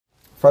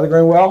Father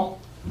Greenwell,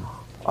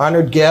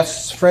 honored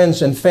guests,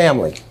 friends, and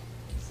family.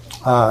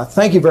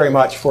 Thank you very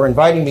much for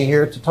inviting me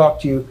here to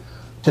talk to you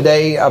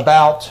today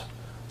about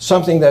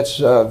something that's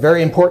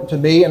very important to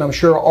me, and I'm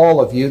sure all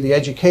of you, the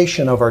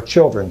education of our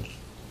children.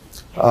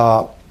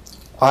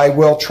 I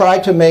will try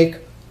to make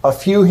a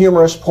few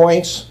humorous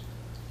points,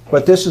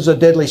 but this is a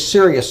deadly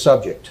serious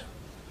subject.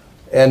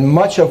 And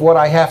much of what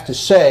I have to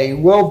say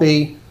will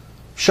be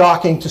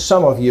shocking to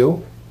some of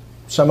you.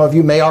 Some of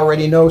you may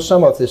already know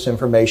some of this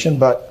information,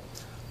 but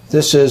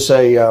this is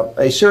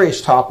a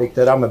serious topic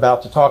that I'm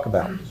about to talk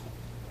about.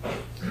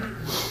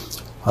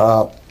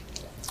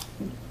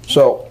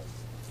 So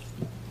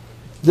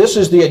this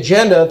is the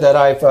agenda that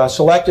I've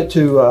selected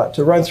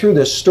to run through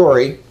this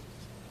story.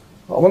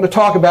 I want to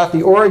talk about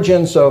the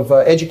origins of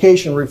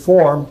education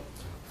reform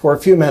for a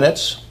few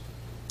minutes,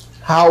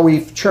 how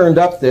we've churned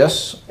up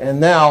this,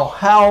 and now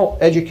how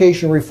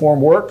education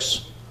reform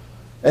works,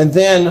 and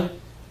then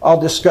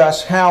I'll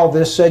discuss how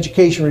this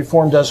education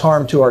reform does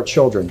harm to our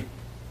children.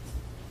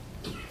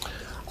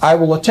 I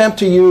will attempt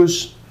to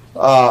use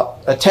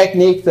a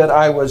technique that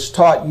I was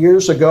taught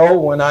years ago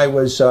when I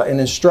was an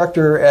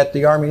instructor at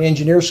the Army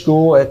Engineer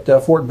School at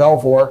Fort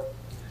Belvoir,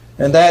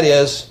 and that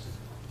is,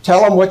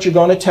 tell them what you're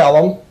going to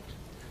tell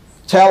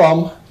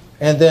them,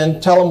 and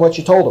then tell them what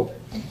you told them.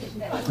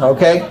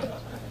 Okay?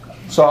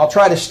 So I'll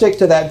try to stick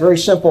to that very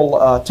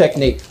simple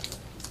technique.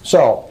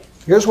 So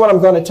here's what I'm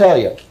going to tell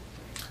you.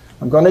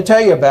 I'm going to tell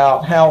you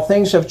about how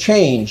things have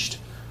changed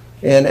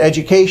in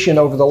education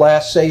over the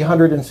last, say,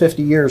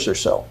 150 years or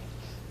so,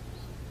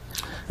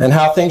 and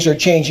how things are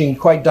changing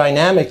quite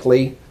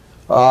dynamically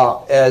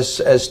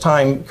as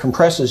time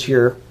compresses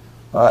here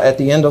at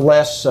the end of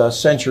last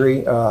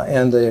century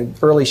and the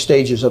early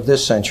stages of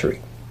this century.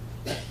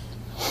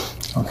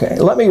 Okay,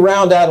 let me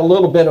round out a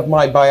little bit of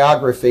my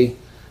biography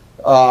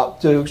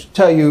to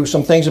tell you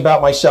some things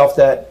about myself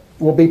that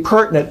will be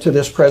pertinent to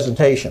this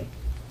presentation.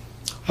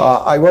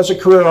 I was a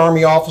career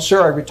Army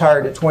officer. I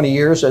retired at 20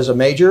 years as a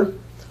major.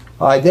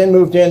 I then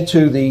moved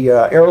into the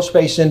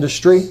aerospace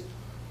industry,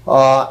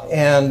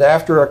 and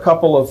after a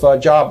couple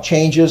of job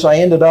changes, I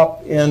ended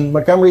up in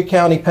Montgomery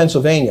County,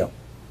 Pennsylvania.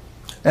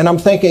 And I'm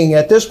thinking,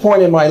 at this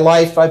point in my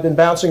life, I've been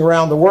bouncing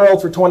around the world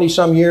for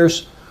 20-some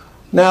years.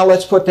 Now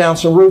let's put down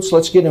some roots,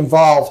 let's get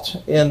involved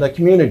in the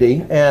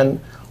community. And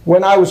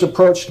when I was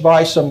approached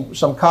by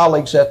some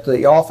colleagues at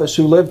the office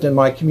who lived in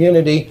my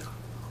community,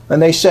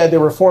 and they said they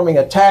were forming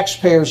a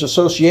taxpayers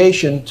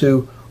association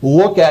to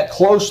look at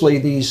closely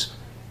these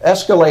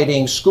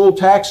escalating school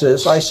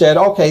taxes, I said,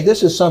 okay,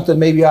 this is something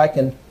maybe I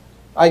can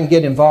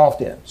get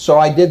involved in. So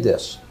I did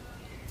this.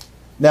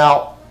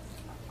 Now,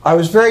 I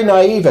was very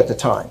naive at the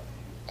time.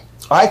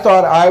 I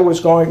thought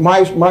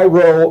my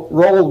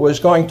role was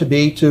going to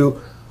be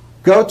to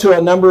go to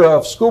a number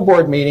of school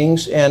board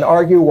meetings and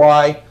argue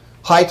why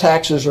high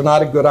taxes are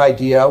not a good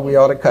idea. We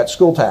ought to cut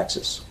school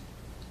taxes.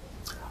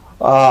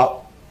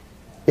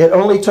 It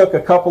only took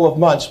a couple of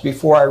months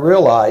before I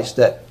realized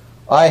that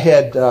I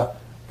had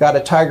got a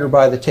tiger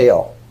by the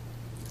tail.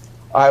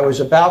 I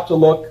was about to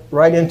look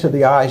right into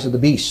the eyes of the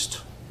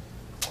beast.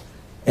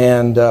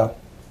 And it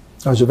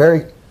was a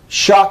very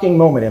shocking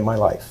moment in my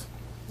life.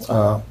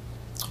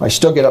 I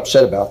still get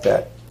upset about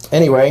that.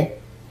 Anyway,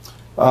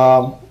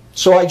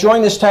 so I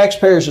joined this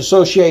Taxpayers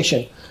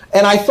Association,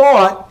 and I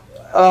thought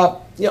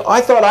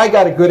I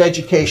got a good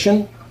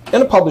education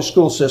in a public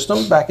school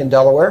system back in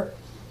Delaware,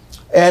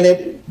 and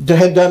it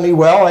had done me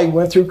well. I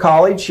went through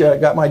college,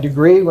 got my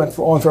degree, went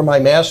on for my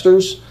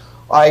master's.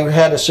 I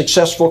had a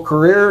successful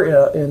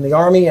career in the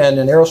Army and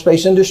in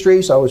aerospace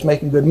industries. I was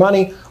making good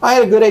money. I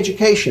had a good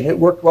education. It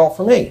worked well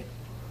for me.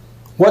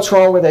 What's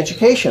wrong with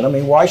education? I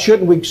mean, why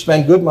shouldn't we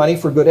spend good money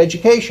for good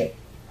education?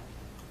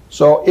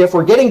 So if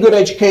we're getting good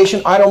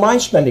education, I don't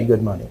mind spending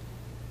good money.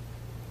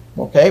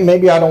 Okay,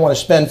 maybe I don't want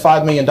to spend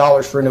 $5 million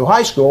for a new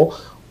high school,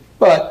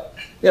 but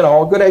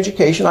a good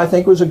education I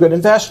think was a good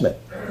investment.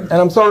 And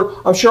I'm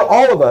sure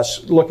all of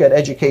us look at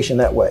education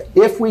that way,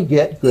 if we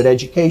get good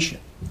education.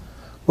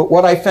 But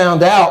what I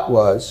found out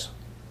was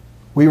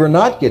we were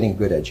not getting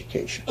good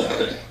education.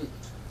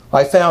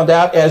 I found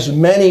out, as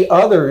many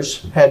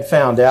others had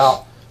found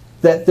out,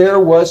 that there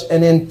was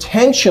an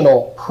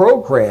intentional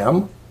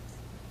program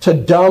to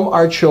dumb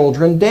our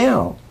children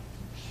down,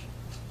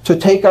 to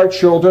take our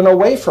children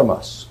away from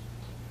us,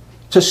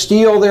 to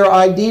steal their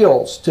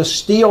ideals, to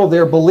steal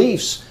their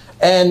beliefs,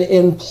 and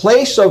in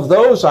place of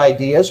those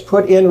ideas,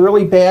 put in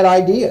really bad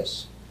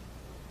ideas.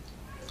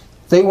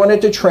 They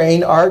wanted to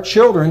train our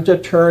children to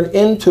turn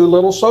into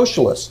little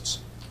socialists.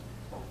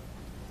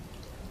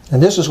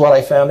 And this is what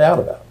I found out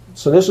about.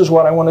 So this is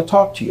what I want to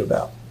talk to you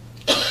about.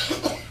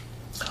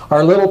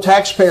 Our little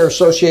taxpayer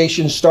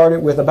association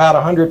started with about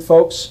 100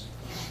 folks.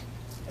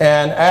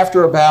 And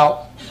after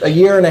about a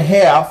year and a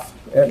half,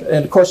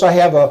 and of course I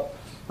have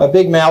a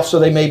big mouth, so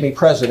they made me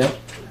president.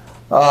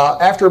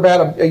 After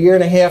about a year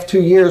and a half,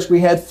 2 years, we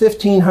had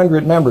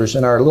 1,500 members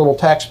in our little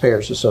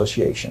taxpayers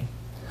association.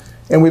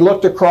 And we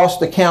looked across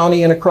the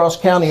county and across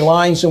county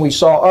lines, and we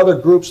saw other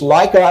groups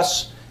like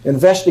us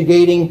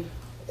investigating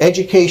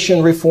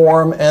education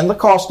reform and the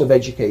cost of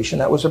education.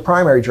 That was a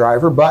primary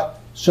driver, but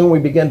soon we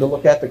began to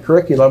look at the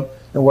curriculum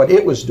and what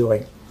it was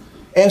doing.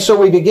 And so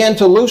we began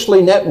to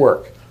loosely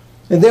network.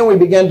 And then we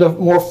began to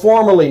more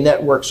formally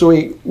network. So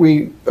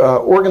we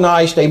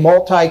organized a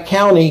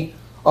multi-county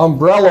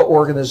umbrella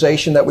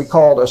organization that we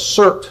called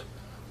ASSERT,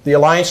 the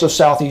Alliance of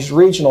Southeast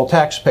Regional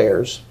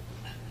Taxpayers.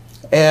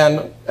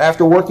 And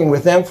after working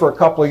with them for a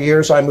couple of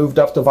years, I moved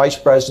up to vice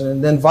president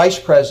and then vice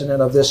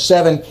president of this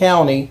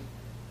 7-county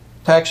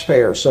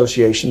taxpayer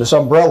association, this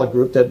umbrella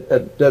group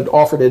that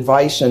offered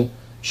advice and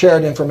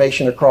shared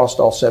information across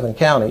all 7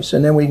 counties.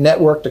 And then we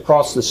networked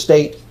across the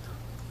state.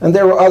 And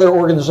there were other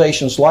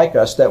organizations like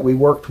us that we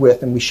worked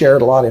with, and we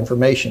shared a lot of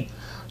information.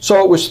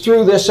 So it was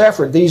through this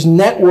effort, these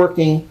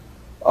networking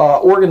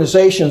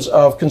organizations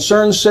of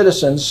concerned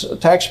citizens,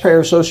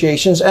 taxpayer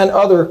associations, and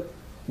other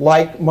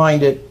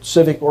like-minded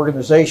civic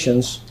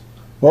organizations,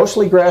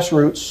 mostly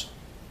grassroots,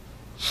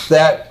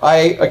 that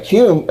I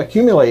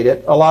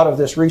accumulated a lot of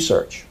this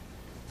research.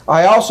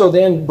 I also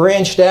then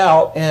branched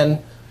out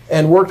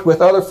and worked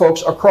with other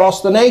folks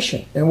across the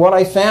nation. And what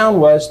I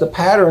found was the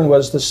pattern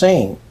was the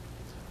same.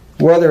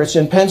 Whether it's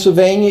in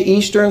Pennsylvania,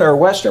 eastern or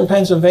western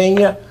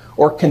Pennsylvania,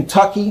 or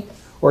Kentucky,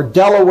 or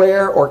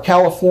Delaware, or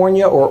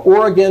California, or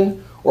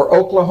Oregon, or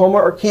Oklahoma,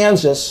 or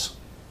Kansas,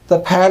 the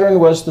pattern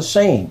was the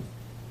same.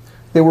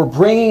 They were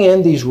bringing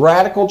in these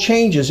radical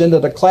changes into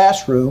the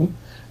classroom,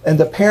 and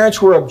the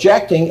parents were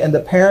objecting, and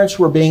the parents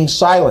were being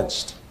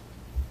silenced.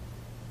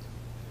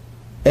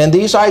 And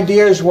these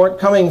ideas weren't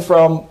coming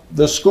from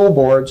the school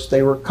boards,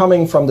 they were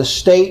coming from the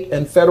state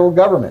and federal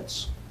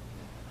governments.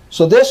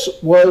 So this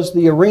was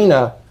the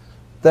arena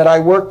that I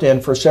worked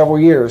in for several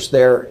years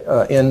there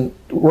in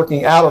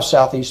working out of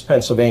Southeast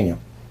Pennsylvania.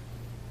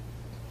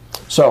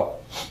 So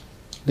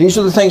these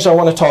are the things I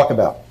want to talk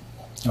about.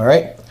 All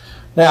right.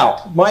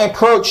 Now, my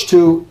approach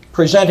to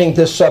presenting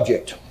this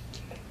subject.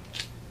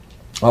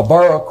 I'll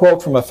borrow a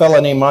quote from a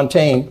fellow named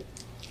Montaigne,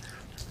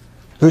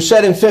 who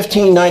said in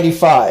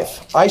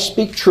 1595, "I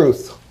speak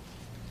truth,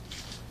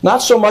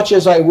 not so much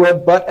as I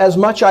would, but as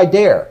much I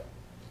dare.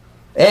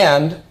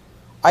 And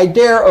I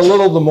dare a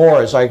little the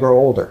more as I grow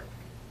older."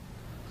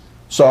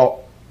 So,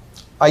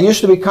 I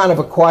used to be kind of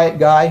a quiet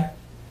guy.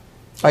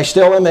 I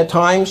still am at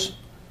times,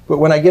 but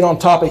when I get on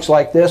topics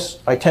like this,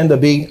 I tend to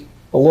be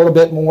a little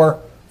bit more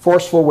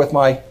forceful with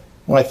my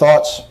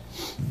thoughts.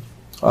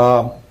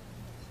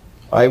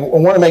 I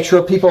want to make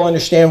sure people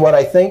understand what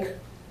I think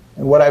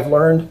and what I've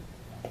learned.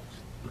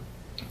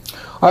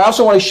 I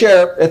also want to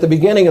share at the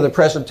beginning of the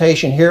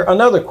presentation here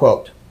another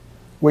quote,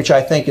 which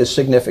I think is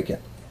significant.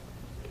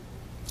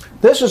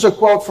 This is a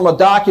quote from a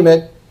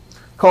document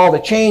called A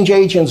Change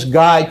Agent's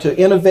Guide to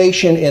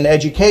Innovation in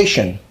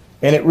Education,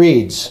 and it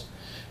reads,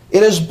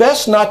 "It is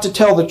best not to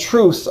tell the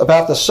truth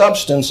about the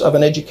substance of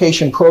an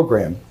educational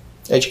program,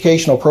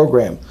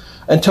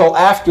 until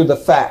after the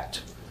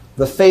fact,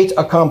 the fait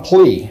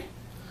accompli,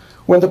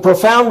 when the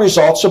profound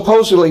results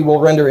supposedly will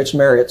render its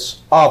merits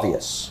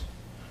obvious."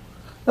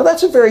 Now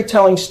that's a very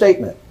telling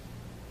statement.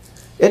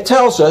 It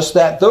tells us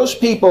that those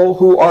people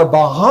who are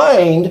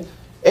behind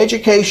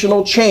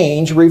educational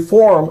change,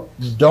 reform,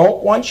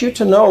 don't want you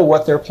to know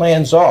what their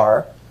plans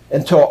are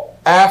until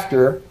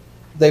after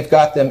they've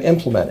got them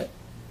implemented.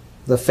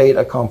 The fait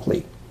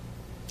accompli.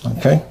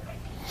 Okay?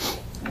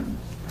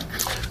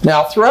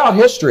 Now, throughout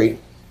history,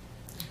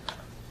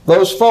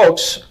 those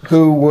folks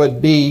who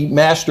would be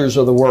masters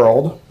of the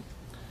world,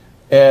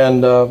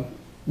 and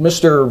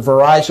Mr.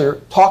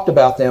 Verizon talked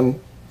about them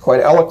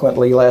quite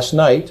eloquently last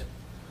night.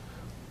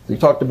 He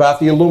talked about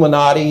the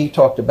Illuminati, he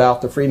talked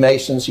about the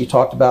Freemasons, he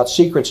talked about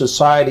secret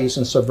societies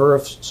and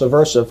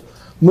subversive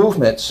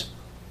movements.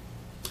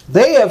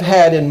 They have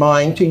had in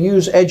mind to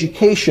use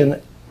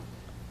education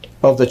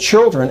of the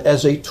children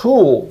as a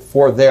tool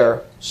for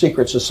their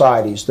secret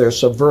societies, their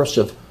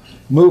subversive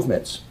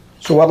movements.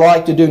 So what I'd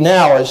like to do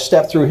now is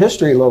step through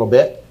history a little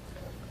bit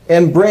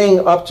and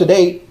bring up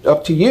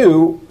to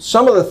you,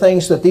 some of the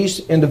things that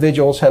these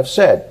individuals have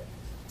said.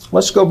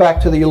 Let's go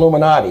back to the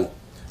Illuminati.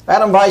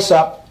 Adam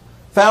Weishaupt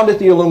founded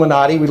the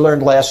Illuminati, we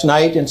learned last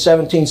night, in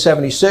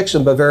 1776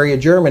 in Bavaria,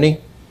 Germany.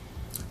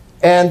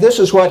 And this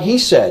is what he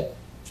said: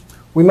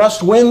 "We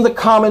must win the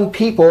common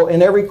people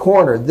in every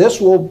corner.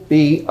 This will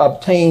be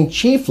obtained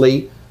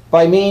chiefly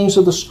by means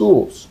of the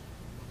schools."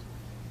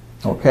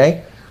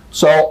 Okay?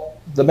 So,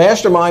 the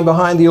mastermind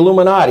behind the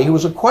Illuminati, who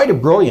was quite a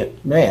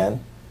brilliant man,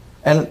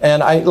 and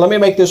let me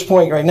make this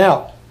point right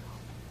now.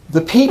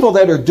 The people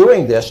that are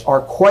doing this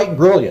are quite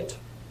brilliant.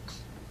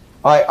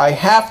 I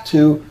have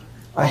to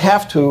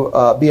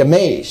be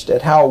amazed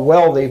at how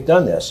well they've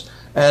done this.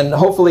 And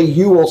hopefully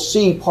you will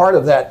see part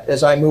of that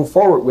as I move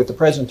forward with the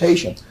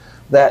presentation.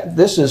 That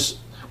this is,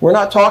 we're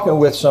not talking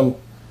with some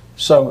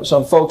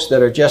folks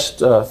that are just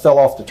fell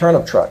off the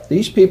turnip truck.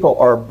 These people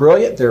are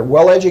brilliant, they're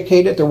well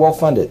educated, they're well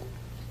funded.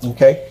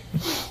 Okay?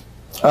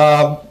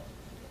 Karl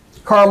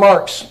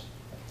Marx,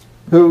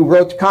 who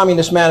wrote the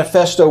Communist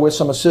Manifesto with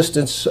some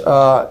assistance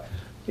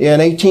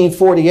in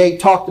 1848,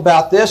 talked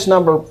about this,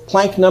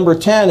 plank number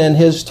 10 in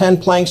his 10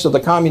 planks of the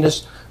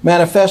Communist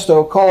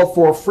Manifesto called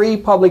for free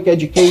public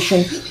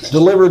education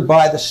delivered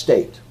by the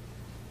state.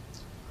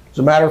 As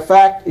a matter of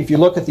fact, if you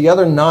look at the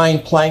other 9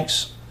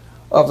 planks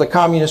of the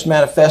Communist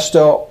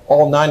Manifesto,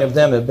 all 9 of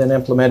them have been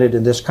implemented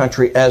in this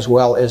country, as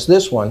well as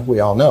this one, we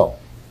all know.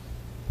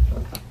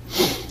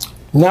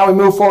 Now we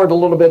move forward a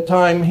little bit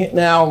time.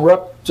 Now we're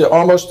up to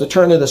almost the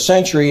turn of the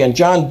century, and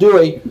John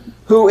Dewey,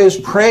 who is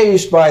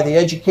praised by the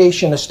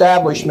education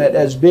establishment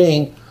as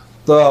being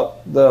the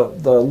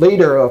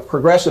leader of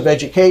progressive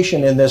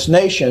education in this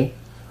nation,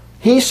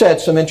 he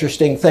said some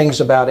interesting things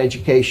about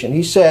education.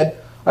 He said,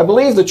 I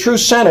believe the true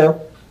center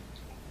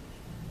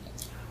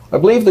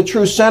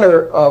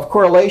of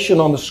correlation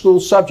on the school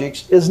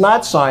subjects is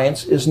not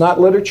science, is not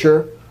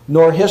literature,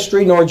 nor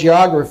history, nor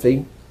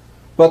geography,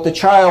 but the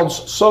child's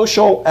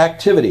social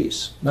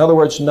activities. In other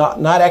words,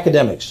 not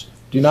academics.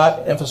 Do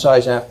not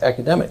emphasize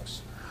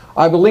academics.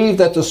 I believe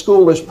that the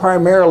school is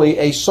primarily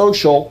a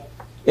social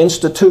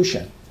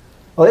institution.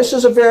 Well, this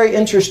is a very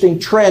interesting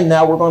trend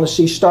now we're going to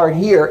see start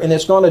here, and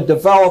it's going to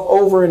develop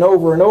over and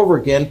over and over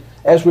again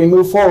as we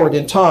move forward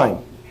in time.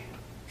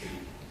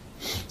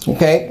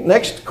 Okay,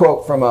 next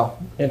quote from an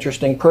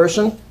interesting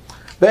person.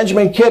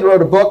 Benjamin Kidd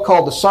wrote a book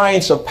called The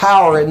Science of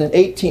Power in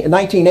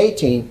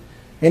 1918,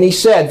 and he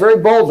said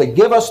very boldly,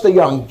 give us the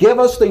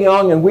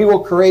young, and we will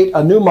create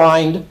a new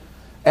mind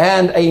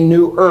and a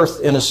new earth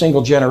in a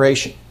single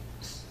generation.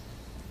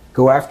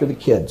 Go after the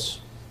kids.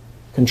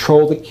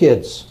 Control the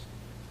kids.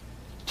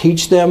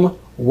 Teach them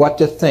what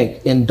to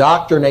think.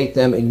 Indoctrinate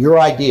them in your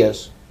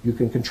ideas. You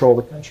can control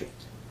the country.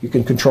 You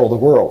can control the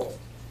world.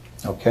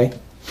 Okay?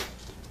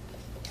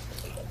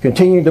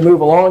 Continuing to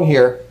move along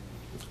here,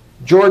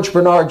 George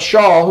Bernard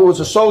Shaw, who was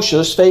a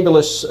socialist,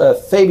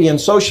 Fabian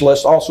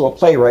socialist, also a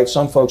playwright.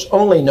 Some folks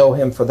only know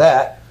him for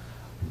that.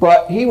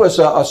 But he was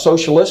a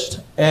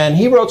socialist, and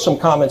he wrote some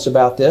comments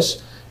about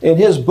this in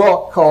his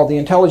book called The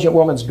Intelligent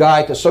Woman's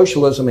Guide to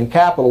Socialism and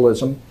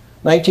Capitalism,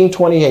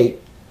 1928.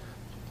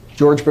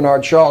 George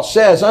Bernard Shaw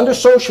says, under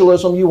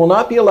socialism, you will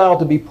not be allowed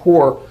to be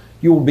poor.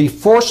 You will be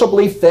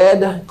forcibly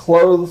fed,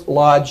 clothed,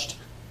 lodged,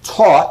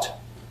 taught,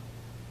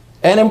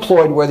 and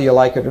employed whether you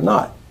like it or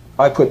not.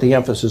 I put the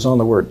emphasis on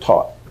the word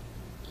taught.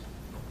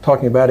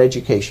 Talking about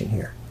education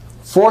here.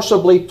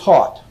 Forcibly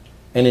taught.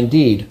 And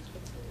indeed,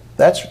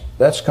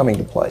 that's coming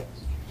to play.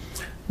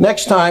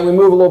 Next time, we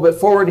move a little bit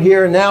forward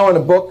here. Now in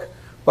a book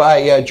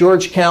by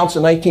George Counts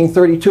in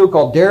 1932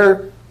 called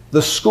Dare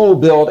the School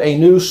Build a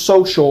New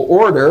Social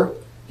Order,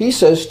 he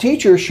says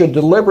teachers should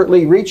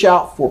deliberately reach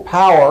out for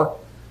power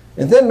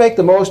and then make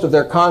the most of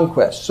their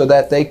conquest so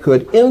that they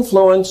could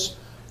influence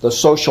the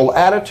social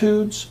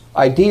attitudes,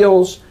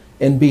 ideals,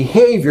 and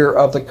behavior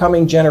of the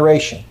coming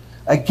generation.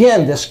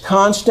 Again, this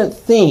constant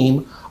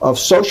theme of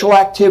social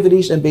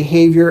activities and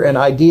behavior and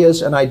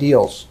ideas and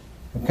ideals.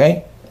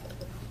 Okay?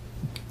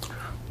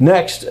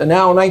 Next,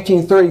 now in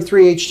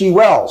 1933, H.G.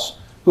 Wells,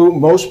 who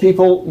most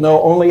people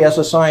know only as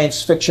a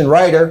science fiction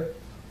writer,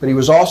 but he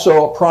was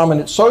also a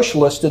prominent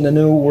socialist in the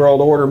New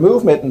World Order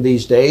movement in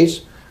these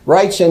days,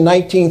 writes in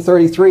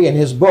 1933 in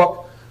his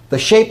book, The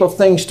Shape of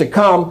Things to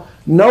Come,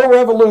 no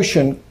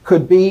revolution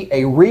could be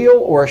a real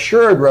or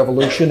assured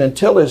revolution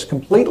until it has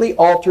completely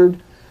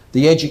altered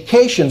the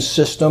education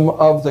system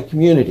of the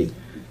community.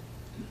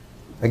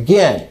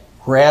 Again,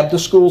 grab the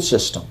school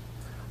system.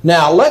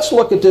 Now, let's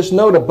look at this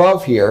note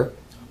above here.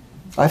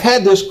 I've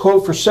had this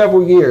quote for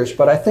several years,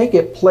 but I think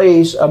it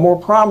plays a more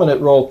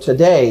prominent role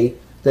today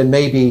than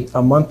maybe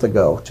a month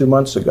ago, 2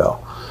 months ago.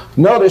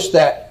 Notice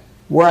that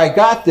where I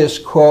got this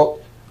quote,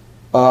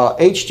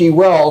 H.G.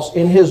 Wells,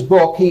 in his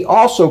book, he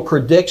also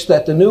predicts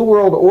that the New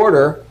World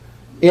Order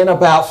in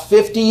about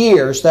 50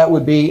 years, that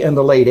would be in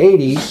the late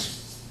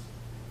 80s,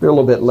 we're a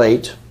little bit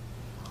late,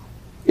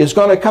 is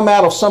going to come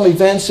out of some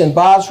events in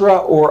Basra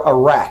or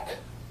Iraq.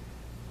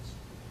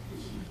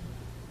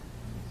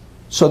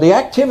 So the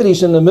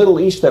activities in the Middle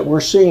East that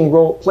we're seeing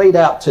played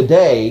out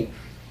today,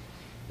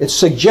 it's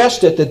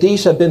suggested that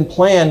these have been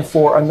planned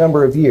for a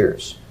number of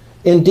years.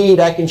 Indeed,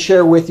 I can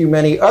share with you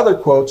many other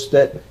quotes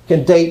that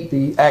can date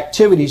the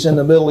activities in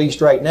the Middle East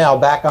right now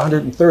back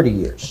 130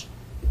 years.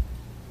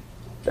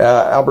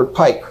 Albert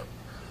Pike,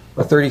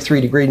 a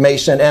 33-degree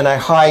Mason and a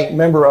high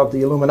member of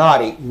the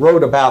Illuminati,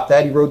 wrote about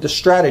that. He wrote the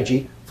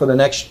strategy for the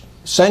next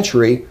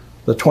century,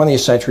 the 20th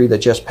century that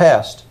just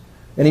passed.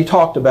 And he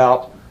talked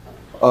about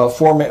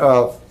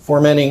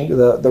fomenting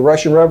the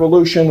Russian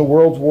Revolution,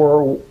 World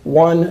War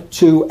I,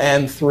 II,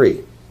 and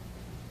III.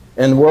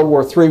 And World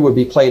War III would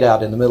be played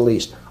out in the Middle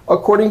East,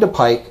 according to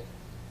Pike,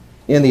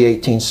 in the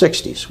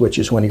 1860s, which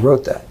is when he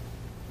wrote that.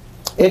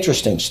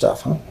 Interesting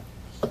stuff, huh?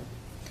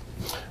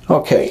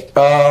 Okay,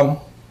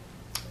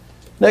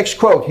 next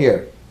quote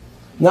here.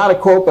 Not a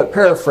quote, but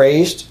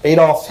paraphrased.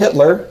 Adolf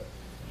Hitler,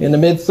 in the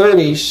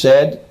mid-30s,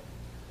 said,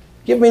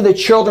 "Give me the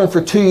children for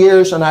 2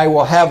 years and I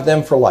will have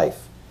them for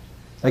life."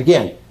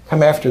 Again,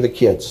 come after the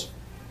kids.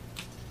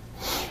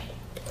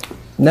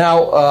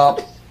 Now,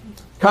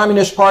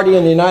 Communist Party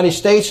in the United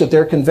States, at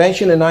their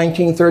convention in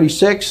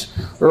 1936,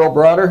 Earl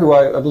Broder, who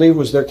I believe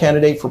was their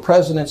candidate for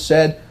president,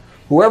 said,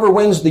 "Whoever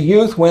wins the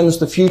youth wins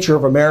the future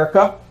of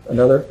America."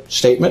 another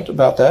statement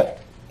about that.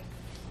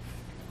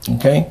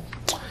 Okay.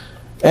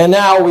 And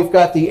now we've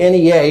got the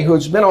NEA,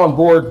 who's been on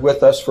board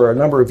with us for a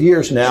number of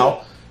years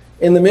now.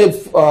 In the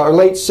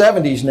late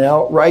 70s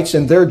now, writes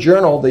in their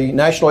journal, the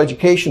National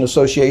Education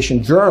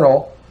Association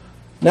Journal.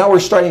 Now we're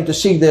starting to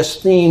see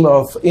this theme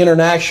of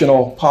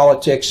international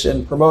politics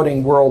and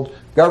promoting world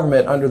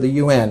government under the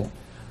UN.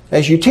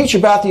 As you teach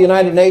about the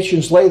United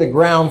Nations, lay the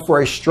ground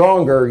for a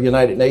stronger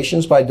United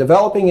Nations by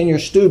developing in your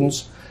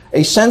students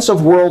a sense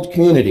of world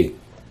community.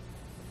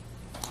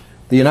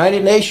 The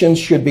United Nations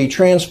should be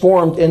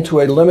transformed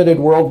into a limited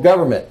world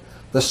government.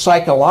 The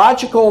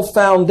psychological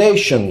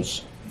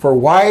foundations for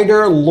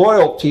wider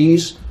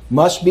loyalties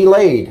must be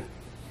laid.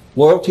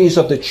 Loyalties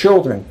of the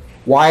children,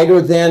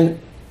 wider than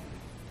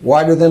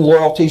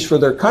loyalties for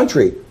their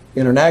country,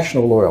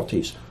 international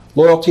loyalties.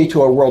 Loyalty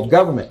to a world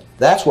government.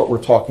 That's what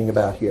we're talking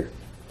about here.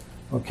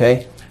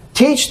 Okay?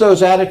 Teach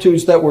those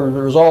attitudes that will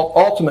result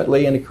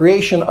ultimately in the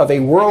creation of a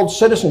world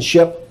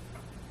citizenship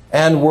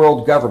and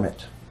world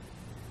government.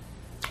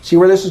 See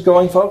where this is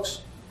going,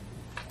 folks?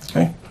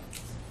 Okay.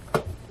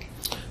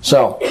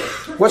 So,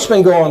 what's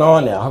been going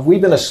on now? Have we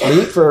been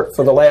asleep for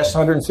the last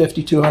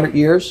 150, 200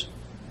 years?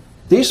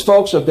 These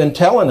folks have been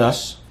telling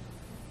us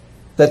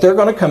that they're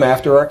going to come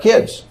after our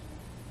kids.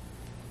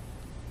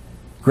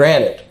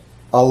 Granted,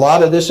 a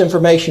lot of this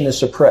information is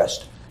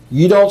suppressed.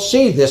 You don't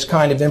see this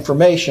kind of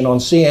information on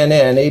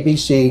CNN,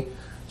 ABC,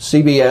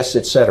 CBS,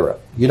 etc.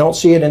 You don't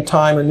see it in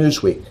Time or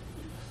Newsweek.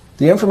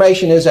 The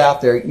information is out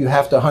there. You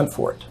have to hunt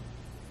for it.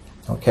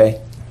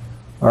 Okay?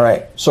 All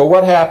right. So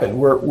what happened?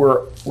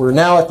 We're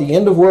now at the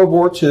end of World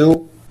War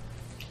II.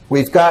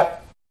 We've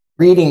got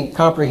reading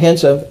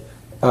comprehension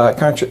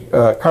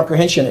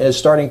is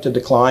starting to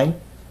decline.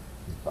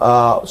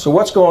 So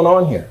what's going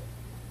on here?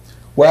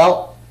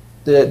 Well,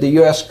 the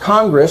U.S.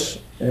 Congress,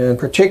 in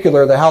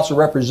particular the House of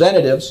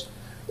Representatives,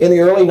 in the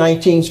early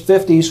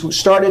 1950s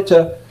started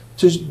to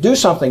do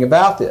something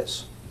about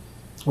this.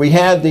 We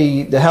had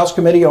the House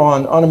Committee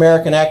on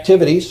Un-American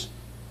Activities,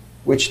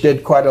 which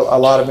did quite a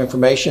lot of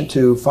information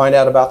to find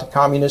out about the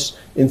communists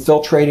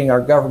infiltrating our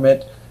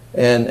government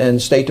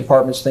and state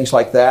departments, things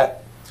like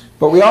that.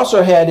 But we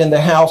also had in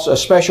the House a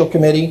special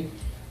committee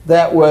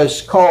that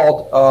was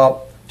called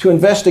to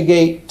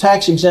investigate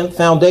tax-exempt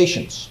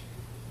foundations.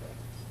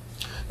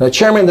 The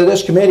chairman of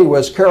this committee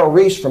was Carroll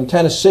Reese from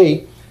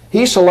Tennessee.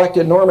 He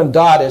selected Norman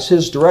Dodd as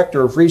his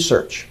director of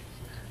research.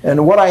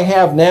 And what I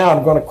have now,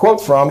 I'm going to quote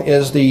from,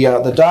 is the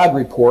Dodd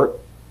report.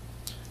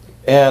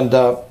 And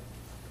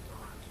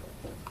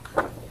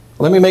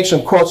let me make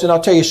some quotes, and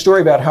I'll tell you a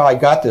story about how I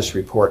got this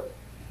report,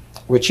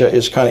 which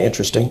is kind of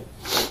interesting.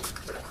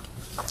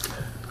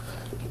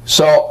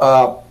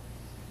 So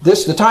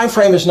the time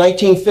frame is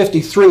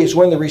 1953 is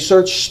when the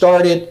research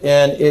started,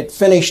 and it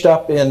finished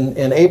up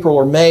in April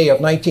or May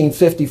of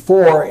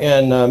 1954,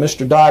 and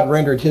Mr. Dodd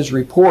rendered his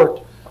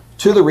report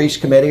to the Reese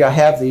Committee. I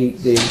have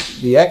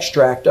the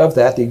extract of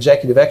that, the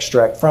executive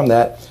extract from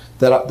that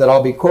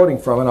I'll be quoting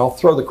from, and I'll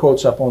throw the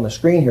quotes up on the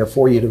screen here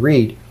for you to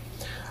read.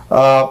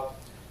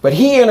 But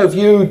he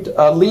interviewed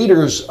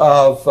leaders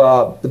of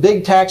the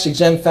big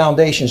tax-exempt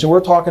foundations, and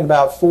we're talking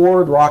about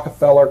Ford,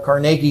 Rockefeller,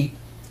 Carnegie,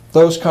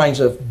 those kinds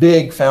of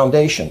big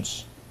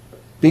foundations,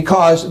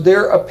 because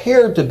there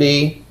appeared to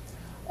be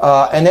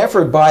an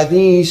effort by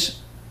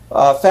these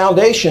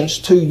foundations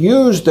to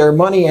use their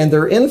money and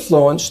their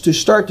influence to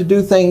start to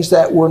do things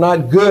that were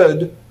not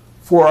good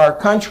for our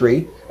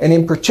country, and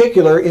in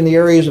particular in the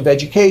areas of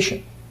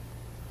education.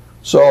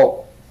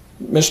 So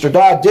Mr.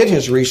 Dodd did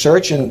his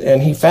research,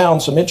 and he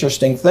found some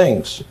interesting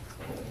things.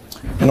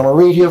 And I'm going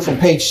to read here from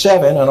page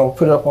 7, and I'll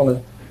put it up on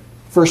the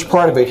first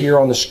part of it here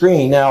on the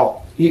screen.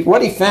 Now,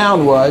 what he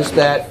found was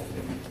that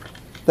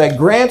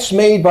grants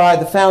made by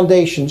the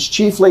foundations,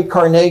 chiefly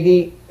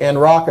Carnegie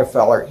and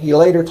Rockefeller, he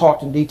later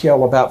talked in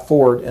detail about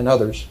Ford and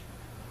others,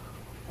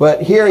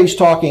 but here he's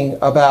talking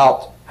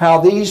about how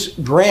these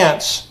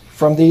grants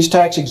from these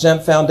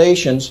tax-exempt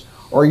foundations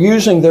are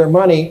using their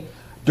money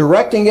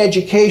directing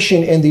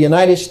education in the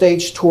United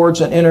States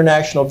towards an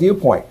international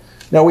viewpoint.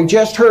 Now, we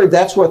just heard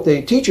that's what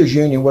the teachers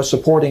union was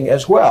supporting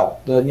as well,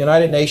 the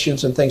United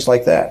Nations and things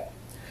like that.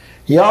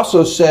 He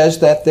also says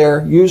that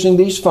they're using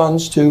these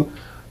funds to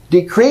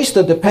decrease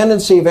the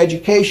dependency of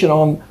education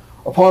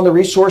upon the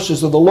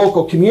resources of the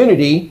local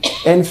community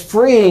and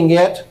freeing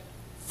it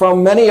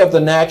from many of the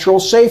natural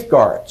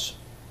safeguards.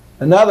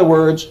 In other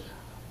words,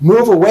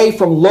 move away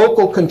from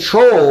local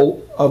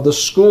control of the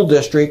school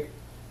district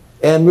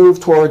and move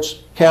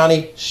towards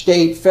county,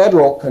 state,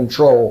 federal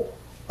control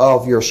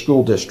of your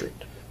school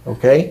district.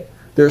 Okay?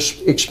 They're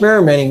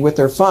experimenting with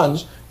their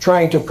funds,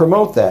 trying to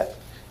promote that.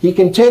 He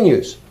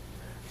continues,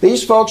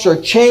 these folks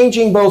are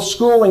changing both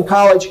school and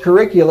college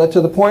curricula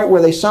to the point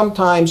where they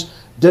sometimes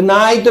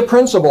denied the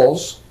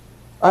principles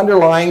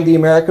underlying the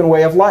American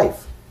way of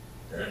life.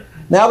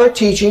 Now they're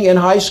teaching in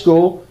high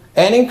school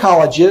and in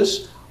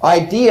colleges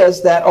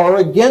ideas that are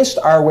against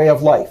our way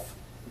of life.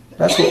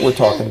 That's what we're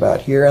talking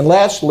about here. And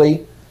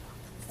lastly,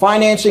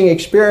 financing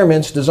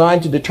experiments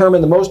designed to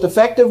determine the most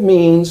effective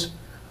means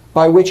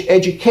by which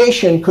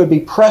education could be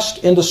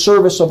pressed into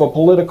service of a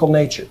political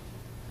nature,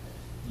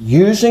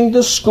 using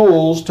the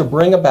schools to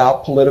bring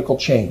about political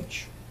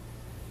change.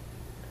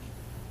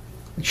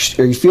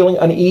 Are you feeling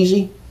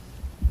uneasy?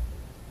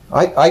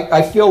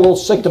 I feel a little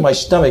sick to my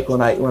stomach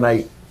when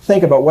I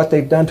think about what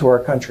they've done to our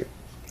country.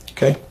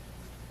 Okay?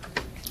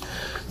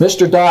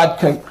 Mr. Dodd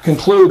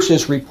concludes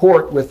his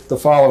report with the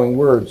following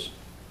words.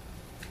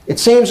 It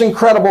seems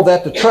incredible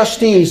that the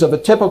trustees of a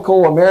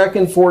typical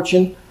American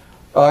fortune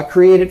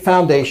created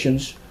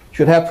foundations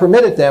should have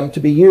permitted them to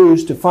be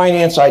used to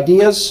finance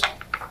ideas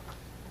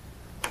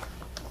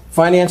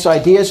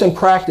and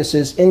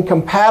practices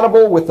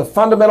incompatible with the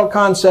fundamental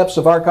concepts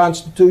of our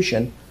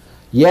Constitution,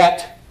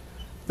 yet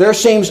there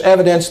seems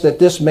evidence that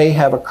this may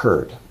have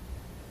occurred.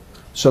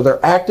 So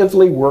they're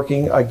actively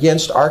working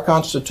against our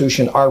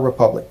Constitution, our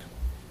Republic.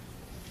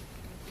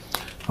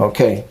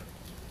 Okay.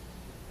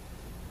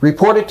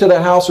 Reported to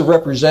the House of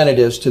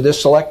Representatives, to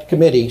this select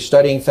committee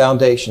studying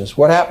foundations.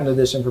 What happened to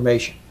this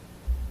information?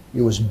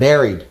 It was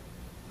buried.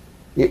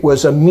 It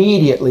was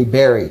immediately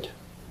buried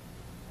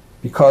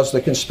because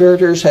the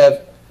conspirators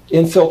have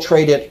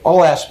infiltrated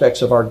all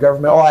aspects of our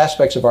government, all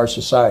aspects of our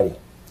society.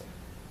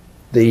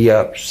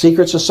 The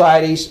secret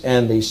societies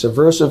and the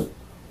subversive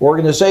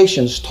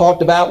organizations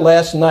talked about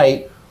last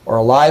night are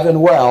alive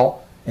and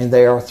well, and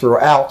they are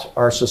throughout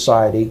our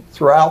society,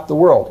 throughout the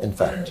world, in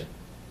fact.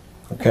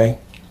 Okay?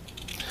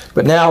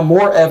 But now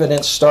more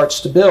evidence starts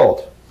to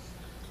build.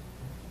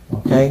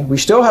 Okay? We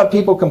still have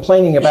people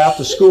complaining about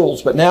the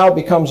schools, but now it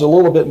becomes a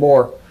little bit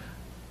more.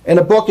 And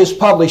a book is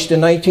published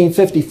in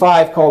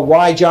 1955 called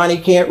Why Johnny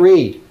Can't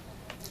Read.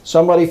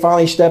 Somebody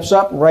finally steps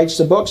up and writes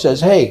the book,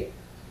 says, hey,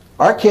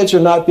 our kids are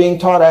not being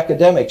taught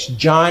academics.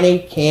 Johnny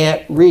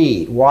can't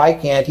read. Why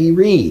can't he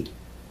read?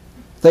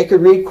 They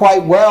could read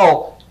quite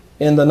well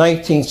in the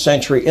 19th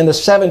century, in the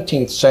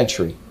 17th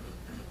century.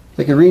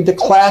 They could read the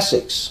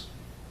classics.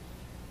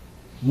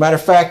 Matter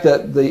of fact,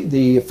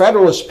 the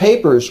Federalist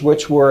Papers,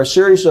 which were a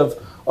series of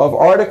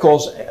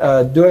articles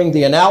doing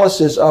the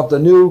analysis of the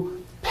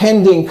new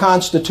pending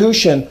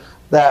Constitution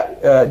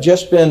that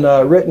just been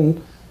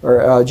written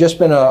or just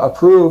been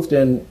approved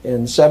in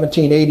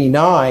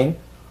 1789,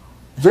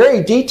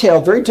 very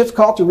detailed, very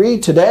difficult to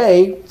read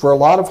today for a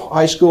lot of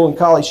high school and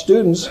college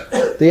students.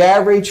 The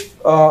average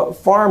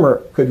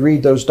farmer could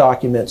read those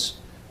documents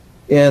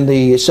in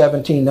the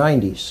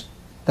 1790s.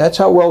 That's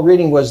how well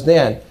reading was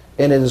then,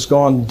 and it has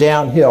gone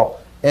downhill.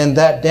 And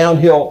that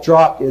downhill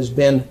drop has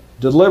been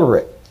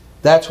deliberate.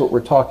 That's what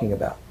we're talking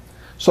about.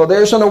 So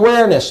there's an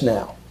awareness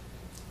now.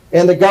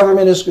 And the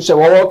government is going to say,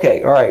 well,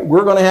 okay, all right,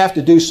 we're going to have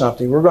to do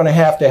something. We're going to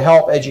have to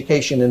help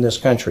education in this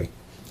country.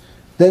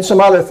 Then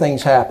some other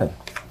things happen.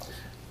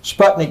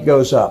 Sputnik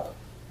goes up.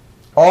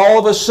 All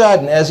of a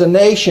sudden, as a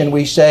nation,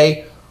 we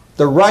say,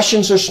 the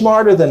Russians are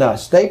smarter than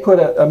us. They put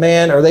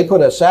they put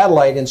a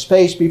satellite in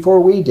space before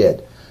we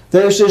did.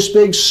 There's this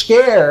big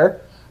scare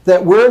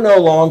that we're no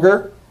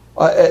longer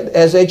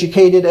as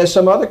educated as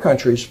some other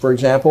countries, for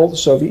example, the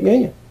Soviet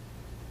Union.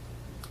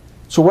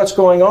 So what's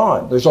going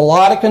on? There's a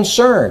lot of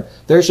concern.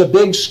 There's a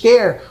big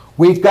scare.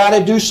 We've got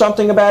to do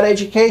something about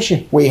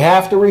education. We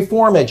have to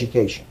reform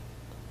education,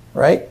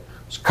 right?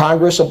 So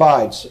Congress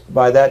abides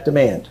by that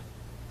demand.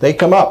 They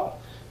come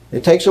up.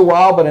 It takes a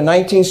while, but in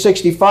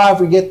 1965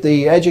 we get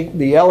the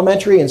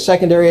Elementary and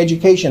Secondary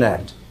Education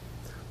Act,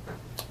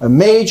 a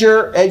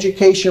major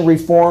education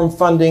reform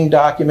funding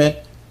document,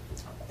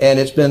 and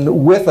it's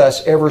been with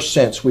us ever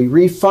since. We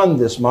refund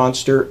this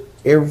monster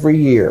every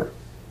year.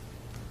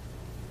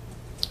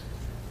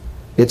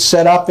 It's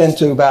set up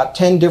into about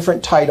 10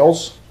 different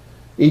titles.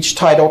 Each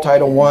title,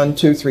 Title 1,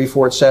 2, 3,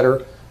 4,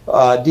 etc.,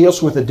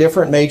 deals with a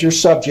different major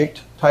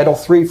subject. Title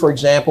 3, for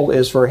example,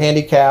 is for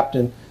handicapped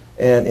and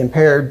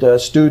impaired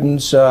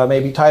students.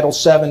 Maybe Title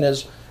 7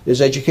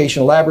 is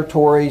educational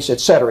laboratories,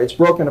 etc. It's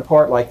broken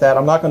apart like that.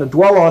 I'm not going to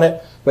dwell on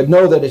it, but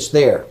know that it's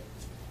there.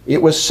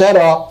 It was set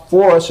up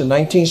for us in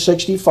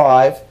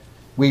 1965.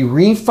 We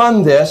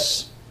refund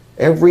this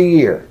every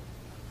year.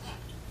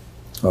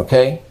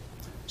 Okay?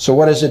 So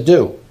what does it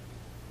do?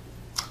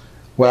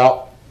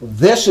 Well,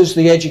 this is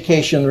the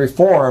education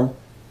reform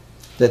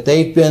that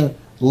they've been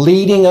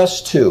leading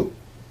us to.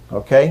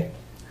 Okay?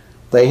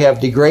 They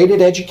have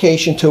degraded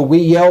education till we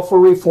yell for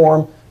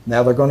reform.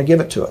 Now they're going to give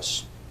it to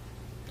us.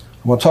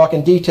 We'll talk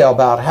in detail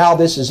about how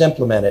this is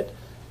implemented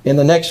in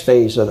the next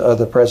phase of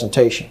the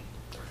presentation.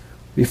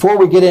 Before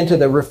we get into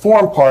the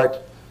reform part,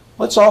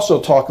 let's also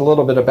talk a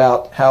little bit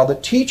about how the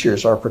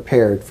teachers are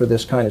prepared for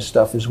this kind of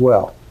stuff as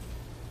well.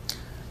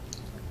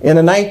 In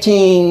the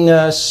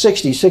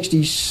 1960s,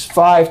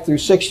 65 through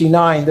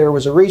 69, there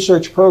was a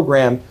research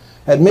program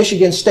at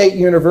Michigan State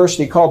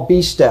University called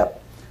BSTEP,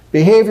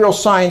 Behavioral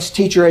Science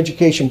Teacher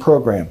Education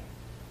Program.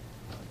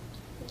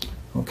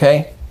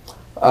 Okay?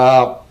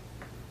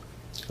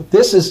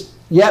 This is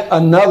yet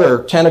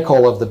another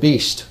tentacle of the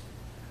beast.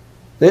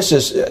 This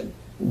is,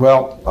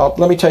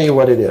 let me tell you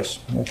what it is.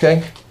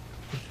 Okay?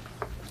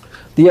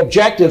 The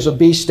objectives of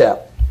BSTEP: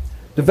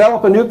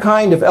 develop a new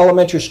kind of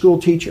elementary school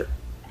teacher,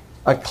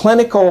 a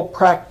clinical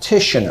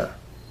practitioner,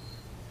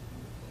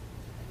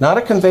 not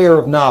a conveyor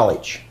of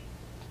knowledge,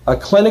 a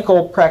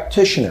clinical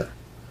practitioner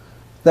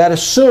that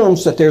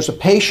assumes that there's a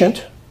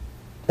patient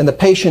and the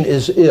patient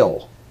is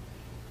ill.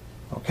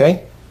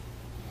 Okay?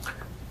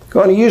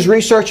 Going to use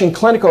research and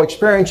clinical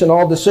experience in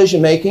all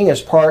decision making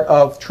as part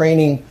of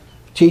training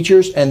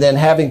teachers and then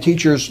having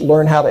teachers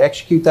learn how to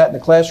execute that in the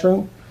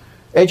classroom.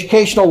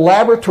 Educational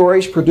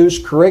laboratories produce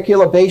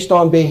curricula based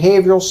on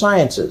behavioral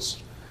sciences.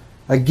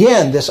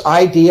 Again, this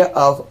idea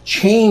of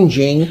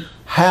changing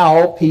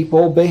how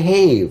people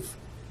behave.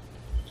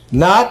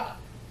 Not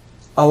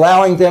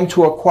allowing them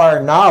to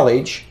acquire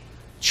knowledge,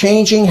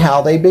 changing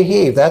how they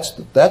behave. That's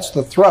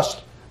the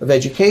thrust of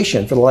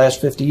education for the last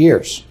 50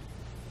 years.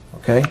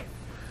 Okay?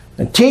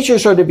 And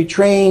teachers are to be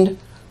trained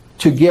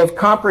to give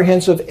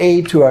comprehensive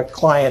aid to a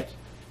client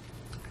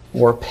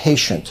or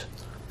patient.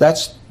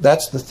 That's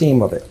the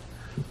theme of it.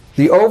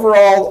 The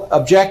overall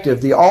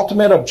objective, the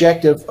ultimate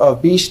objective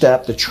of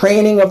B-STEP, the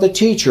training of the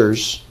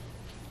teachers,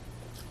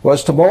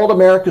 was to mold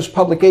America's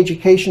public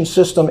education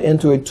system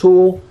into a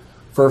tool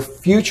for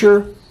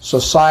future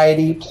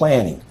society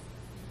planning.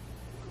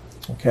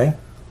 Okay?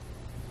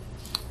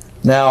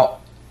 Now,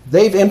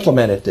 they've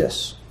implemented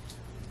this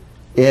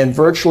in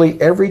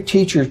virtually every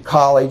teacher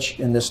college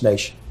in this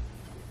nation.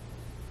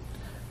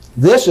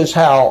 This is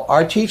how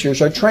our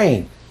teachers are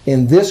trained,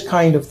 in this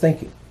kind of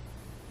thinking.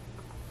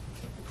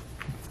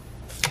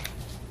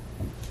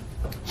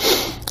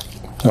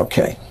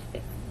 Okay.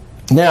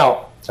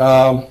 Now,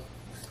 let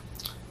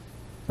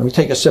me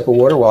take a sip of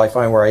water while I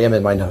find where I am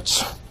in my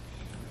notes.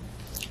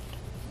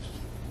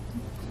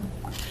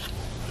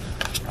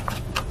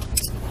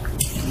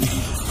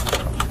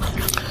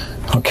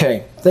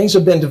 Okay, things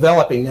have been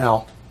developing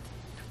now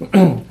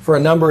for a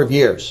number of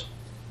years.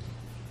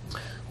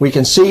 We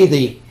can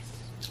see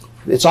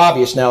it's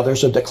obvious now,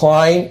 there's a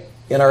decline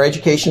in our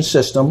education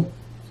system.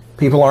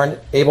 People aren't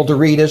able to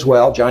read as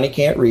well. Johnny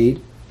can't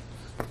read.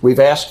 We've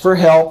asked for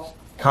help.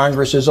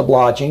 Congress is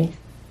obliging.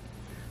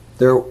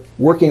 They're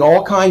working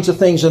all kinds of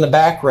things in the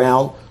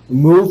background,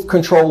 move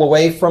control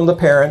away from the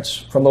parents,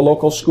 from the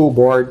local school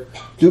board,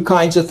 do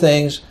kinds of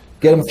things,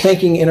 get them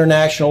thinking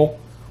international,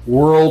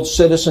 world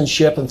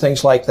citizenship and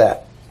things like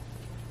that.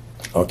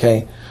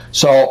 Okay?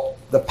 So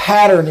the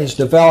pattern is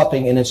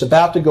developing and it's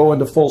about to go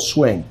into full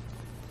swing.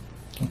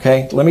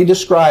 Okay? Let me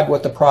describe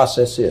what the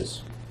process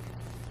is.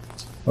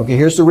 Okay,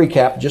 here's the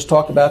recap. Just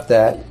talked about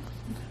that.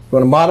 We're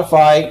going to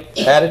modify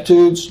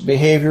attitudes,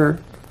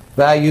 behavior,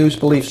 values,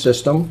 belief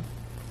system.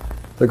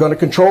 They're going to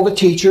control the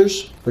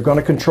teachers. They're going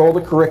to control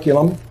the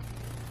curriculum.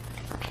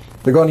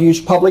 They're going to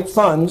use public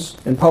funds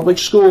in public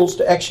schools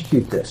to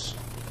execute this.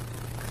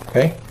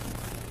 Okay?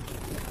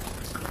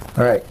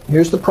 All right,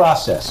 here's the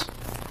process.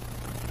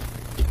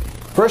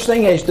 First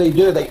thing is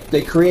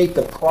they create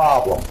the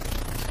problem.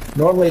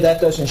 Normally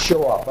that doesn't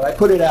show up, but I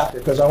put it out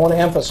there because I want to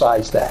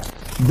emphasize that.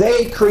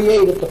 They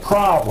created the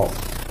problem.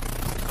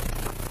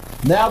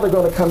 Now they're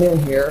going to come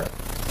in here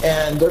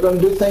and they're going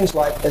to do things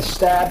like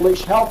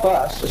help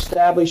us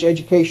establish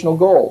educational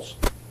goals.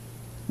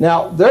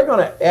 Now they're going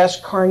to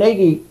ask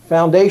Carnegie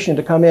Foundation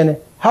to come in and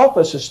help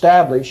us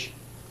establish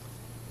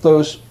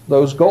those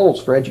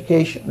goals for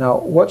education. Now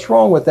what's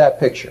wrong with that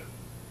picture?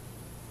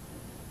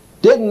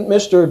 Didn't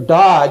Mr.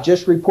 Dodd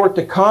just report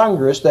to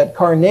Congress that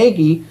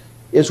Carnegie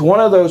is one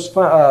of those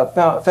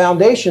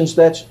foundations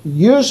that's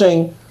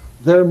using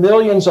their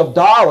millions of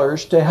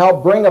dollars to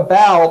help bring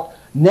about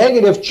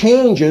negative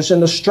changes in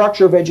the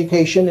structure of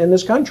education in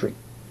this country?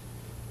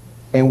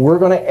 And we're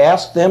going to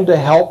ask them to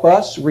help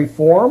us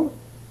reform?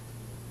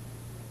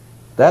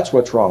 That's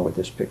what's wrong with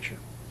this picture.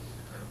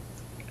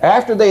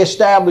 After they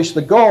establish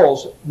the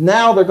goals,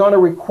 now they're going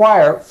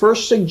to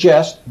first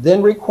suggest,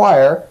 then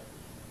require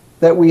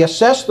that we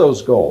assess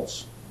those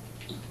goals.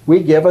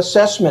 We give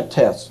assessment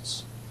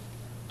tests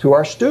to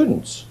our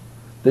students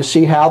to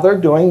see how they're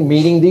doing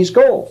meeting these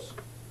goals.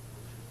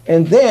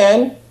 And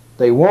then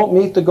they won't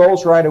meet the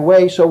goals right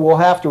away, so we'll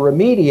have to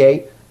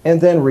remediate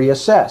and then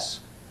reassess.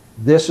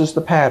 This is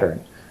the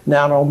pattern.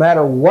 Now, no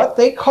matter what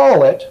they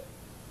call it,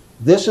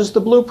 this is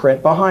the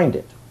blueprint behind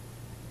it.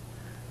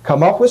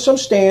 Come up with some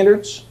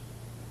standards,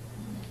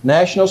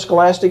 national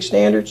scholastic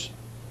standards.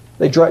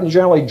 They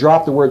generally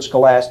drop the word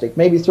scholastic,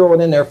 maybe throw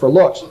it in there for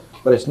looks,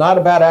 but it's not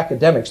about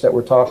academics that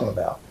we're talking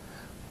about.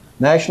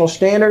 National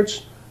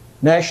standards,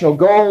 national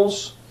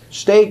goals,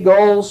 state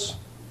goals,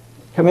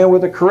 come in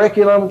with a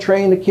curriculum,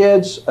 train the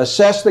kids,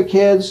 assess the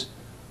kids,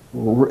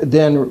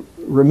 then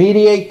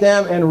remediate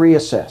them and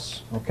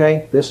reassess.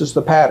 Okay? This is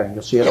the pattern.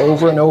 You'll see it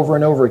over and over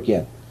and over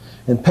again.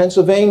 In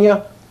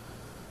Pennsylvania,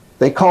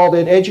 they called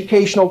it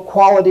Educational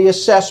Quality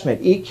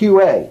Assessment,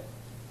 EQA.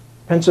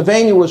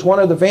 Pennsylvania was one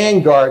of the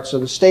vanguards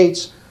of the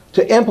states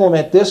to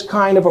implement this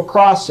kind of a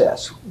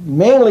process,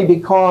 mainly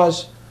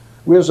because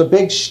it was a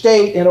big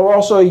state and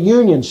also a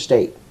union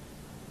state.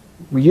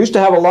 We used to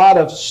have a lot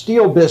of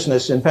steel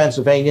business in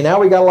Pennsylvania. Now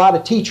we got a lot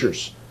of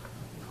teachers.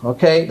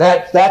 Okay,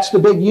 that's the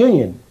big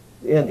union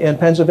in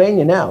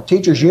Pennsylvania now,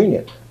 teachers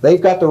union.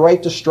 They've got the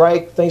right to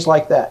strike, things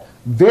like that.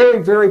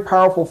 Very, very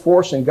powerful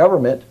force in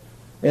government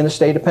in the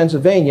state of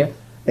Pennsylvania,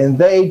 and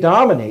they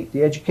dominate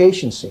the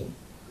education scene.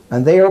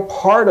 And they are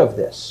part of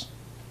this.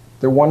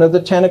 They're one of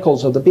the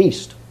tentacles of the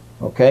beast.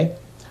 Okay?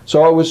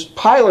 So it was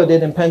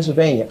piloted in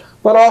Pennsylvania.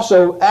 But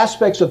also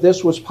aspects of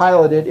this was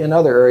piloted in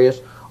other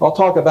areas. I'll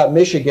talk about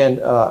Michigan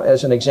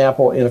as an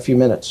example in a few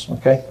minutes.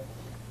 Okay?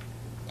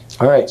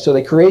 All right, so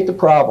they create the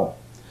problem.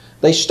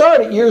 They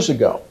started years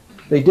ago.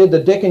 They did the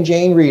Dick and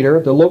Jane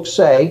Reader, the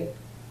look-say,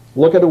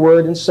 look at a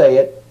word and say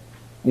it,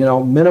 you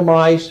know,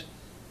 minimize,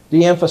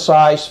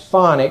 de-emphasize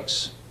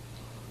phonics.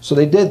 So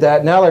they did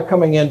that. Now they're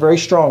coming in very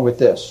strong with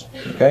this.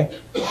 Okay?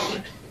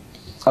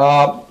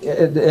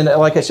 And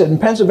like I said, in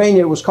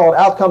Pennsylvania it was called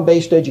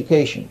outcome-based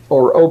education,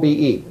 or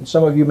OBE. And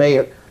some of you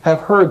may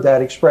have heard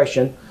that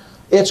expression.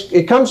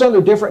 It comes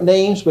under different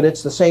names, but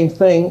it's the same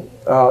thing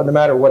no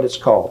matter what it's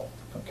called.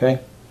 Okay?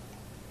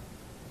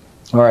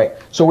 All right,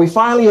 so we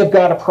finally have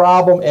got a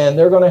problem, and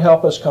they're going to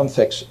help us come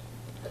fix it.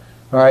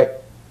 All right,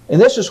 and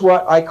this is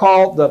what I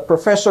call the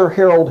Professor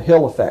Harold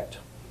Hill effect.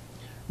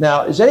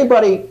 Now, does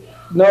anybody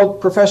know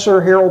Professor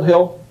Harold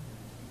Hill?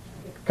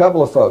 A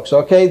couple of folks,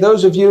 okay?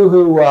 Those of you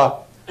who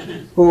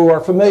are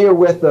familiar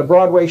with the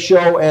Broadway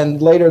show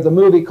and later the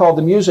movie called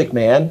The Music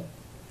Man,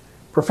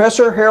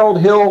 Professor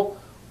Harold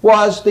Hill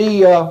was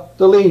the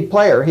lead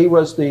player. He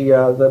was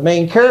the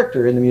main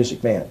character in The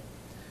Music Man.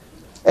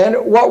 And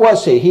what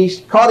was he? He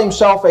called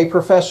himself a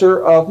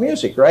professor of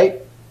music,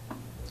 right?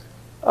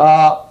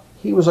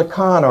 He was a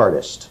con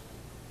artist,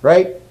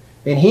 right?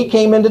 And he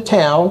came into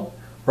town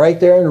right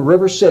there in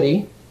River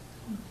City.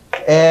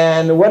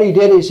 And what he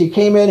did is he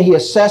came in, he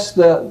assessed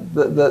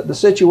the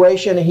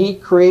situation, and he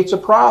creates a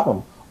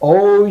problem.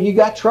 Oh, you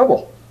got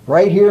trouble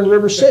right here in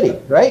River City,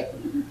 right?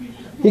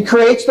 He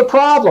creates the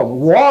problem.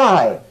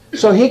 Why?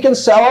 So he can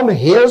sell them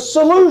his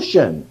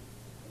solution.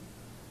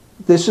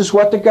 This is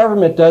what the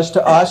government does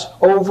to us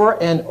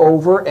over and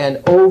over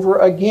and over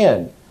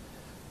again.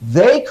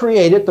 They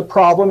created the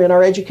problem in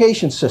our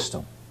education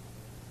system.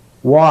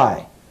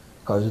 Why?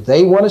 Because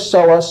they want to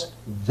sell us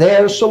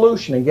their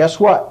solution. And guess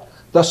what?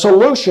 The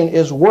solution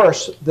is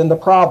worse than the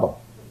problem.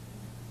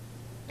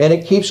 And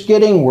it keeps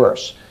getting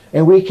worse.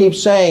 And we keep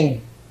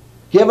saying,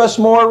 give us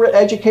more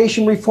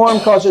education reform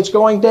because it's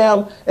going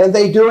down. And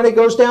they do, and it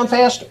goes down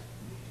faster.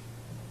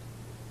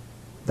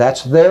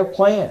 That's their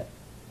plan.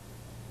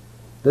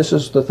 This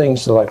is the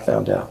things that I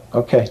found out.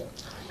 Okay.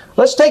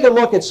 Let's take a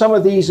look at some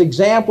of these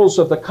examples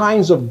of the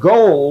kinds of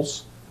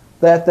goals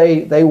that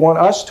they want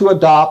us to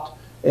adopt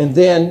and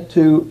then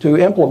to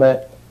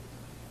implement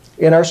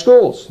in our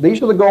schools.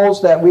 These are the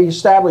goals that we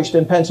established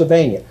in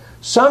Pennsylvania.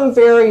 Some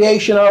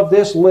variation of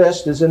this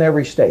list is in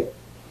every state.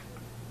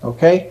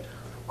 Okay?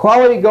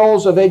 Quality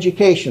goals of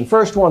education.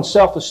 First one,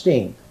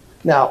 self-esteem.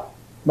 Now,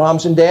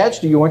 moms and dads,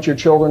 do you want your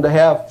children to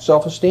have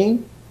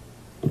self-esteem?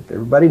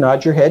 Everybody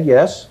nod your head,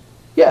 yes.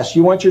 Yes,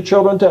 you want your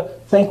children to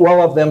think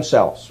well of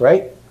themselves,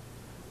 right?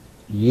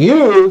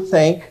 You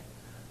think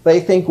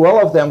they think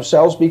well of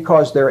themselves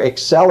because they're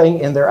excelling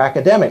in their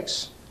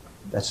academics.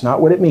 That's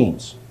not what it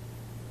means.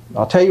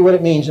 I'll tell you what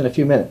it means in a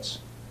few minutes.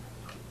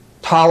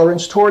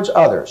 Tolerance towards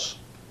others.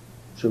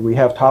 Should we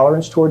have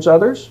tolerance towards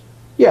others?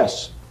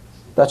 Yes,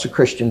 that's a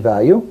Christian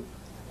value.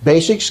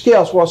 Basic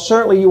skills. Well,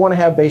 certainly you want to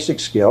have basic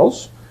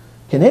skills.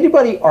 Can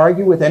anybody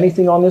argue with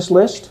anything on this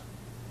list?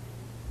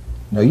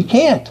 No, you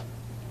can't.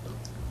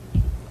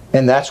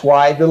 And that's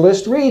why the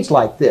list reads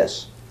like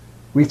this.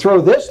 We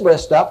throw this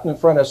list up in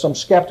front of some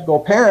skeptical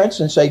parents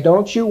and say,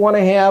 don't you want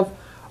to have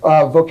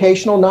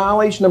vocational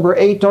knowledge? Number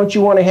 8, don't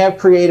you want to have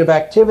creative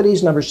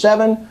activities? Number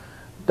 7,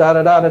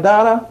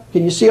 da-da-da-da-da-da.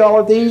 Can you see all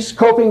of these?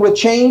 Coping with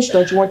change.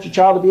 Don't you want your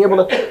child to be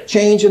able to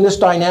change in this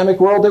dynamic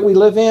world that we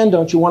live in?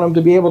 Don't you want them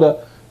to be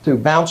able to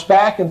bounce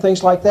back and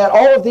things like that?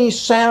 All of these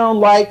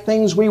sound like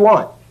things we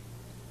want.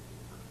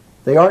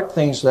 They aren't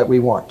things that we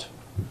want.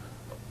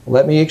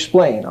 Let me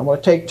explain. I'm going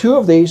to take 2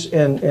 of these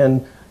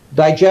and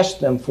digest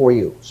them for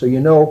you so you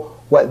know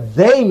what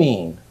they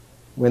mean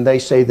when they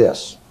say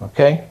this.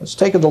 Okay? Let's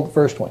take the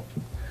first one.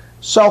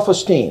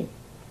 Self-esteem.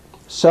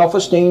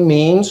 Self-esteem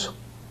means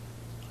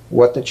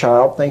what the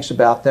child thinks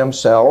about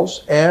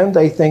themselves, and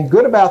they think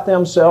good about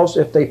themselves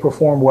if they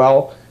perform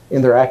well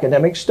in their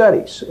academic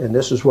studies. And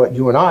this is what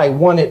you and I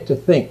want it to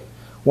think,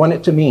 want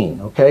it to mean.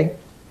 Okay?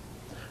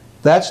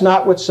 That's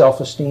not what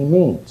self-esteem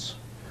means.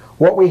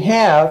 What we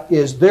have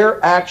is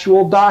their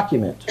actual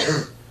document.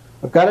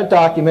 I've got a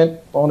document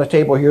on a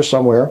table here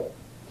somewhere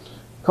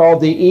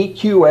called the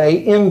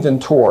EQA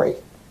Inventory.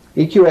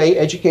 EQA,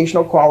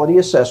 Educational Quality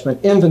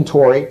Assessment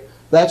Inventory.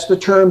 That's the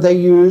term they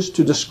use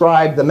to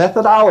describe the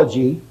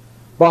methodology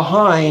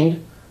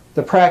behind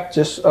the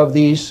practice of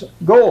these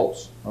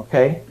goals.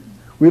 Okay?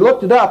 We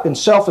looked it up in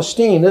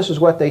self-esteem. This is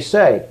what they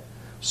say.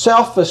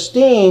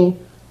 Self-esteem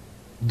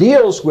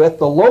deals with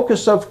the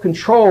locus of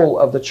control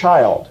of the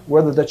child,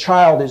 whether the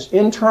child is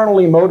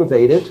internally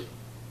motivated,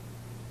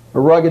 a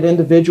rugged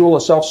individual,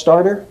 a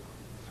self-starter,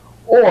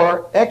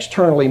 or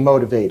externally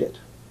motivated.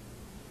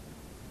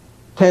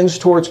 Tends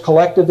towards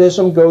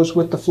collectivism, goes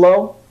with the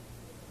flow.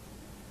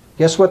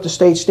 Guess what the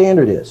state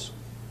standard is?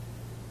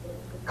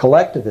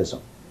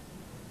 Collectivism.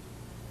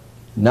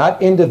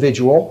 Not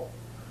individual,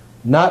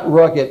 not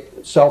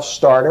rugged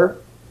self-starter,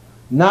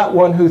 not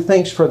one who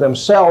thinks for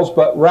themselves,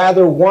 but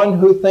rather one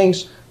who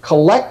thinks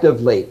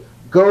collectively,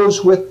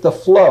 goes with the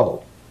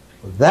flow.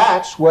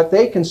 That's what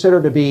they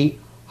consider to be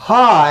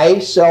high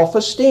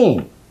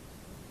self-esteem.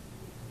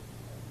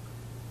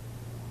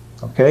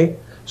 Okay?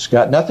 It's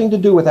got nothing to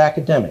do with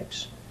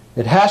academics.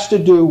 It has to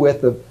do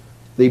with the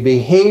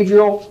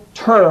behavioral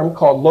term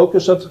called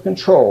locus of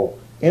control,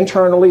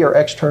 internally or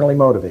externally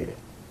motivated.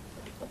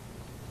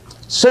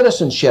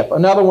 Citizenship,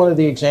 another one of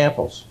the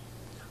examples.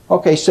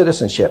 Okay,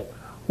 citizenship.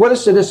 What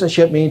does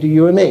citizenship mean to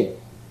you and me?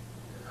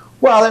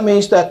 Well, it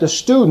means that the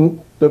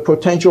student, the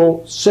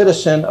potential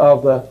citizen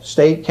of the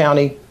state,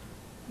 county,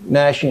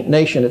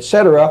 nation,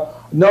 etc.,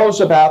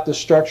 knows about the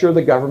structure of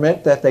the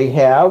government that they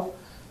have,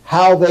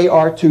 how they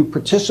are to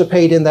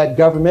participate in that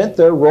government,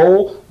 their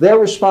role, their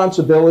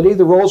responsibility,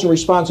 the roles and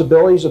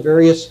responsibilities of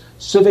various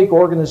civic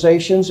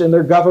organizations in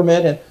their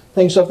government and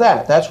things of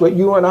that. That's what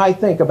you and I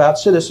think about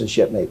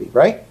citizenship maybe,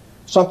 right?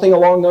 Something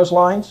along those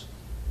lines?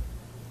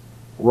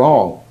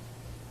 Wrong.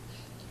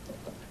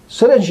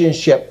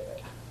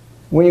 Citizenship,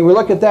 when you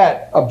look at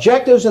that,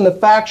 objectives in the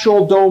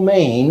factual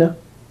domain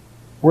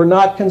were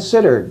not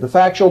considered. The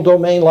factual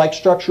domain, like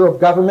structure of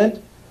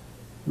government,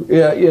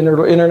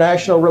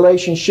 international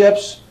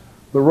relationships,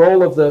 the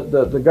role of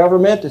the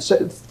government,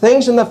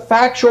 things in the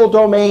factual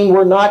domain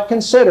were not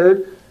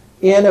considered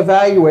in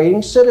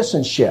evaluating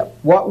citizenship.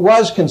 What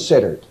was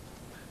considered?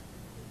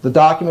 The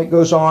document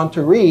goes on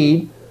to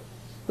read,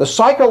 the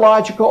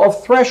psychological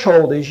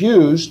threshold is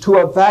used to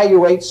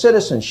evaluate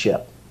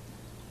citizenship.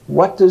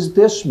 What does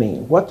this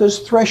mean? What does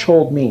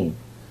threshold mean?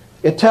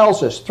 It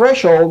tells us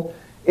threshold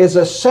is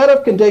a set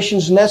of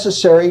conditions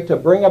necessary to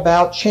bring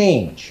about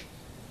change.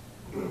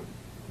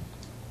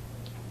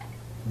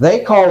 They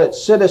call it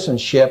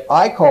citizenship.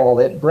 I call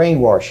it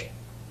brainwashing.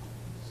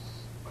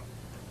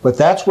 But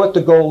that's what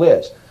the goal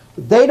is.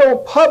 They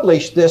don't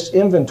publish this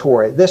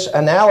inventory, this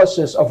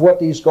analysis of what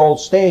these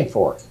goals stand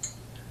for.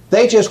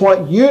 They just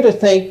want you to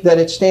think that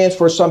it stands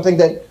for something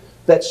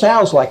that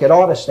sounds like it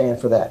ought to stand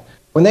for that.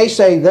 When they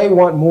say they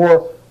want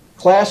more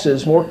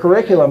classes, more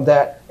curriculum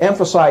that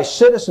emphasize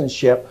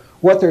citizenship,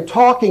 what they're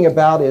talking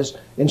about is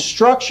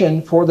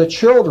instruction for the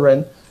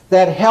children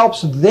that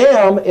helps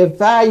them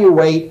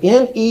evaluate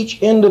in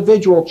each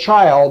individual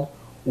child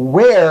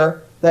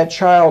where that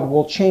child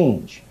will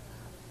change.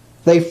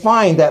 They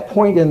find that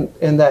point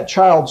in that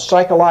child's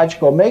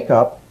psychological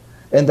makeup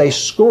and they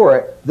score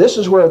it. This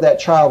is where that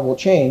child will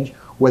change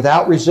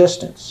without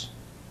resistance.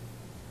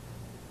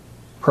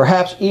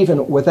 Perhaps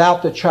even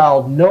without the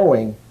child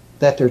knowing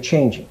that they're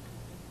changing.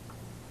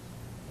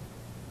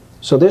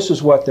 So this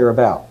is what they're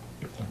about.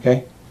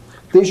 Okay?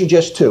 These are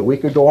just two. We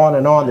could go on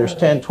and on. There's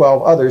 10,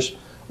 12 others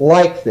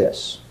like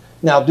this.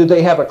 Now, do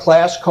they have a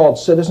class called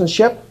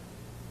citizenship?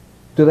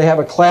 Do they have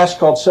a class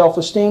called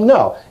self-esteem?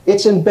 No.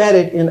 It's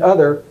embedded in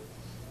other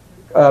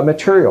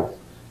material.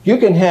 You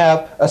can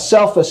have a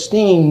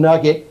self-esteem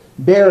nugget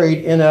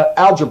buried in an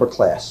algebra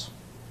class.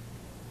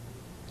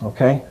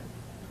 Okay?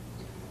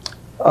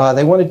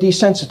 They want to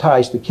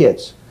desensitize the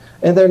kids.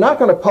 And they're not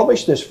going to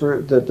publish this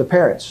for the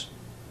parents.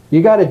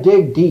 You got to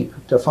dig deep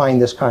to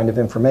find this kind of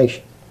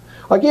information.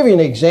 I'll give you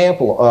an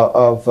example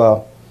of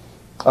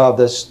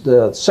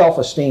the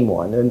self-esteem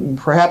one, and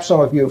perhaps some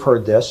of you have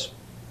heard this.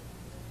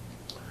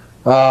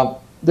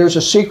 There's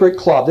a secret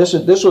club.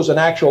 This was an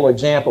actual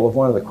example of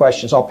one of the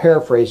questions. I'll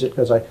paraphrase it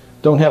because I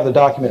don't have the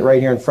document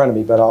right here in front of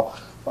me, but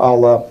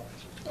I'll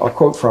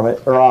quote from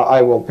it, or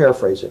I will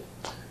paraphrase it.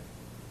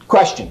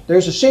 Question: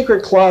 there's a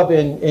secret club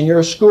in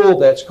your school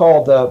that's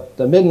called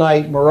the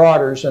Midnight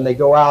Marauders, and they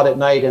go out at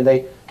night and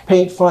they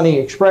paint funny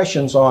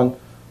expressions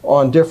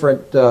on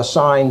different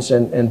signs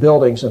and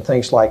buildings and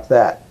things like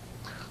that.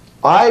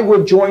 I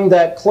would join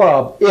that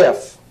club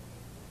if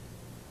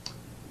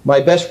my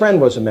best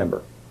friend was a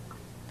member.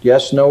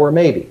 Yes, no, or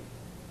maybe.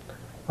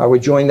 I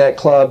would join that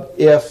club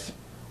if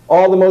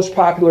all the most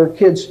popular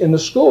kids in the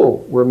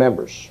school were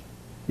members.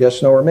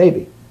 Yes, no, or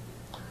maybe.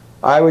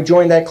 I would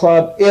join that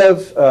club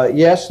if,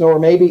 yes, no, or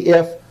maybe,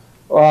 if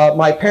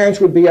my parents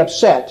would be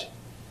upset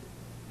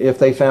if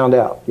they found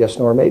out. Yes,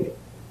 no, or maybe.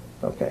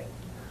 Okay.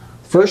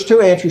 First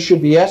two answers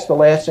should be yes. The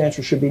last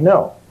answer should be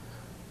no.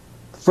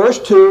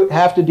 First two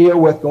have to deal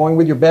with going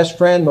with your best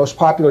friend, most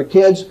popular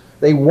kids.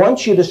 They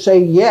want you to say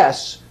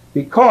yes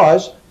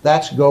because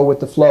that's go with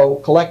the flow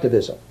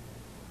collectivism.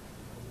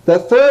 The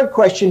third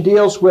question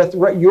deals with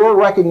you're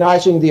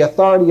recognizing the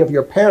authority of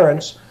your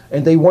parents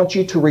and they want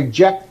you to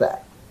reject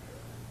that.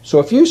 So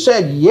if you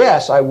said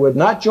yes, I would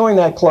not join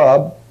that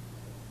club,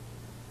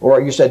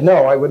 or you said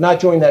no, I would not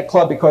join that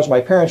club because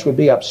my parents would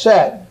be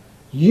upset,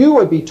 you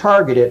would be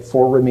targeted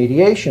for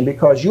remediation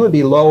because you would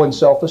be low in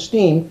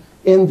self-esteem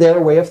in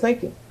their way of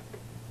thinking.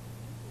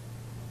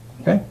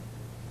 Okay?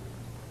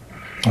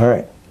 All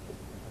right.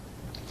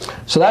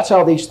 So that's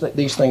how these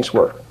things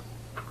work.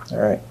 All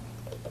right.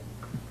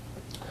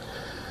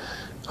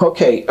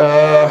 Okay.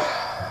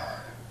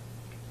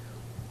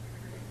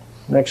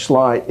 Next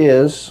slide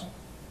is,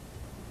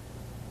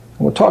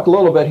 we'll talk a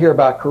little bit here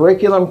about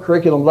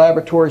curriculum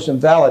laboratories,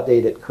 and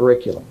validated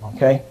curriculum.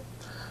 Okay.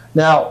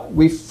 Now,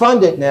 we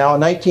fund it now,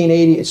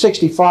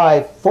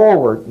 1965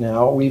 forward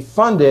now, we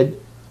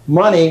funded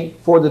money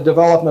for the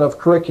development of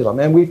curriculum.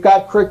 And we've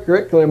got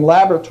curriculum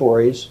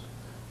laboratories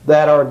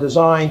that are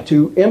designed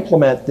to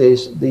implement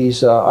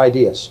these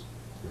ideas.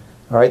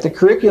 All right, the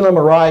curriculum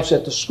arrives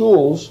at the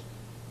schools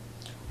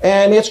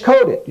and it's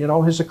coded. You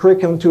know, here's a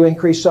curriculum to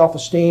increase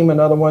self-esteem,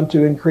 another one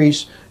to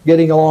increase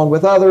getting along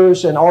with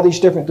others, and all these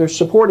different, they're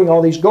supporting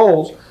all these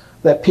goals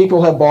that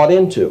people have bought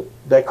into,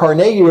 that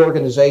Carnegie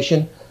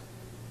organization,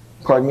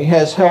 pardon me,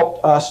 has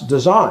helped us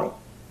design.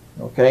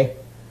 Okay,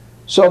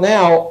 so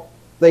now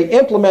they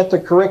implement the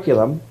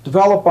curriculum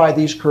developed by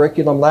these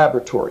curriculum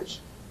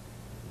laboratories.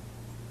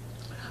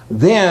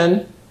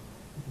 Then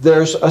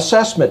there's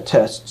assessment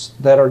tests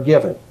that are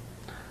given.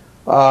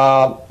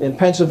 In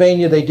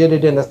Pennsylvania, they did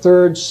it in the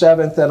 3rd,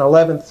 7th, and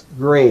 11th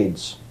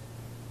grades.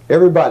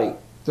 Everybody,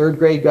 3rd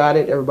grade got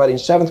it, everybody in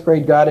 7th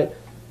grade got it,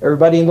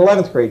 everybody in the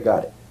 11th grade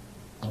got it.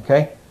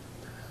 Okay?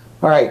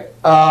 All right.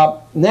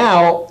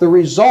 Now, the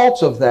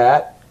results of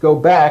that go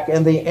back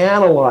and they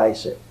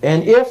analyze it.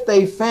 And if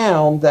they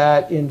found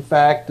that, in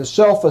fact, the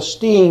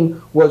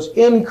self-esteem was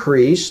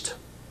increased,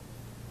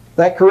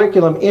 that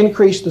curriculum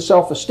increased the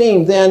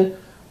self-esteem, then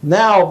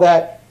now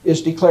that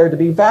is declared to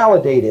be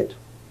validated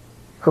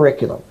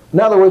curriculum. In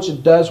other words,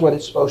 it does what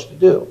it's supposed to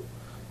do.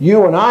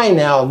 You and I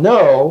now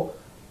know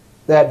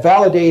that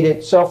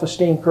validated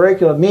self-esteem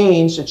curriculum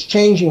means it's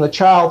changing the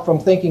child from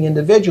thinking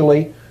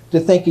individually to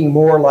thinking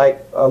more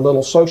like a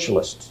little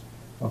socialist.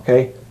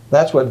 Okay?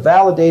 That's what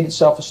validated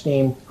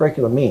self-esteem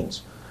curriculum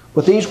means.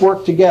 But these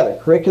work together,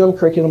 curriculum,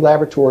 curriculum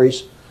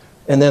laboratories,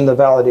 and then the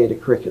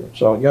validated curriculum.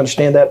 So you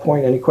understand that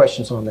point? Any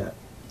questions on that?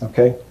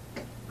 Okay?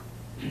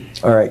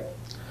 All right.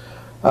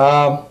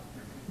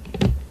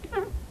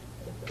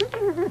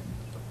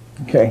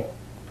 Okay.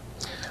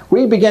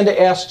 We began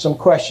to ask some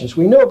questions.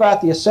 We knew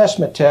about the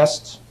assessment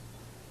tests.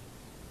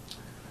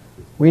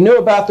 We knew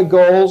about the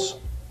goals.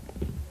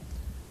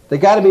 They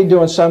got to be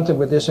doing something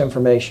with this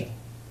information.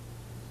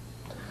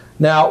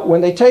 Now,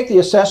 when they take the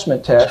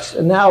assessment tests,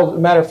 and now, as a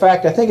matter of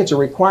fact, I think it's a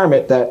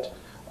requirement that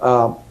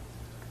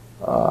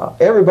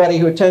everybody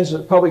who attends a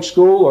public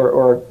school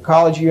or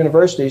college or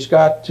university has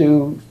got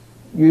to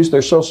use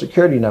their Social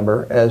Security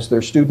number as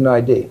their student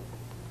ID.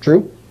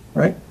 True?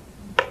 Right?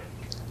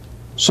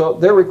 So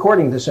they're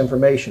recording this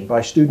information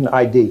by student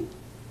ID.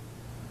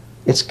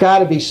 It's got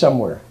to be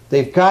somewhere.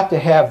 They've got to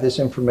have this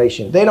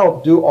information. They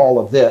don't do all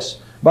of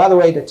this. By the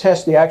way,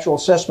 the actual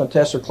assessment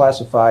tests are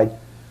classified.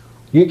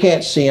 You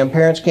can't see them.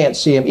 Parents can't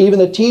see them. Even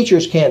the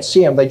teachers can't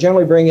see them. They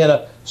generally bring in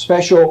a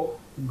special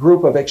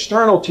group of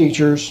external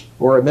teachers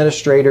or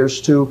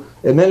administrators to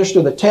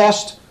administer the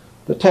test.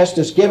 The test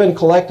is given,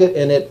 collected,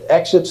 and it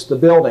exits the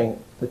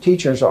building. The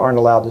teachers aren't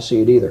allowed to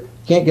see it either.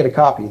 Can't get a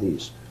copy of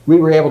these. We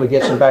were able to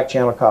get some back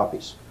channel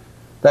copies.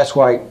 That's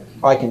why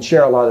I can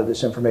share a lot of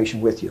this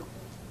information with you.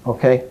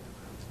 Okay?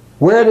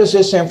 Where does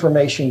this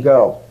information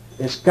go?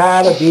 It's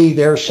got to be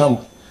there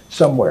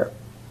somewhere.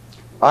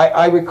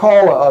 I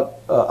recall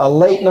a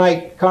late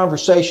night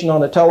conversation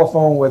on the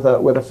telephone with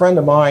a friend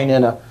of mine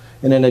in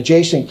an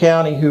adjacent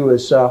county who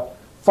was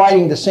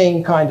fighting the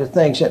same kind of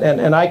things.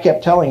 And I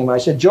kept telling him, I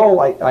said,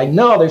 Joel, I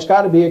know there's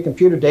got to be a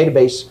computer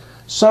database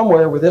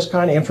somewhere with this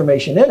kind of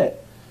information in it.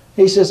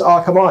 He says,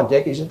 oh, come on,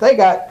 Dick. He said, they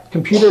got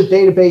computer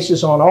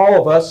databases on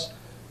all of us.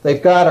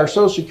 They've got our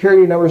Social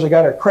Security numbers. They've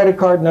got our credit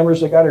card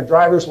numbers. They've got our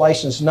driver's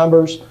license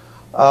numbers.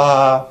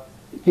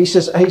 He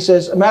says,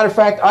 as a matter of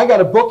fact, I got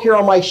a book here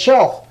on my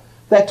shelf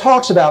that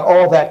talks about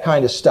all that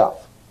kind of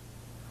stuff.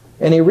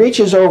 And he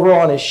reaches over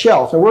on his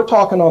shelf, and we're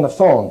talking on the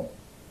phone.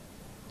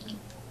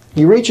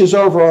 He reaches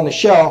over on the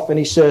shelf and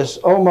he says,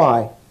 oh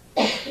my,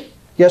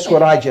 guess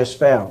what I just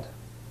found?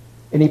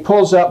 And he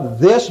pulls up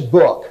this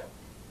book.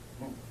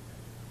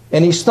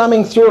 And he's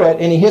thumbing through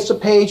it, and he hits a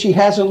page he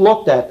hasn't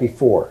looked at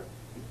before.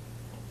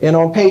 And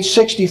on page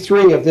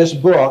 63 of this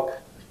book,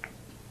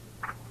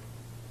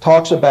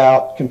 talks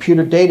about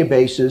computer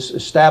databases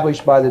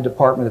established by the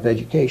Department of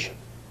Education.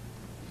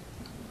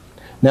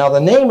 Now, the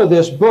name of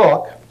this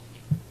book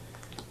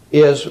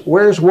is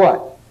Where's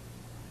What?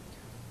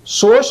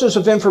 Sources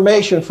of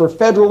Information for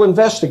Federal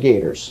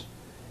Investigators.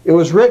 It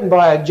was written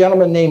by a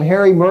gentleman named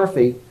Harry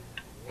Murphy.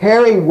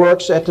 Harry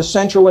works at the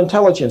Central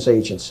Intelligence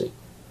Agency.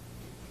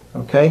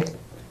 Okay?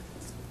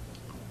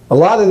 A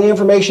lot of the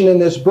information in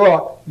this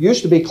book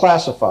used to be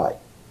classified.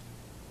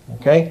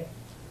 Okay?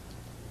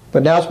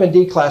 But now it's been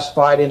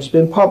declassified and it's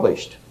been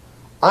published.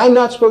 I'm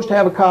not supposed to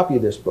have a copy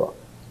of this book.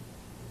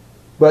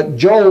 But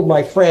Joel,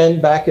 my friend,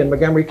 back in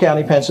Montgomery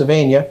County,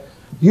 Pennsylvania,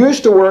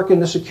 used to work in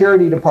the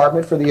security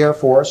department for the Air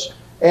Force,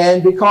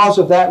 and because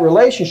of that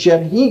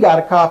relationship, he got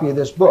a copy of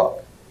this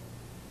book.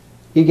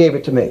 He gave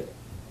it to me.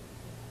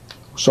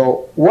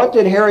 So what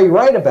did Harry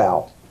write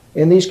about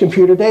in these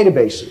computer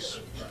databases?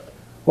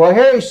 Well,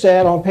 Harry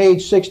said on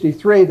page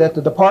 63 that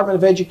the Department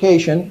of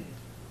Education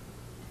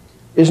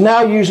is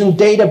now using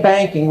data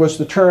banking, was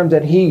the term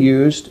that he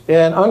used,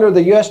 and under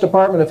the U.S.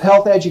 Department of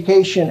Health,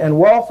 Education, and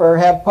Welfare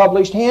have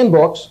published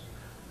handbooks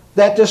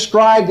that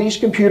describe these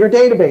computer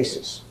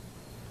databases.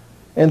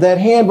 And that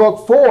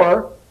handbook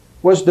 4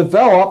 was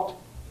developed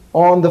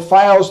on the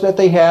files that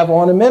they have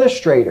on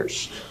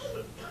administrators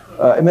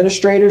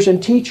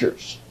and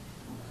teachers.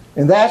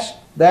 And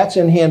that's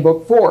in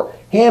Handbook 4.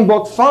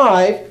 Handbook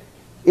 5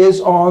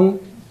 is on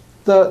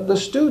the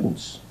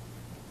students.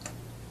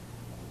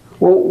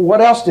 Well,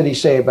 what else did he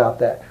say about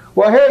that?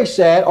 Well, here he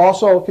said,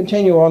 also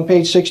continue on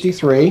page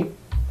 63,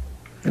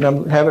 and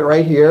I have it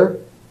right here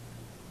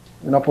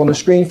and up on the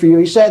screen for you.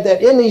 He said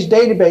that in these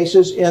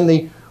databases, in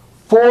the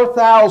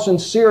 4,000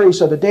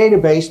 series of the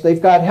database,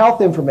 they've got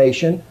health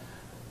information.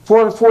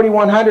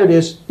 4,100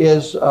 is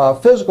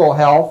physical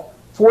health.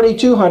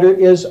 4,200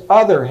 is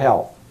other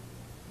health.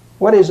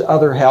 What is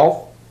other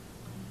health?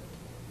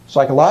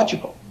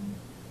 Psychological,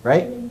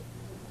 right?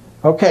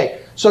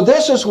 Okay, so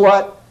this is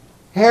what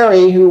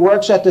Harry, who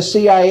works at the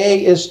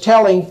CIA, is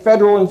telling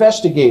federal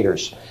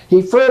investigators.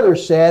 He further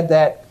said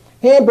that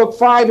Handbook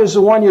 5 is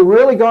the one you're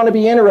really going to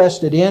be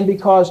interested in,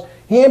 because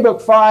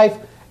Handbook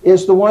 5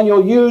 is the one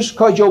you'll use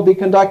because you'll be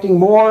conducting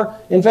more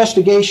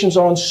investigations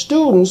on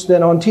students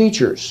than on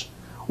teachers.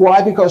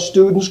 Why? Because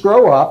students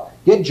grow up,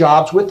 get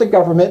jobs with the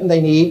government, and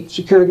they need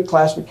security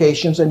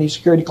classifications, they need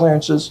security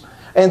clearances,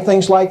 and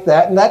things like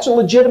that. And that's a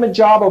legitimate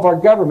job of our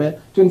government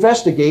to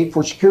investigate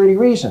for security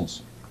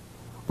reasons.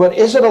 But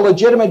is it a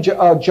legitimate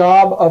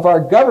job of our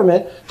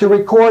government to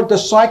record the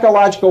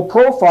psychological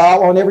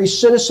profile on every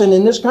citizen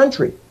in this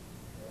country?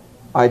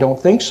 I don't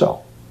think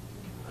so.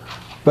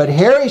 But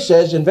Harry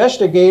says,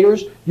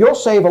 investigators, you'll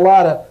save a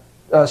lot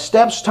of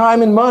steps,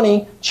 time, and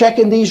money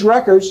checking these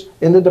records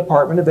in the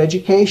Department of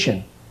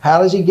Education.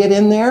 How does he get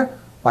in there?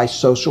 By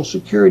Social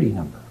Security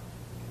number.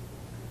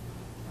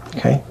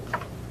 Okay?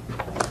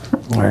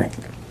 All right.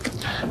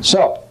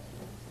 So,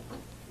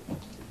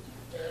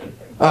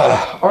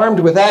 armed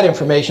with that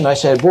information, I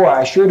said, boy,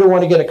 I sure do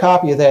want to get a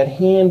copy of that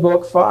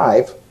Handbook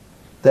 5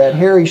 that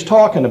Harry's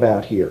talking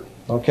about here.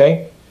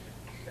 Okay?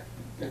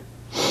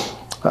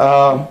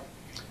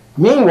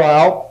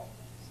 Meanwhile,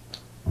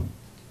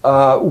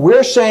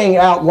 we're saying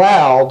out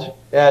loud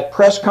at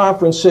press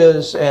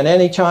conferences and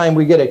anytime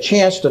we get a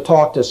chance to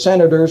talk to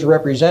senators,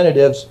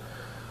 representatives,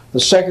 the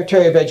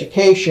Secretary of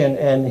Education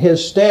and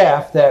his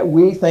staff, that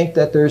we think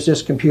that there's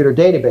this computer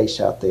database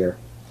out there.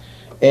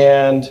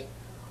 And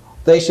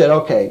they said,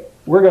 okay,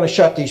 we're going to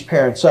shut these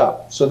parents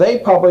up. So they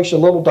published a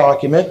little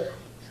document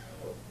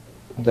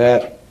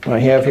that I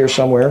have here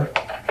somewhere.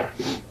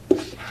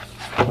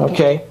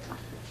 Okay.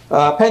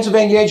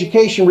 Pennsylvania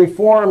Education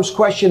Reforms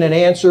Question and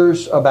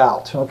Answers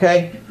About.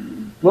 Okay.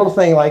 Little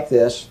thing like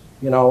this.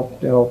 You know,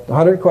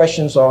 100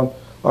 questions on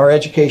our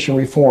education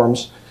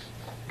reforms.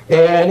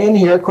 And in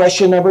here,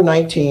 question number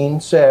 19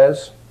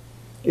 says,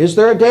 is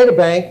there a data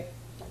bank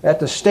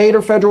at the state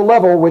or federal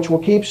level which will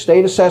keep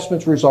state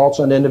assessments results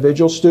on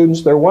individual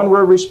students? Their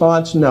one-word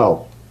response,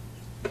 no.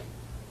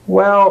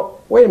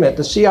 Well, wait a minute,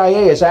 the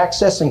CIA is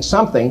accessing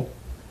something.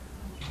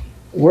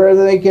 Where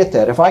do they get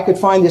that? If I could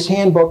find this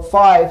Handbook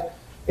 5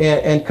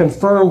 and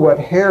confirm what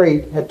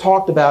Harry had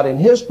talked about in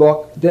his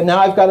book, then now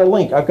I've got a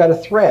link, I've got a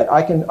thread.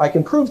 I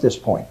can prove this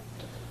point.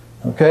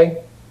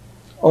 Okay?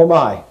 Oh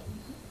my.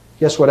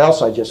 Guess what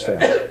else I just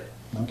found?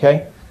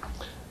 Okay?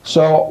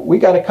 So we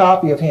got a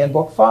copy of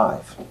Handbook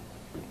 5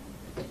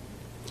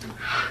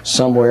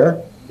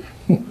 somewhere.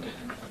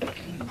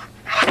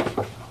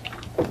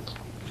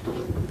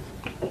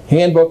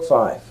 Handbook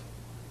 5,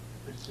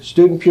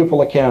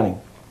 Student-Pupil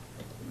Accounting,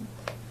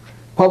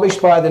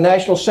 published by the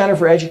National Center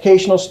for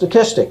Educational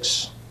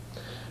Statistics.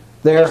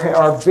 There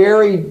are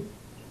very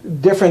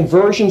different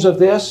versions of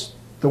this.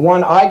 The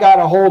one I got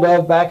a hold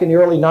of back in the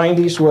early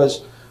 90s was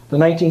the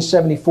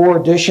 1974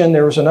 edition.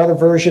 There was another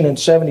version in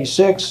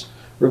 76,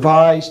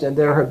 revised, and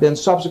there have been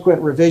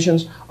subsequent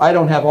revisions. I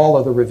don't have all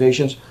of the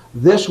revisions.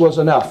 This was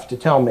enough to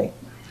tell me.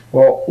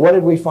 Well, what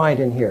did we find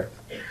in here?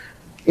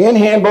 In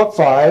Handbook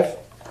 5,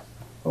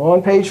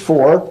 on page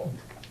 4,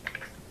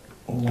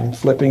 I'm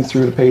flipping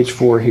through to page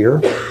 4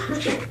 here.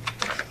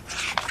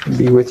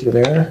 Be with you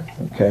there.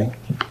 Okay.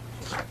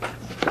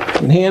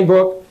 In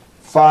Handbook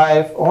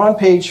 5, on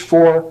page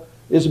 4,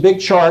 is a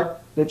big chart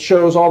that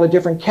shows all the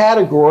different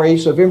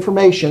categories of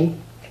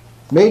information,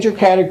 major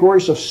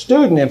categories of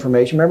student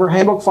information. Remember,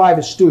 Handbook 5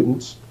 is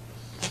students.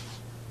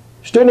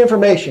 Student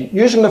information,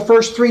 using the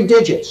first 3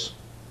 digits.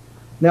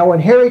 Now, when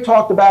Harry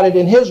talked about it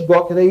in his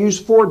book, they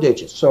used 4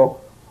 digits.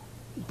 So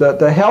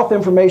the health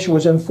information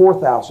was in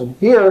 4,000.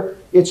 Here,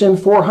 it's in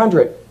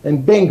 400.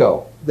 And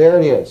bingo, there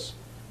it is.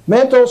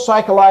 Mental,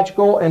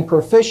 psychological, and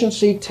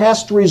proficiency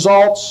test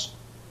results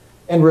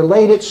and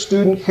related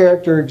student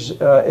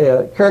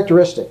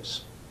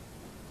characteristics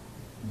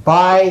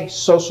by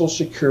Social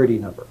Security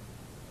number.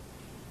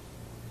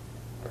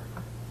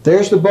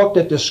 There's the book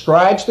that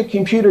describes the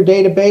computer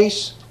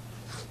database.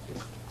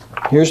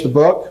 Here's the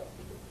book.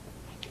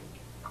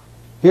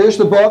 Here's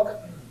the book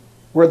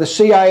where the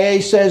CIA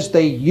says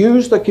they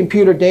use the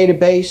computer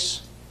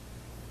database.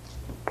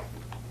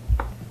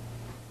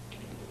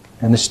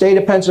 And the state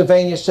of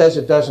Pennsylvania says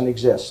it doesn't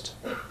exist.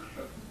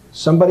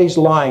 Somebody's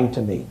lying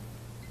to me.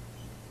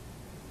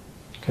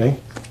 Okay?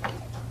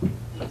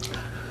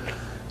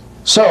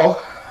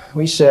 So,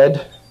 we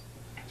said,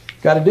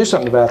 got to do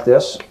something about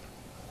this.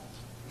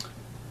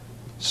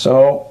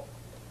 So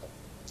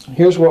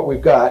here's what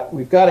we've got.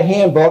 We've got a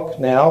handbook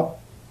now.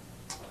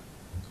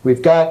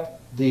 We've got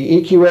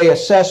the EQA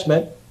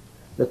assessment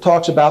that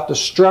talks about the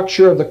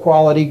structure of the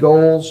quality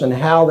goals and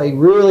how they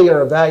really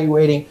are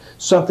evaluating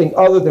something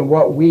other than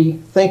what we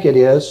think it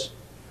is.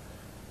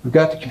 We've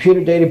got the computer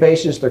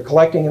databases. They're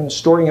collecting and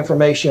storing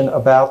information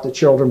about the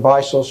children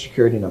by Social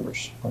Security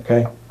numbers.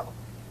 Okay.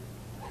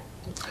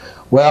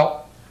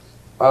 Well,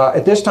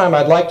 at this time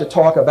I'd like to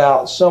talk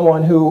about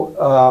someone who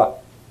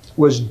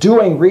was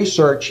doing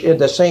research in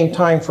the same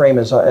time frame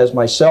as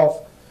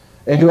myself,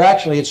 and who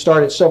actually had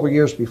started several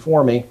years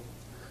before me,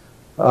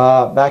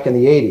 back in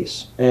the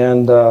 80s.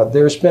 And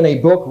there's been a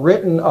book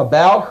written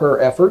about her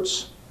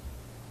efforts.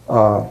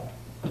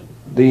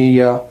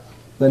 The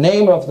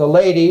name of the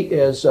lady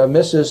is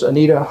Mrs.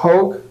 Anita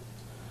Hoag.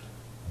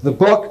 The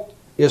book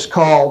is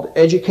called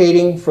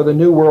Educating for the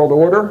New World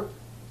Order.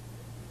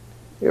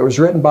 It was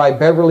written by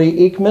Beverly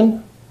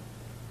Eekman.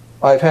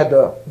 I've had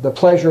the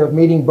pleasure of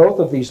meeting both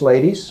of these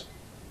ladies.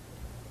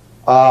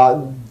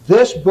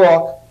 This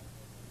book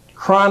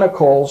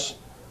chronicles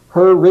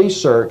her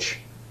research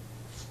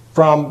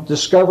from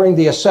discovering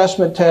the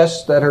assessment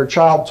tests that her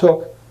child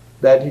took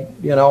that,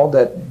 you know,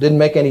 that didn't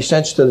make any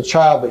sense to the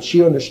child, but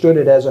she understood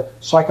it as a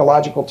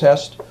psychological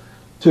test,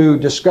 to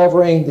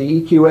discovering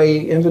the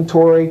EQA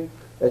inventory,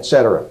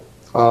 etc.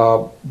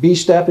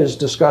 B-STEP is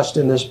discussed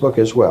in this book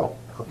as well.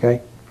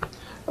 Okay.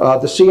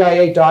 The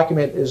CIA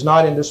document is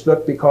not in this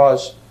book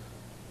because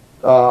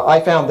I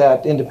found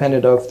that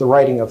independent of the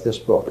writing of this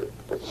book.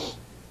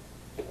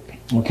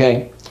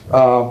 Okay.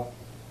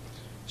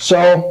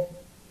 So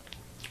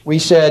we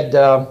said,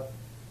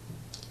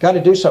 got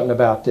to do something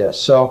about this.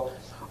 So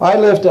I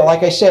lived,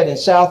 like I said, in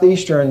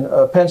southeastern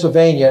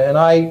Pennsylvania, and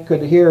I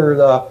could hear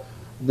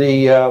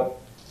the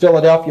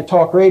Philadelphia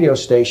talk radio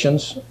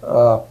stations.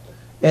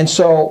 And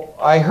so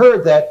I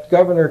heard that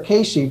Governor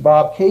Casey,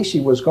 Bob Casey,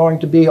 was going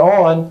to be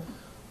on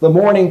the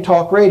morning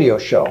talk radio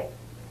show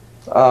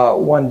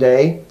one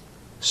day.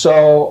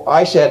 So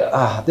I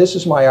said, this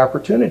is my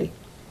opportunity.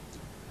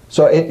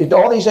 So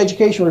all these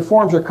education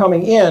reforms are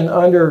coming in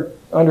under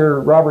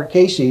Robert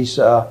Casey's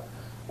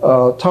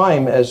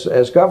time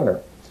as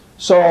governor.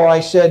 So I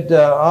said,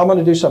 I'm going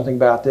to do something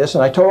about this.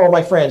 And I told all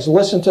my friends,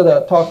 listen to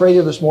the talk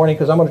radio this morning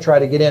because I'm going to try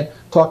to get in,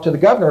 talk to the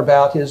governor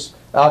about his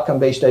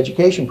outcome-based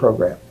education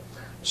program.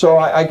 So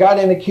I got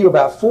in the queue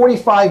about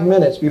 45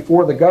 minutes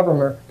before the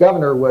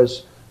governor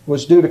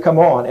was due to come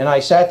on. And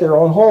I sat there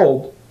on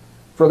hold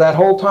for that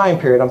whole time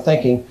period. I'm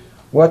thinking,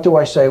 what do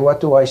I say?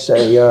 What do I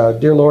say?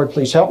 Dear Lord,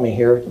 please help me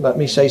here. Let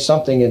me say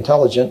something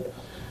intelligent.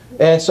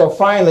 And so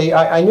finally,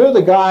 I knew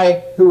the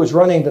guy who was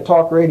running the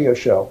talk radio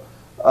show,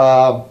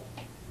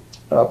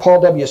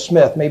 Paul W.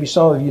 Smith. Maybe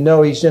some of you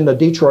know he's in the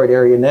Detroit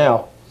area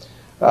now.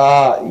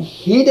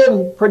 He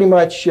didn't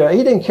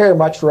he didn't care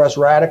much for us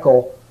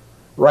radical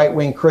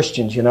right-wing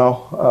Christians, you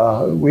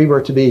know. We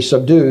were to be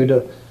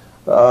subdued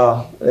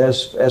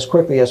as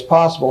quickly as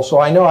possible. So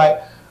I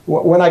know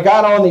when I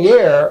got on the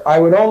air, I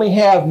would only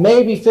have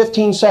maybe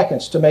 15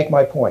 seconds to make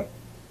my point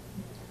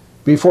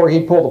before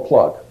he'd pull the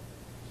plug.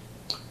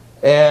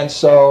 And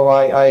so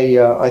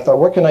I thought,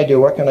 what can I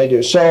do? What can I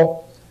do?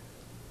 So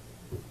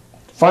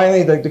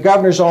finally, the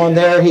governor's on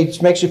there. He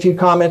makes a few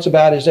comments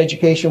about his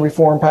education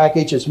reform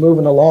package. It's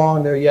moving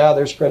along.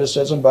 There's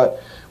criticism,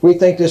 but we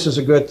think this is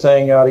a good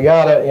thing, yada,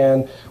 yada.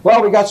 And,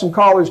 well, we got some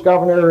callers,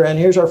 Governor, and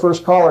here's our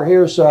first caller.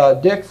 Here's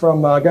Dick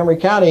from Montgomery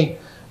County.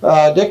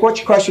 Dick, what's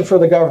your question for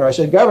the governor? I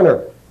said,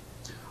 Governor,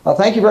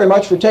 thank you very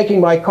much for taking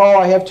my call.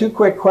 I have two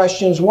quick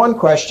questions. One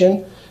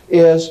question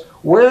is,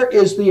 where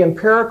is the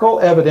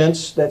empirical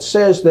evidence that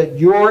says that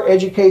your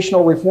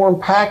educational reform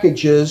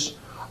packages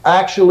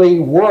actually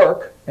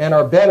work and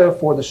are better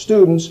for the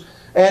students?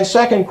 And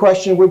second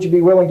question, would you be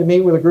willing to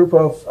meet with a group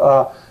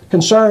of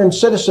concerned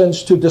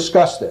citizens to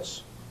discuss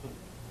this?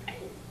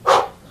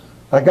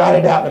 I got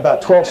it out in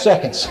about 12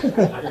 seconds.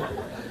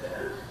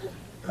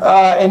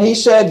 And he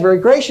said, very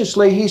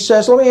graciously, he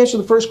says, let me answer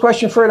the first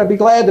question first. I'd be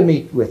glad to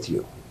meet with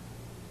you.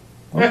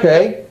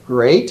 Okay,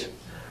 great.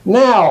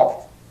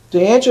 Now,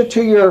 to answer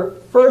to your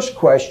first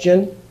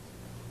question,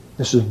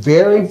 this is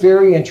very,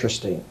 very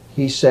interesting.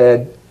 He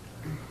said,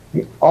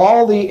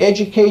 all the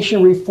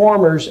education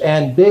reformers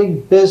and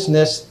big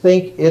business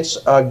think it's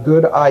a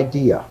good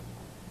idea.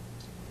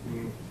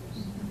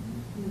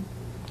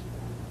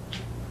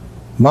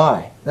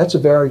 My, that's a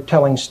very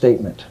telling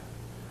statement.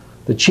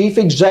 The chief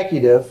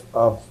executive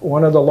of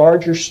one of the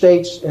larger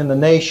states in the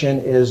nation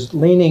is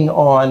leaning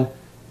on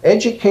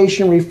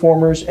education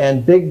reformers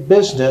and big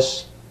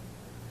business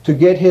to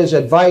get his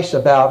advice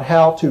about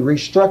how to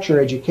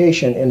restructure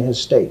education in his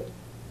state.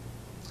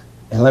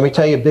 And let me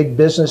tell you, big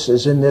business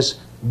is in this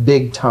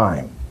big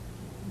time.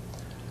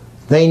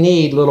 They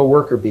need little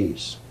worker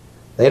bees.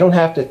 They don't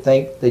have to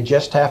think, they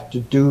just have to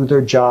do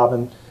their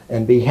job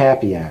and be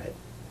happy at it.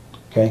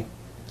 Okay?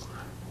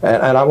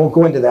 And I won't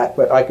go into that,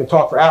 but I could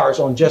talk for hours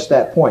on just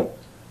that point.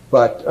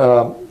 But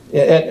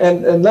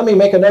and let me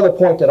make another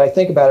point that I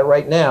think about it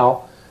right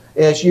now,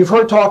 is you've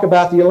heard talk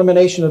about the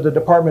elimination of the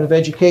Department of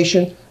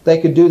Education.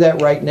 They could do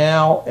that right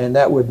now, and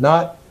that would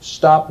not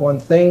stop one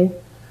thing,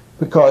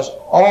 because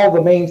all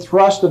the main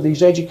thrust of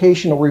these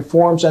educational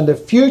reforms and the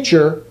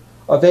future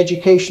of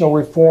educational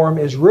reform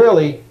is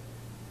really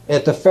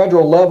at the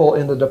federal level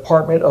in the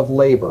Department of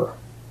Labor.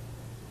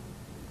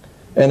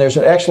 And there's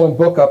an excellent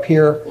book up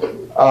here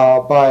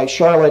by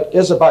Charlotte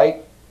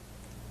Isabite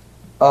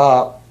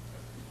called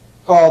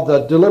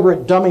The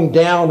Deliberate Dumbing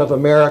Down of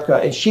America,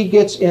 and she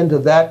gets into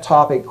that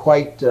topic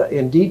quite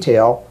in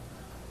detail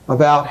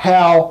about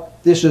how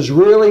this is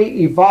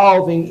really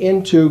evolving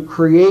into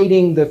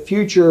creating the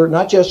future,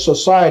 not just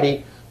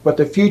society, but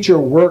the future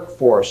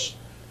workforce.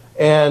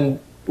 And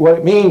what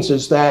it means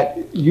is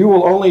that you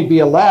will only be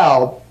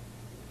allowed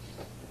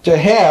to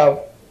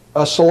have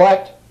a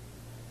select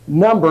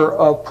number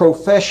of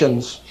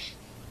professions.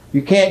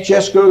 You can't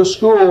just go to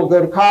school,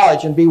 go to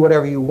college, and be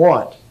whatever you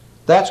want.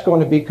 That's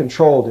going to be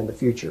controlled in the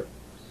future.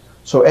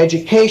 So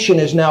education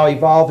is now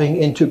evolving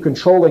into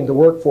controlling the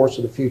workforce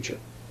of the future.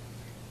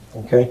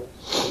 Okay?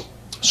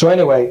 So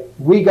anyway,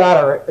 we got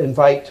our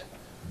invite,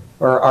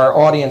 or our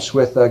audience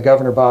with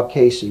Governor Bob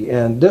Casey,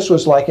 and this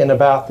was like in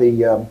about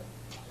the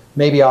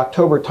maybe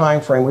October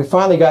time frame. We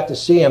finally got to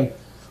see him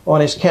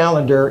on his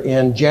calendar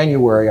in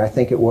January, I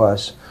think it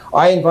was.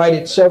 I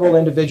invited several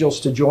individuals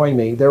to join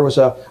me. There was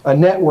a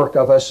network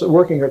of us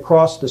working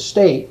across the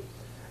state,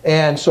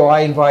 and so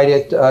I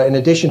invited, in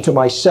addition to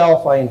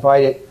myself, I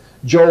invited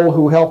Joel,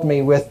 who helped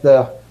me with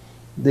the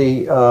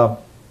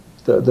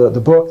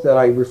book that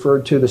I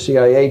referred to, the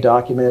CIA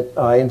document.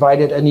 I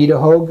invited Anita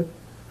Hogue,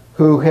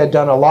 who had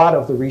done a lot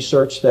of the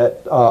research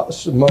that,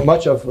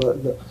 much of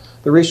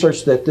the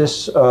research that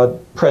this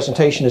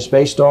presentation is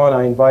based on.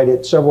 I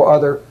invited several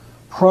other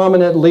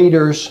prominent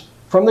leaders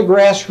from the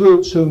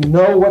grassroots who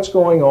know what's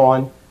going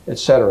on,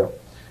 etc.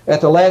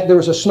 There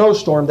was a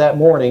snowstorm that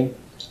morning,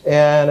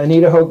 and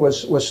Anita Hogue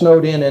was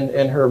snowed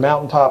in her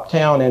mountaintop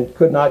town and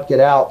could not get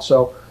out,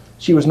 so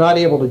she was not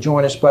able to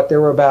join us, but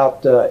there were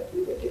about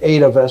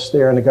 8 of us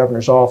there in the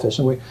governor's office.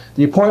 And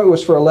the appointment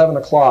was for 11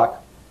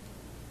 o'clock.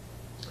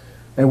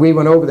 And we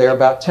went over there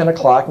about 10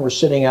 o'clock, and we're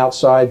sitting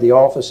outside the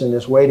office in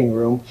this waiting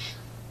room.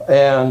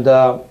 And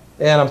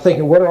I'm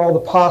thinking, what are all the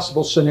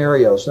possible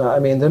scenarios? Now, I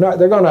mean, they're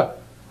going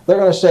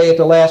to say at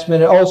the last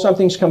minute, oh,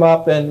 something's come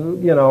up,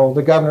 and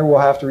the governor will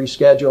have to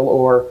reschedule,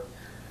 or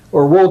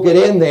we'll get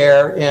in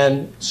there,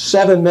 and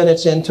 7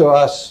 minutes into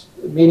us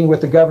meeting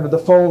with the governor, the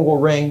phone will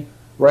ring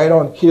right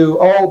on cue.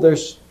 Oh,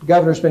 the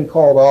governor's been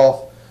called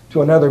off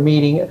to another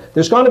meeting.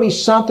 There's going to be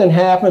something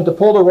happening to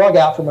pull the rug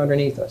out from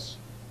underneath us.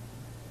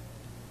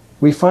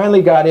 We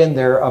finally got in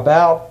there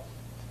about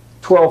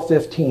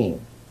 12:15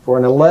 for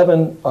an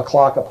 11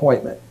 o'clock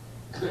appointment.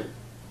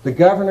 The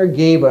governor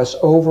gave us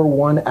over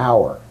 1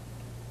 hour.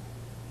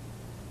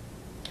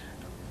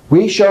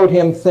 We showed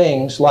him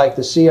things like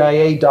the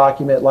CIA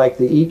document, like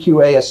the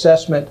EQA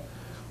assessment,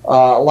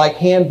 like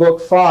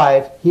Handbook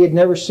 5. He had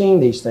never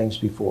seen these things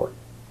before.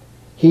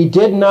 He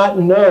did not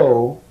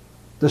know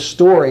the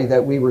story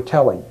that we were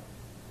telling.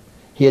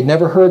 He had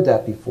never heard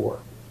that before.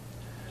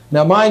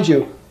 Now, mind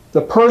you,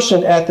 the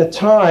person at the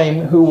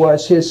time who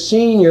was his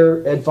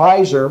senior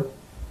advisor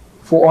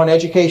on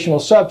educational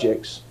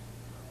subjects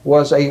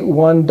was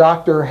one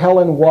Dr.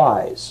 Helen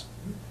Wise.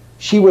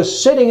 She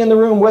was sitting in the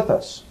room with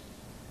us.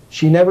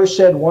 She never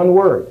said one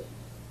word.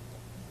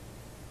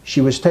 She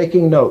was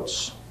taking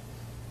notes.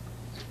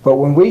 But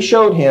when we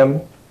showed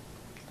him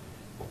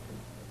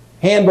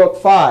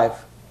Handbook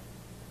 5,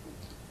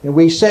 and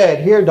we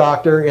said, here,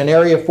 doctor, in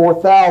Area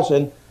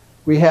 4000,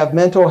 we have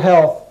mental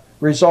health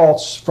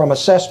results from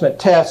assessment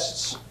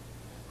tests.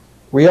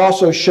 We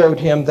also showed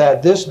him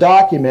that this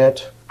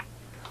document,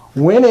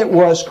 when it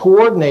was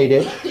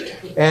coordinated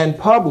and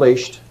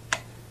published,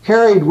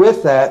 carried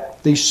with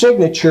that the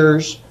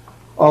signatures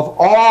of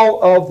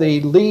all of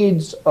the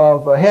leads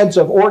of heads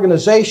of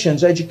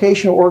organizations,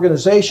 educational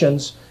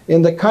organizations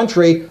in the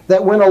country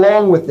that went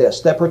along with this,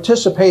 that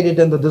participated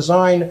in the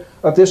design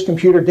of this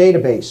computer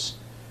database.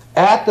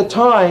 At the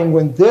time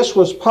when this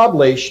was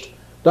published,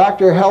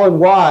 Dr. Helen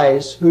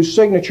Wise, whose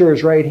signature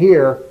is right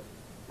here,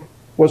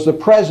 was the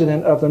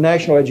president of the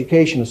National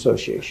Education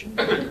Association.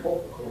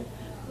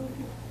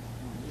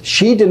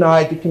 She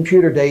denied the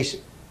computer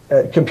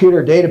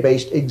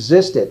database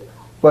existed,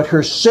 but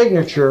her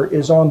signature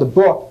is on the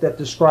book that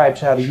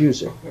describes how to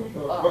use it.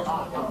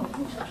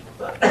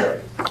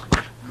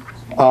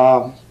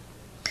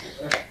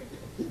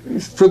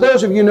 For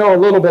those of you who know a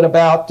little bit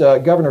about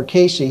Governor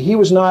Casey, he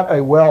was not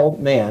a well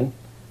man.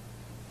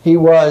 He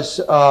was,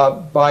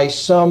 by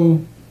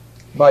some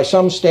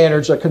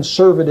standards, a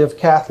conservative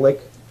Catholic.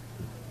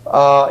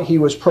 He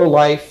was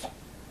pro-life.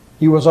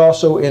 He was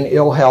also in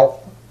ill health.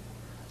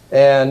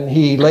 And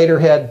he later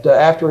had,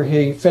 after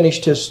he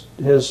finished his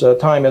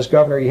time as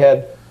governor, he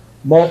had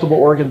multiple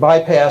organ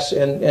bypass,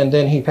 and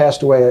then he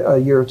passed away a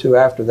year or two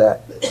after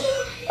that.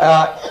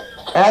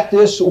 At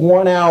this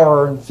 1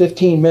 hour and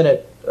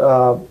 15-minute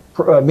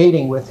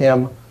meeting with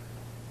him,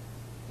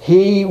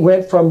 he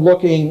went from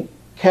looking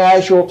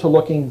casual to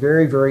looking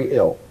very, very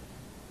ill.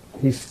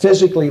 He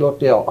physically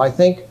looked ill. I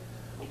think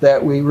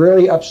that we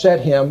really upset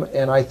him,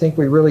 and I think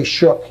we really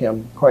shook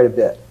him quite a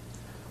bit.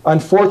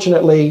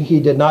 Unfortunately, he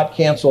did not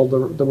cancel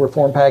the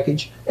reform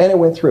package, and it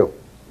went through.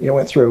 It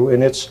went through,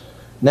 and it's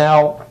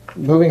now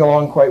moving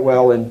along quite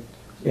well in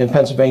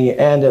Pennsylvania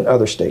and in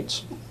other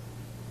states.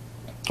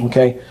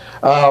 Okay.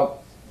 At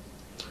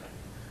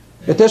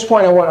this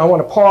point, I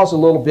want to pause a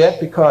little bit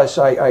because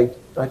I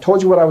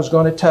told you what I was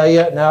going to tell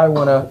you. Now I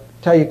want to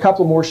tell you a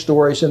couple more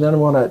stories, and then I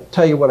want to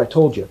tell you what I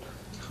told you.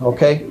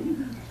 Okay.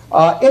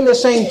 In the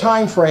same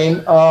time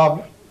frame,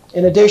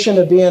 in addition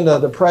to being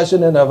the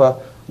president of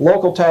a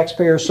local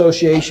taxpayer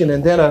association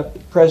and then a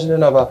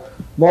president of a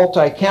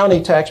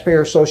multi-county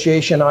taxpayer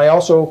association, I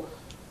also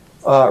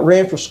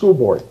ran for school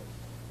board.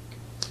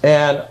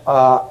 And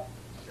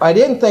I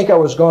didn't think I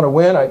was going to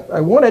win.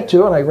 I wanted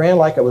to, and I ran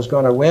like I was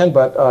going to win,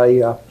 but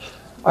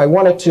I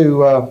wanted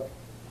to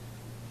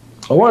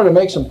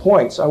make some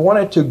points. I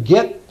wanted to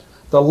get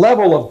the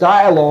level of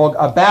dialogue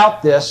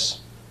about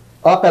this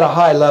up at a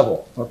high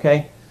level,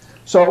 okay?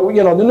 So,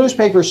 you know, the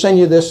newspapers send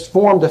you this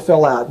form to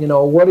fill out. You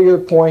know, what are your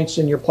points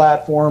in your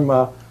platform,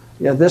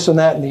 you know, this and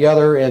that and the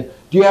other, and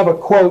do you have a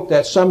quote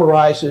that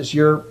summarizes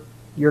your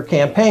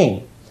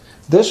campaign?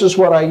 This is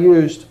what I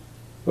used.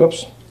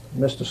 Oops,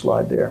 missed a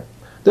slide there.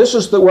 This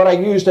is what I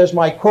used as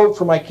my quote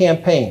for my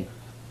campaign.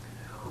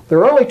 There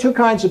are only two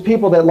kinds of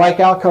people that like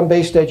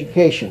outcome-based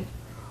education: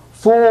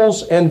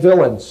 fools and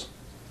villains.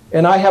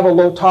 And I have a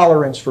low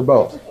tolerance for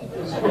both.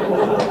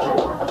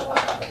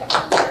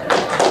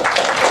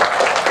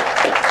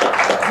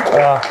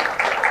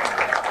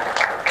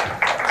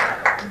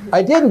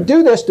 I didn't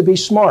do this to be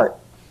smart.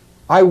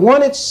 I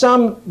wanted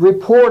some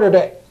reporter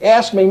to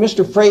ask me,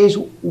 Mr. Fraze,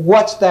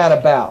 what's that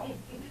about?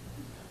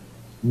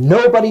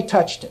 Nobody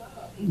touched it.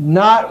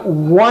 Not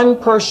one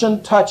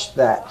person touched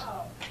that.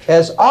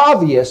 As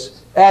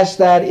obvious as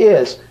that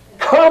is,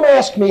 come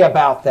ask me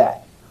about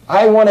that.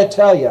 I want to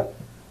tell you,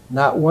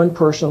 not one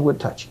person would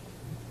touch it.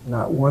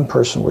 Not one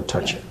person would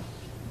touch it.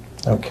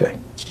 Okay.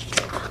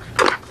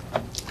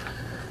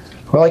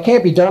 Well, I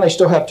can't be done. I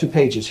still have 2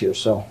 pages here,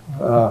 so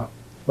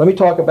let me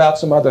talk about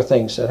some other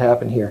things that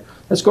happened here.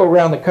 Let's go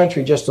around the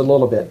country just a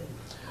little bit.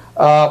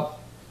 Out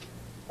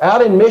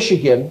in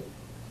Michigan,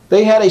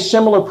 they had a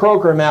similar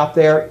program out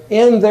there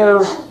in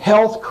their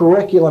health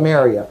curriculum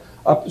area.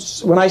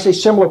 When I say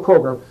similar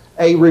program,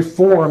 a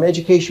reform,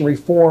 education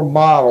reform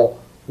model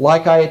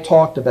like I had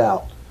talked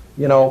about.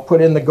 You know,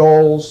 put in the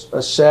goals,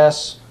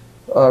 assess,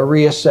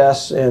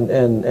 reassess,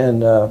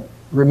 and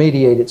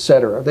remediate,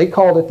 etc. They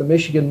called it the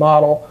Michigan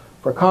Model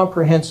for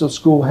Comprehensive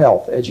School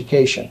Health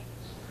Education.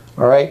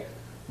 All right?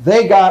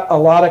 They got a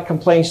lot of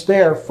complaints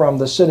there from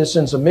the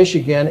citizens of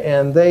Michigan,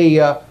 and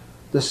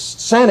the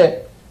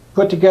Senate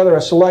put together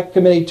a select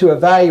committee to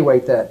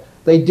evaluate that.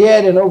 They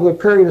did, and over the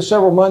period of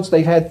several months,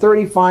 they've had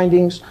 30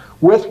 findings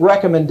with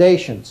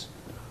recommendations.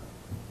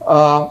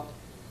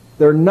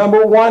 Their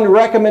number one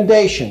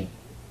recommendation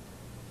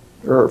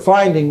or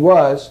finding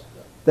was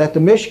that the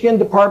Michigan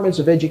Departments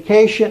of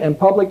Education and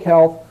Public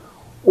Health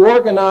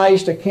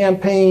organized a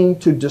campaign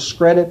to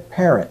discredit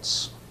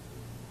parents.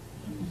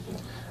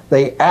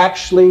 They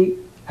actually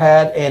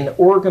had an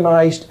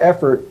organized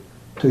effort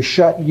to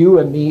shut you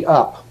and me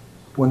up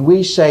when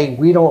we say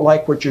we don't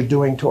like what you're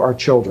doing to our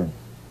children.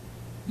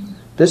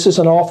 This is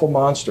an awful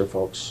monster,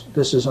 folks.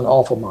 This is an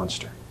awful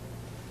monster.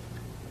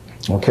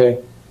 Okay?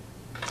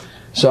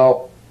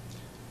 So,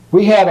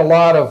 we had a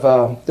lot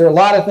of, there are a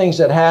lot of things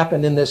that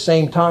happened in this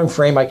same time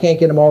frame. I can't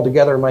get them all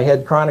together in my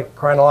head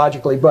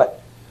chronologically, but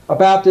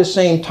about this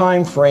same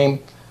time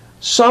frame,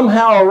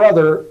 somehow or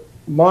other,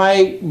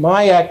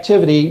 my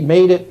activity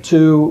made it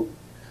to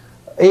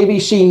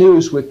ABC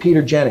News with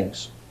Peter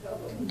Jennings.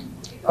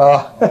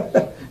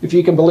 If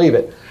you can believe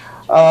it.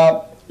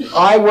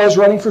 I was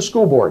running for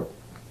school board.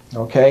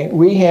 Okay,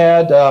 we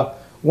had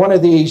one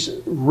of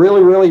these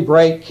really, really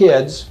bright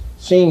kids,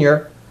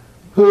 senior,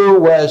 who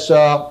was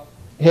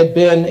had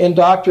been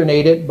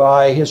indoctrinated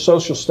by his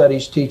social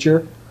studies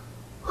teacher,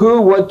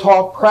 who would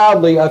talk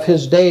proudly of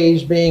his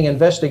days being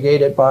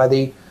investigated by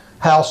the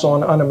House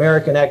on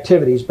Un-American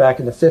Activities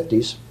back in the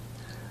 50s.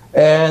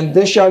 And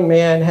this young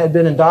man had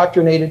been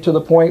indoctrinated to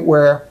the point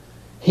where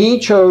he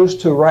chose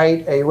to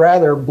write a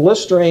rather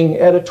blistering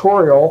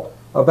editorial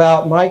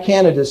about my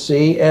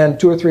candidacy and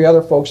 2 or 3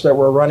 other folks that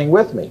were running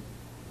with me.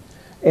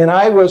 And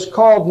I was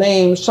called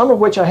names, some of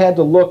which I had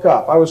to look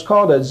up. I was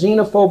called a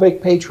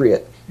xenophobic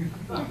patriot.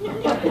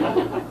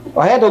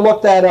 I had to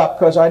look that up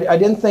because I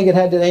didn't think it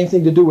had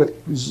anything to do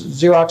with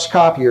Xerox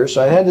copiers,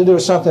 so it had to do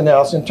with something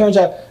else. And it turns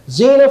out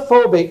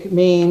xenophobic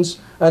means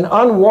an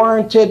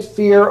unwarranted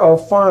fear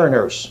of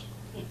foreigners.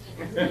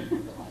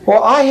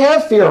 Well, I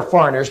have fear of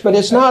foreigners, but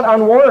it's not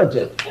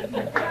unwarranted.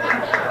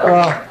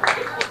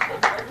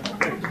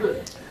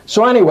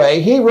 So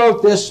anyway, he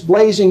wrote this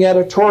blazing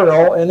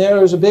editorial, and there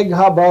was a big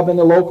hubbub in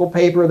the local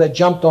paper that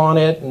jumped on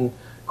it. And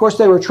of course,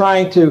 they were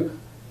trying to,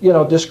 you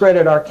know,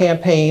 discredit our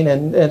campaign,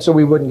 and so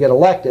we wouldn't get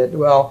elected.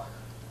 Well,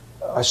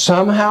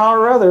 somehow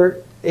or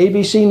other,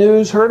 ABC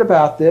News heard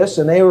about this,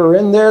 and they were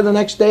in there the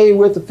next day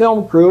with the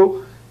film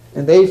crew,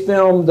 and they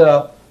filmed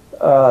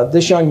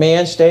this young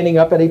man standing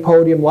up at a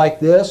podium like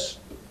this,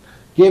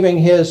 giving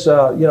his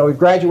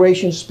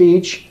graduation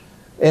speech,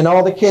 and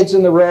all the kids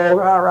in the row,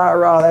 rah, rah,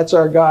 rah, that's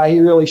our guy, he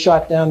really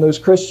shot down those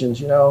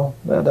Christians, da,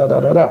 da, da,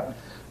 da, da.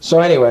 So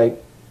anyway,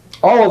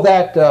 all of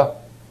that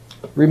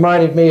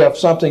reminded me of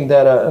something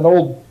that an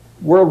old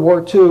World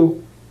War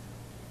II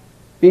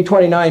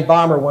B-29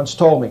 bomber once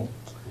told me. He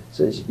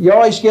says, you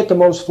always get the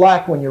most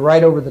flak when you're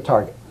right over the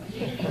target.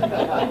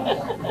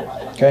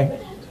 Okay?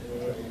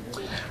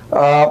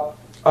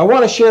 I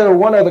want to share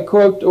one other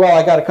quote. Well,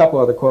 I got a couple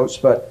other quotes,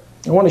 but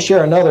I want to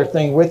share another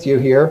thing with you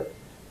here,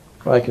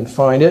 if I can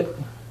find it.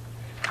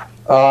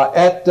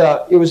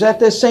 It was at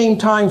this same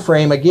time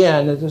frame,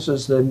 again, this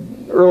is the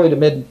early to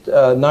mid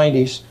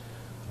 90s.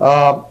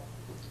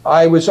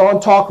 I was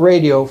on talk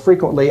radio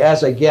frequently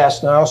as a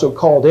guest, and I also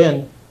called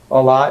in a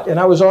lot. And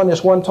I was on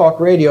this one talk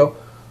radio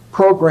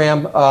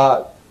program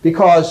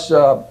because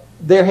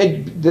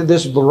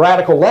the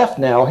radical left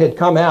now had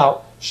come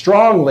out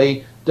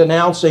strongly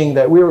denouncing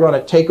that we were going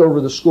to take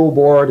over the school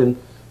board and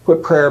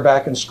put prayer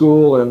back in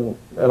school and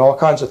all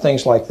kinds of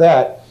things like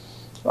that.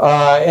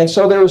 And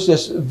so there was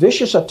this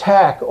vicious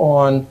attack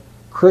on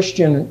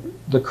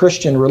the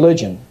Christian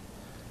religion.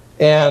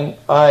 And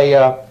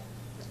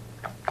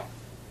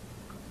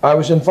I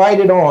was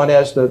invited on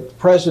as the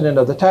president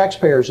of the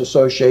Taxpayers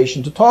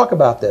Association to talk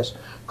about this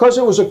because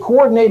it was a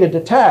coordinated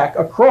attack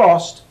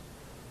across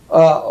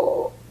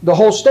the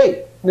whole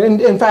state,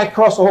 in fact,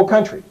 across the whole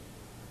country.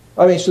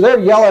 I mean, so they're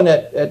yelling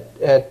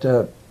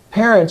at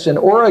parents in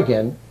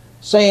Oregon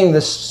saying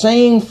the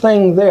same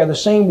thing there, the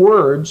same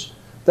words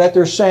that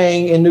they're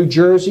saying in New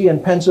Jersey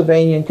and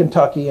Pennsylvania and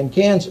Kentucky and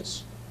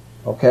Kansas.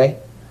 Okay?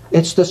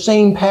 It's the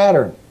same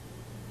pattern.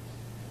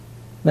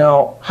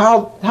 Now,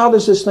 how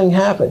does this thing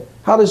happen?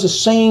 How does the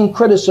same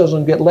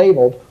criticism get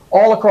labeled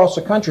all across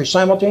the country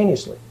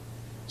simultaneously?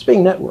 It's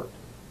being networked.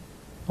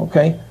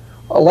 Okay?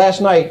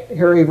 Last night,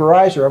 Harry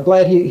Verizor, I'm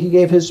glad he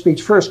gave his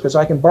speech first because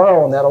I can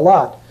borrow on that a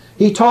lot.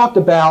 He talked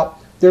about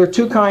there are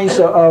two kinds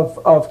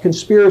of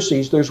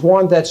conspiracies. There's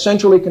one that's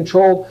centrally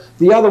controlled,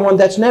 the other one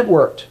that's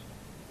networked.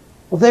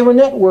 Well, they were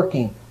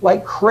networking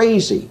like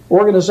crazy.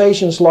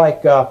 Organizations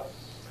like the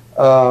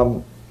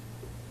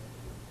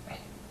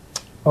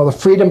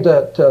Freedom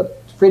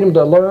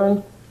to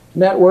Learn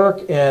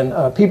Network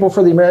and People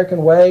for the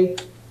American Way,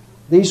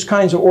 these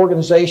kinds of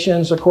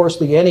organizations, of course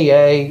the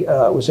NEA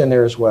was in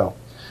there as well.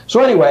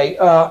 So anyway,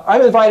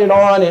 I'm invited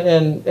on,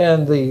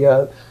 and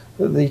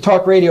the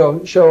talk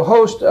radio show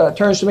host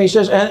turns to me and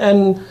says,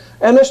 and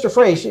Mr.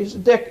 Frase, he says,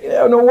 Dick,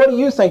 what do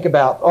you think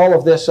about all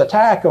of this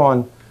attack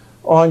on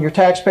your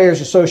taxpayers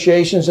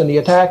associations and the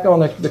attack on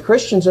the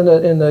Christians in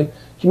the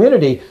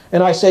community?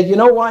 And I said, you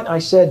know what? I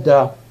said,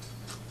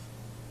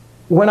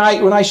 when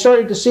I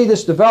started to see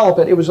this develop,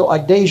 it was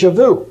like deja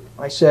vu.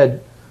 I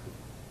said,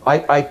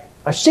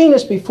 I've seen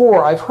this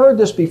before, I've heard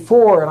this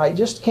before, and I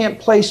just can't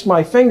place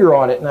my finger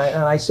on it. And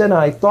I said,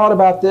 I thought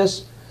about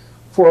this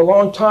for a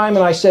long time,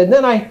 and I said,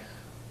 then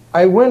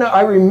I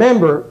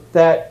remember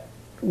that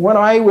when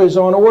I was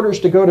on orders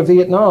to go to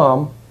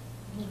Vietnam,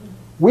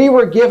 we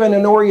were given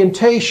an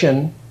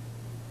orientation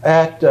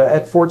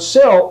at Fort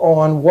Sill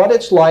on what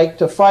it's like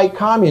to fight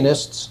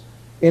communists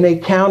in a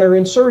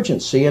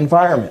counterinsurgency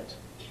environment.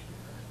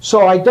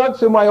 So I dug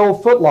through my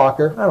old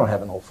footlocker. I don't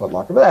have an old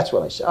footlocker, but that's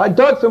what I said. I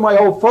dug through my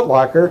old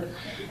footlocker,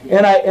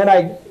 and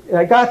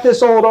I got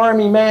this old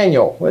Army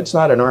manual. Well, it's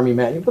not an Army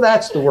manual, but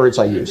that's the words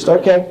I used,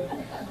 okay?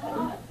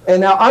 And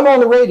now I'm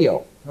on the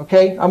radio,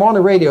 okay? I'm on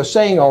the radio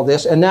saying all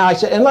this, and now I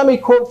said, and let me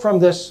quote from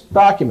this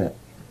document.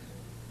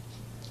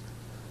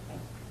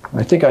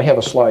 I think I have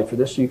a slide for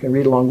this so you can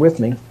read along with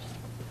me.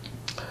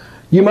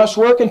 You must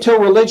work until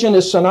religion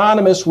is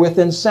synonymous with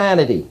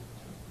insanity.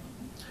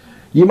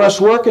 You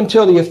must work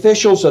until the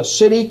officials of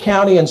city,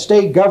 county, and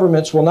state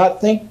governments will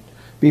not think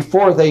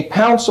before they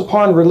pounce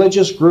upon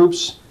religious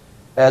groups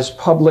as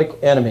public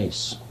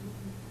enemies.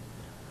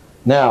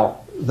 Now,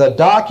 the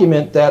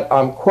document that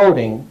I'm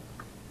quoting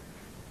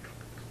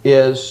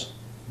is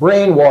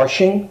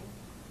Brainwashing,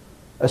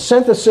 a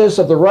synthesis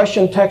of the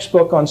Russian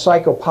textbook on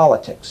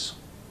psychopolitics.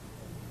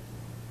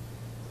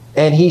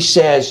 And he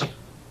says,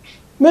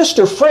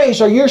 Mr.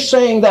 Frase, are you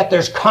saying that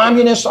there's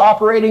communists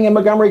operating in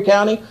Montgomery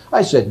County?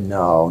 I said,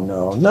 no,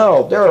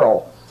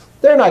 Daryl.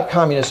 They're not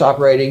communists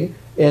operating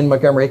in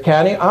Montgomery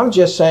County. I'm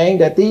just saying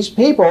that these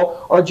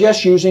people are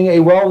just using a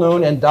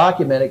well-known and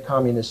documented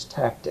communist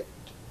tactic.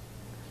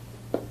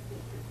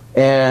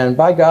 And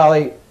by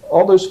golly,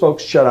 all those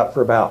folks shut up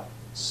for about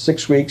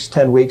 6 weeks,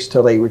 10 weeks,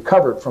 till they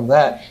recovered from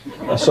that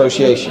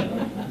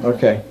association.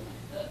 Okay.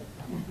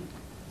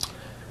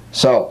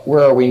 So,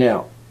 where are we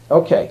now?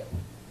 Okay.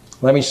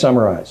 Let me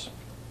summarize.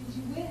 Did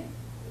you win?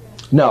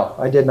 No,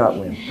 I did not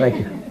win. Thank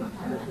you.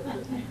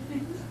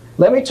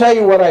 Let me tell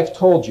you what I've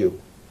told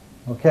you,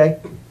 okay?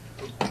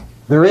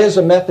 There is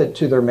a method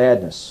to their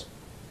madness.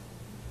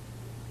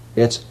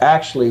 It's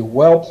actually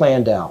well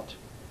planned out.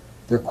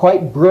 They're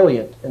quite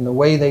brilliant in the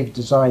way they've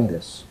designed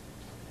this.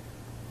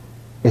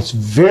 It's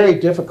very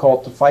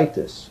difficult to fight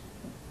this.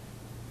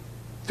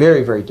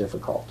 Very, very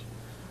difficult.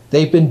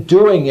 They've been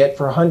doing it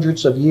for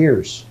hundreds of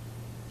years.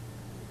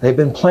 They've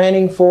been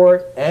planning for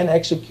it and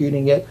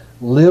executing it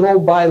little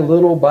by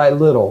little by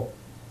little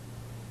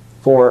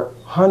for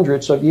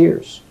hundreds of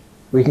years.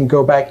 We can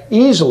go back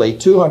easily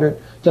 200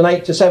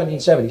 tonight to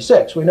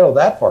 1776. We know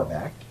that far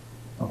back.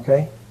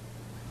 Okay?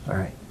 All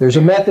right. There's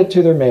a method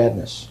to their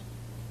madness.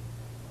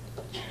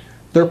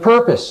 Their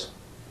purpose.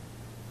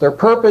 Their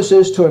purpose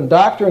is to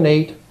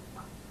indoctrinate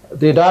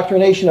the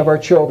indoctrination of our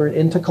children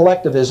into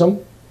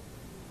collectivism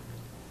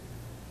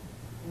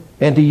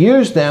and to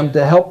use them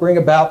to help bring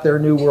about their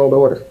new world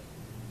order.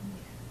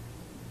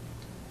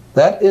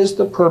 That is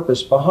the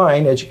purpose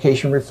behind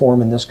education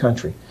reform in this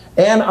country.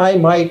 And I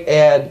might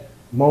add,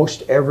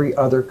 most every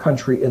other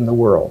country in the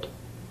world.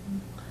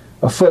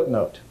 A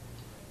footnote.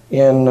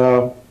 In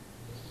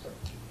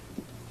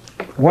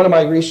one of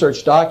my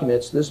research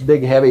documents, this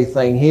big heavy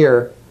thing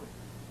here,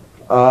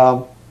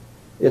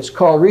 it's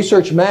called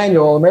Research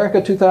Manual,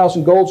 America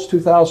 2000 Goals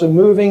 2000,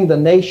 Moving the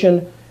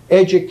Nation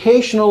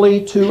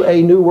Educationally to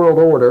a New World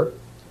Order.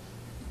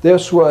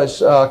 This was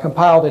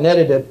compiled and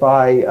edited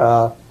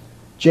by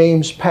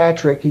James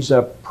Patrick. He's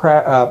a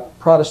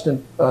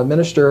Protestant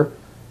minister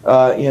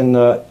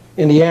in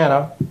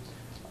Indiana.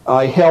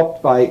 I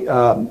helped by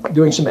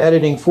doing some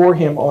editing for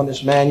him on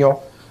this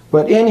manual.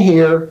 But in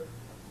here,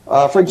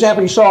 for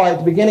example, you saw at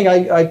the beginning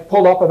I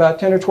pulled up about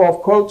 10 or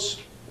 12 quotes.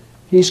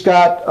 He's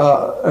got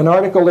an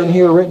article in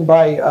here written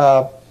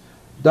by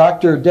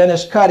Dr.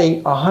 Dennis Cuddy,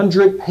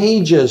 100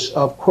 pages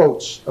of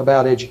quotes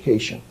about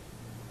education.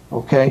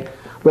 Okay?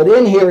 But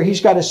in here,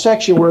 he's got a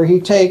section where he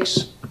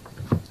takes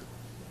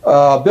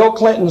Bill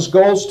Clinton's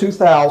Goals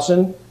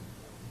 2000,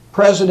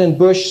 President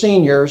Bush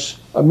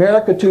Sr.'s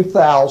America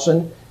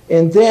 2000,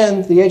 and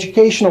then the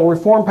educational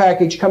reform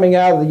package coming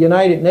out of the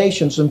United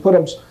Nations and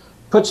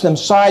puts them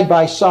side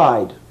by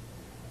side.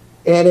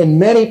 And in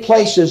many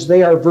places,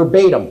 they are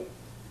verbatim,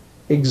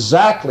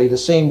 exactly the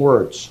same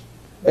words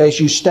as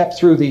you step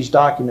through these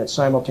documents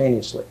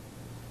simultaneously.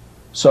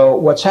 So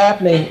what's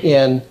happening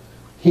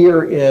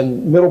here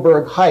in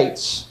Middleburg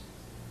Heights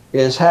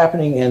is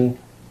happening in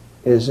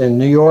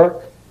New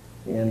York,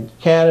 in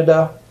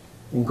Canada,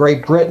 in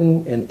Great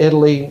Britain, in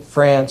Italy,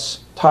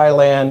 France,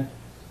 Thailand,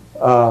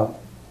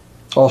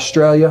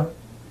 Australia.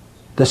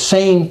 The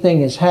same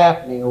thing is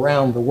happening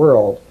around the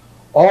world.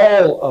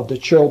 All of the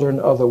children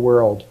of the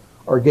world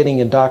are getting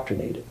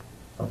indoctrinated.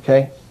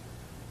 Okay?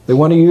 They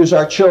want to use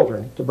our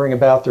children to bring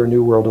about their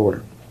new world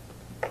order.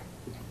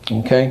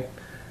 Okay?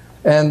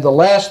 And the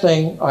last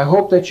thing I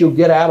hope that you'll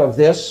get out of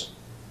this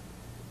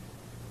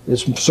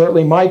is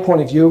certainly my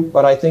point of view,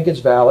 but I think it's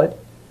valid,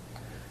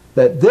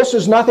 that this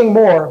is nothing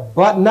more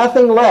but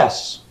nothing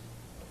less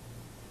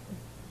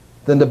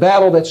than the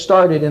battle that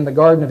started in the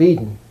Garden of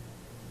Eden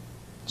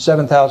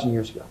 7,000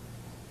 years ago.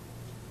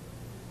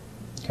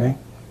 Okay?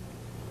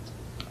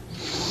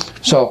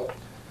 So,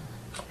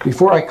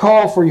 before I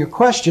call for your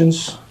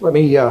questions, let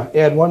me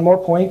add one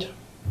more point,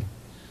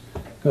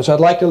 because I'd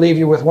like to leave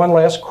you with one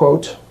last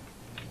quote.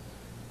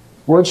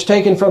 Words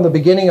taken from the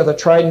beginning of the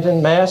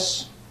Tridentine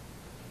Mass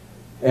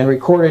and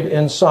recorded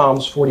in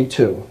Psalms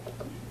 42.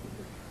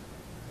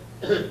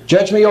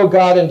 Judge me, O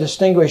God, and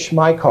distinguish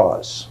my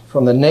cause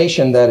from the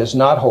nation that is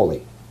not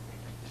holy.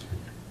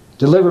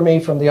 Deliver me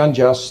from the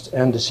unjust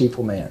and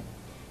deceitful man.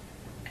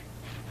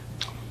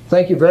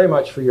 Thank you very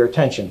much for your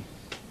attention.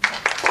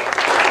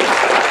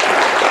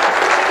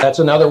 That's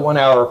another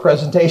 1-hour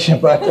presentation,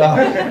 but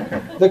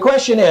the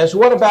question is,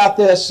 what about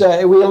this?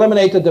 We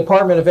eliminate the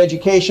Department of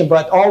Education,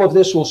 but all of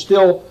this will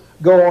still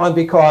go on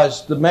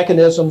because the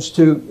mechanisms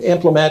to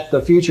implement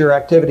the future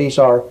activities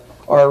are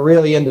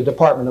really in the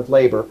Department of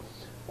Labor.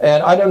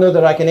 And I don't know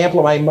that I can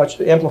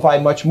amplify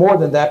much more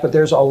than that, but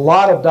there's a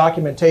lot of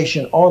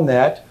documentation on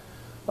that.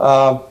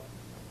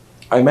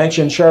 I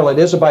mentioned Charlotte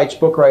Isabite's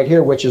book right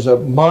here, which is a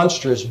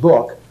monstrous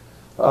book.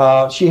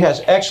 She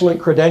has excellent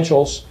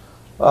credentials,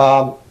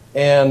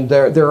 and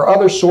there are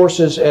other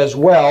sources as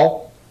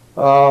well.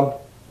 Let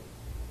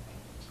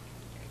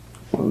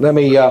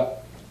me, as a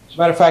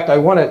matter of fact,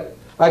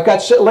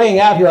 laying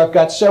out here, I've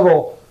got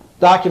several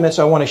documents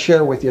I want to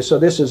share with you, so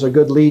this is a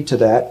good lead to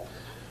that.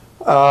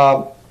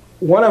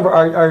 One of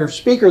our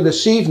speaker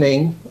this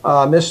evening,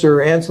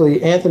 Mr.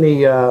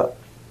 Anthony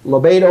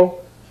Lobato,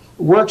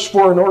 works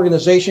for an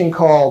organization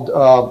called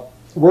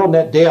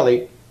WorldNet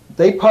Daily.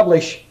 They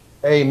publish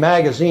a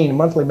magazine, a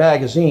monthly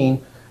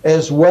magazine,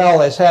 as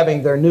well as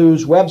having their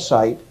news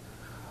website.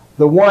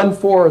 The one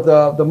for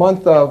the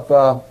month of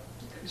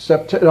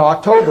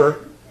October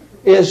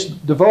is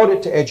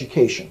devoted to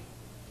education.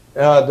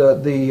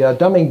 The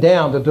dumbing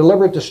down, the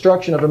deliberate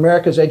destruction of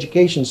America's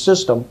education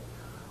system.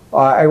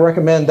 I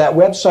recommend that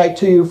website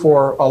to you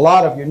for a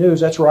lot of your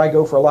news. That's where I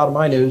go for a lot of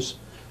my news.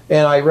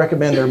 And I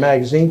recommend their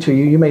magazine to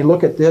you. You may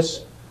look at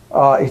this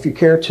if you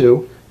care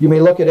to. You may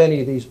look at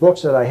any of these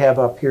books that I have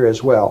up here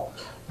as well.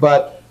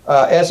 But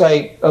as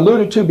I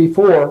alluded to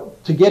before,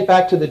 to get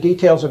back to the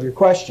details of your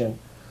question,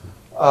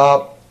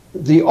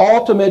 the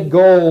ultimate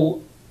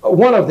goal,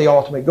 one of the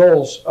ultimate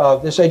goals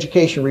of this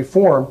education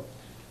reform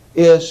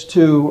is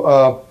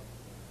to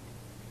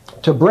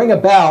to bring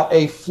about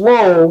a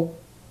flow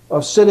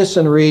of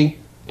citizenry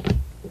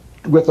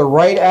with the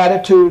right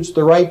attitudes,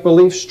 the right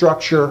belief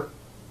structure,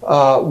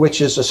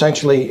 which is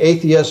essentially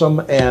atheism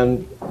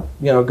and,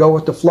 go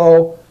with the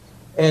flow,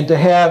 and to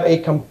have a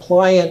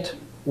compliant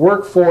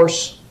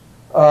workforce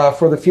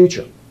for the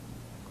future.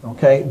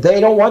 Okay? They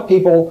don't want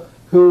people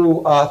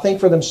who think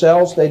for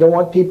themselves. They don't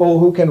want people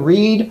who can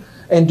read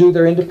and do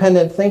their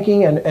independent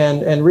thinking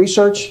and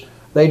research.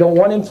 They don't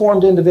want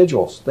informed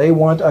individuals. They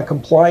want a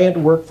compliant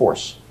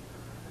workforce.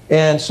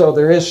 And so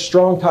there is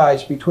strong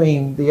ties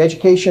between the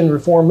education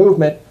reform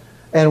movement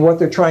and what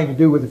they're trying to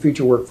do with the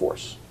future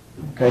workforce.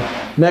 Okay.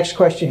 Next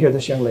question here,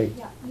 this young lady.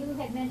 Yeah, you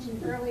had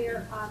mentioned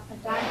earlier a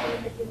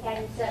document that you had,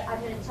 and said, I'm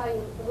going to tell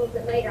you a little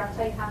bit later, I'll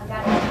tell you how I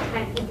got it. It's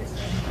kind of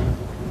interesting.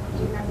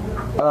 Do you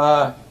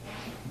remember?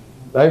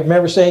 I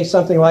remember saying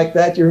something like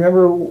that. Do you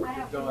remember?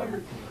 I don't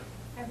remember.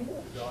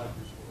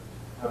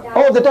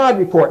 Oh, the Dodd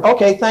report.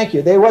 Okay, thank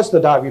you. There was the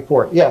Dodd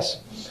report,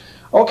 yes.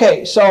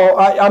 Okay, so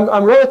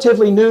I'm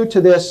relatively new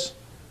to this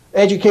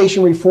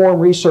education reform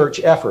research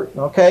effort,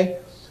 okay?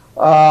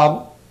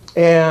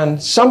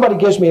 And somebody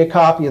gives me a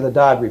copy of the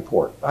Dodd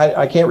report.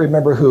 I can't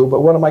remember who,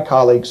 but one of my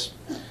colleagues.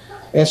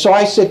 And so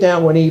I sit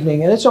down one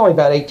evening, and it's only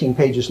about 18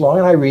 pages long,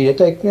 and I read it.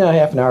 Take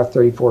half an hour,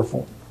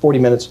 40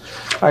 minutes.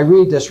 I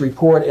read this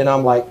report, and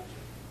I'm like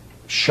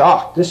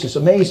shocked. This is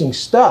amazing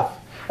stuff.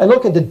 I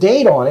look at the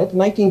date on it,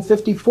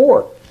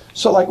 1954.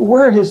 So like,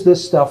 where has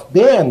this stuff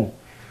been?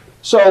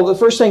 So the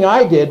first thing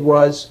I did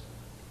was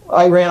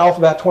I ran off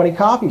about 20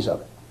 copies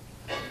of it.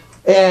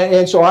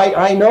 And so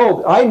I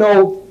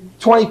know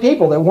 20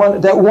 people that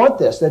want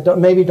this, that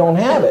maybe don't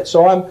have it.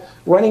 So I'm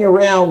running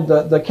around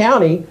the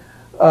county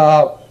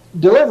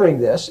delivering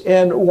this.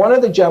 And one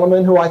of the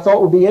gentlemen who I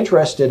thought would be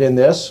interested in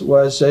this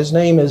his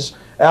name is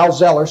Al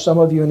Zeller. Some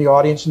of you in the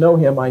audience know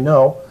him, I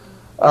know.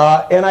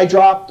 And I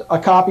dropped a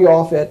copy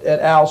off at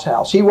Al's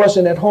house. He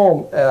wasn't at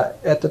home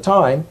at the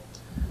time.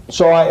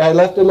 So I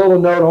left a little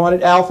note on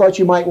it. Al thought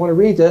you might want to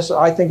read this.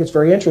 I think it's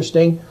very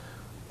interesting.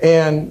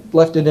 And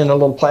left it in a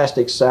little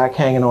plastic sack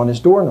hanging on his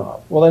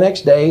doorknob. Well, the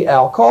next day,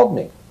 Al called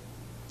me.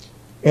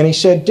 And he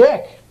said,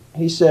 Dick,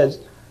 he says,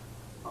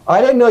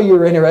 I didn't know you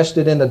were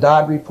interested in the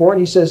Dodd report.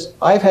 He says,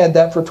 I've had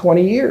that for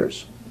 20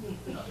 years.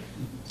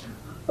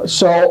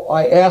 So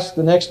I asked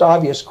the next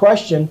obvious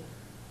question.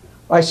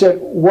 I said,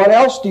 what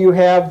else do you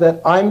have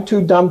that I'm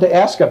too dumb to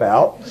ask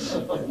about?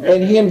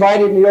 And he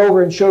invited me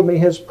over and showed me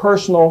his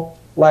personal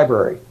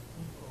library.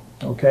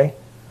 Okay?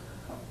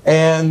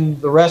 And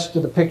the rest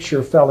of the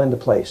picture fell into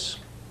place.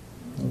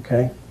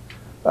 Okay?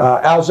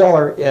 Al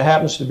Zeller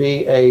happens to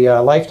be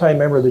a lifetime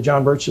member of the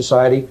John Birch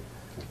Society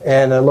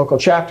and a local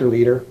chapter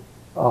leader.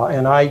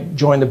 And I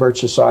joined the Birch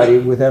Society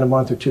within a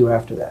month or two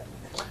after that.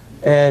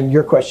 And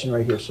your question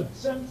right here, sir.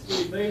 Since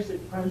the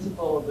basic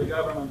principle of the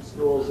government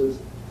schools is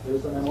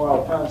an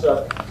immoral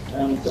concept,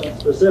 and since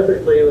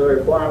specifically they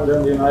were formed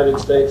in the United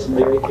States in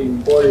the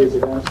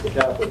 1840s against the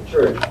Catholic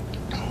Church,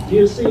 do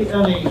you see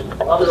any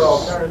other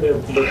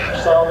alternative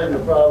to solving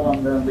the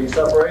problem than the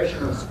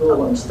separation of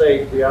school and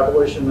state, the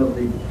abolition of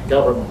the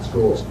government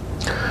schools?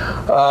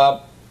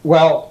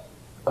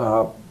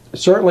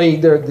 Certainly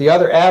there are the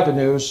other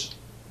avenues,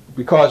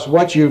 because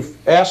what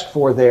you've asked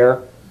for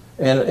there,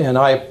 and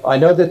I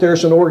know that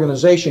there's an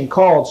organization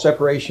called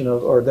Separation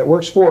of, or that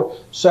works for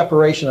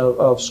separation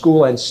of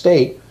school and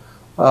state,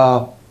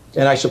 and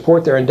I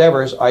support their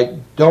endeavors. I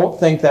don't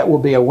think that will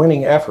be a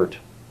winning effort.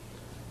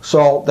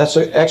 So that's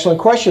an excellent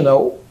question,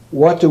 though.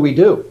 What do we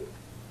do?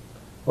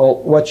 Well,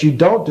 what you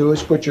don't do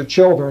is put your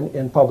children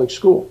in public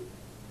school.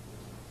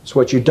 It's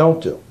what you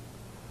don't do.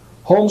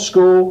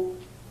 Homeschool,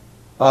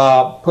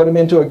 put them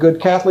into a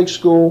good Catholic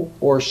school,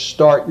 or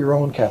start your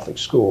own Catholic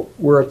school.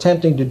 We're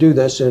attempting to do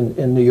this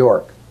in New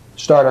York.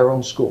 Start our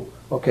own school.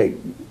 Okay.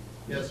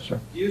 Yes, sir.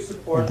 Do you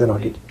support the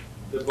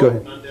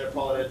book Mundare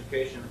Quality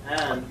Education,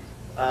 and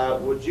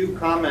would you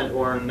comment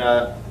on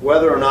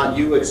whether or not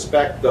you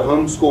expect the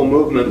homeschool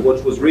movement,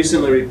 which was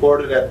recently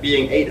reported at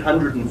being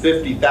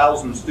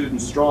 850,000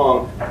 students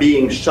strong,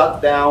 being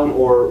shut down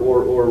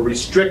or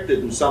restricted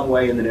in some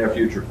way in the near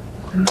future?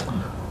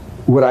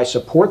 Would I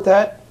support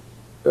that?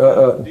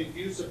 Do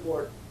you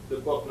support the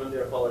book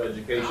Mundare Quality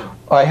Education?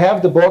 I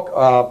have the book.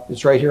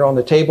 It's right here on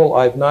the table.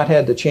 I've not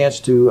had the chance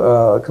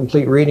to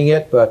complete reading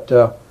it, but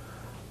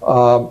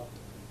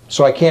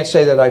so I can't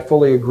say that I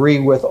fully agree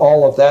with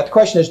all of that. The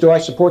question is, do I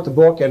support the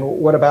book, and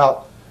what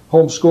about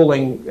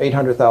homeschooling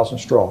 800,000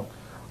 strong?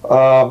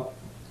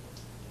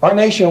 Our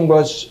nation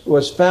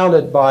was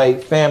founded by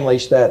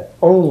families that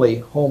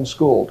only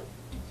homeschooled.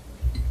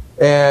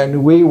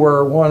 And we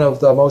were one of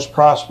the most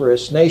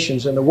prosperous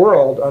nations in the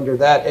world under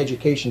that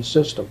education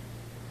system.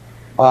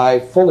 I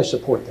fully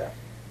support that.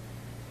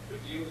 Do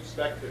you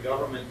expect the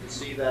government to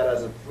see that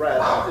as a threat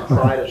and to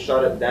try to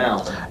shut it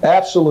down?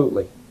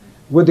 Absolutely.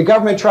 Would the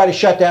government try to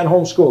shut down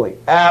homeschooling?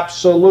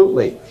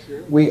 Absolutely.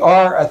 We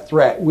are a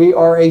threat. We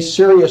are a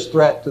serious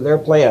threat to their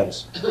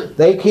plans.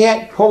 They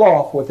can't pull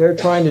off what they're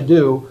trying to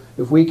do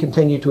if we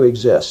continue to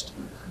exist.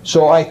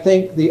 So I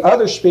think the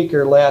other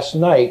speaker last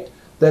night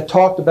that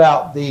talked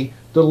about the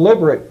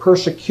deliberate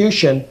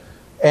persecution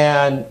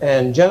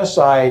and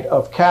genocide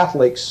of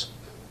Catholics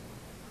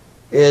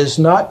is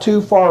not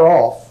too far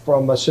off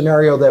from a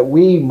scenario that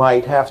we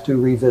might have to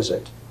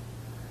revisit.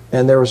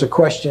 And there was a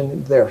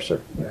question there,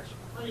 sir. Yes.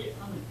 On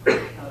the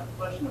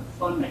question of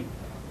funding,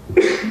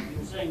 you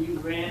were saying you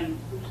ran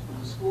for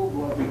the school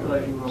board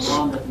because you were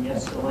alarmed at the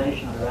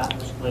escalation or rapid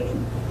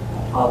escalation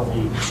of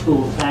the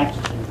school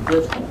taxes in the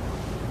district.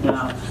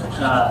 Now,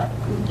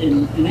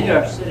 in New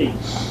York City,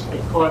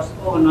 it costs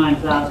over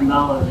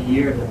 $9,000 a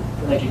year to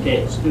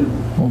educate a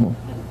student. And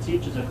the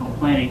teachers are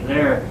complaining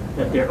there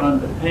that they're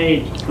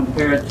underpaid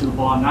compared to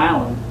Long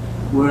Island,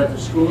 where the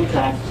school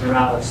taxes are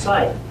out of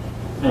sight.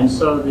 And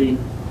so the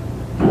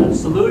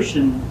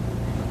solution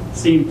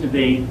seemed to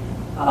be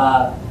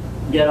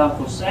get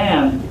Uncle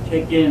Sam to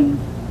kick in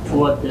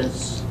toward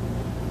this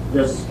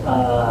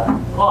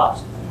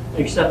cost.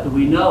 Except that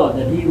we know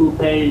that he who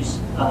pays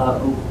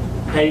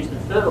the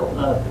fiddle,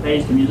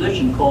 pays the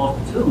musician, calls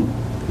the tune.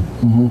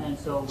 And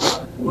so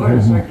we're in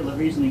a circular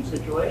reasoning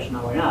situation,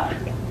 are we not?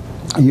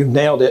 You've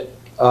nailed it.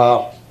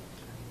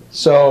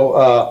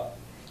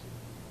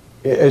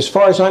 As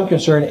far as I'm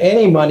concerned,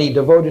 any money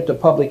devoted to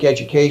public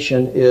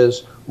education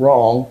is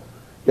wrong,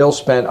 ill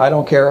spent. I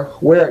don't care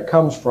where it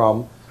comes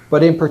from.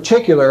 But in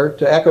particular,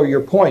 to echo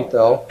your point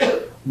though,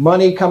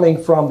 money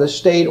coming from the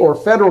state or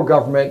federal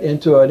government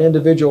into an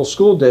individual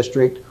school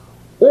district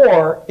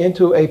or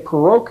into a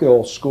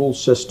parochial school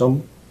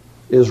system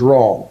is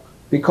wrong.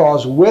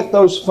 Because with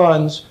those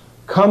funds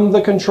come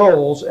the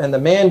controls and the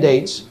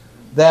mandates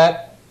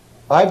that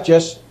I've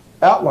just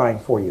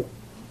outlined for you.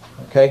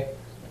 Okay?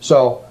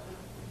 So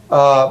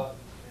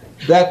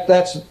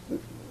that's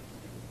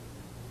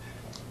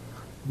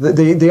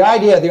the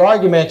idea, the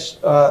arguments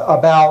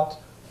about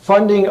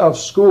funding of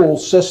school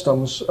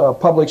systems,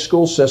 public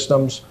school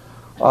systems,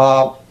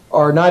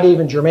 are not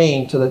even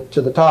germane to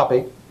the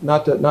topic.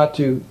 Not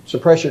to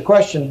suppress your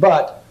question,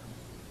 but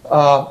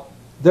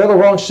they're the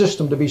wrong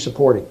system to be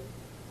supporting.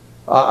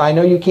 I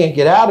know you can't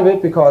get out of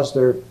it because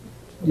they're,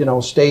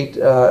 state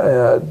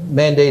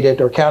mandated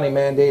or county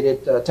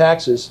mandated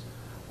taxes,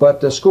 but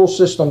the school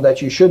system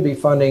that you should be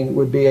funding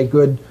would be a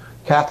good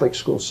Catholic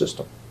school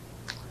system.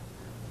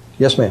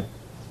 Yes, ma'am.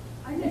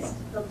 I missed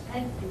the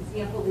 10th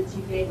example that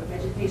you gave of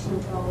educational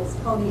goals,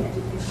 phony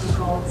educational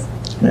goals.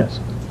 Yes.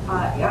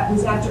 It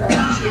was after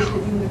appreciation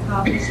of human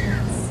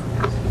accomplishments.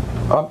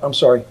 I'm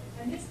sorry.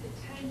 I missed the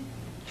 10th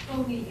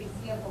phony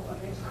example of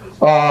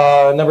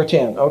education. Number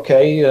 10.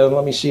 Okay,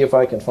 let me see if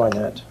I can find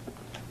that.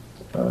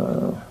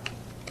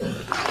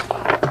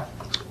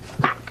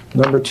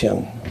 Number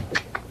 10.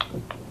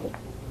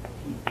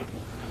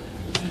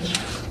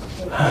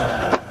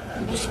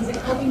 Is it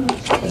coping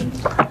with change?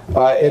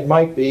 It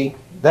might be.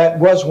 That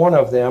was one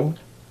of them.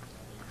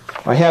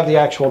 I have the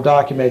actual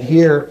document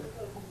here.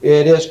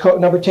 It is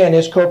number 10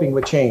 is coping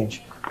with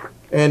change.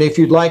 And if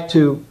you'd like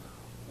to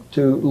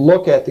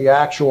look at the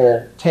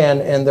actual 10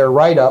 and their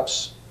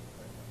write-ups,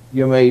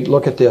 you may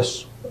look at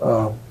this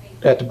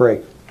at the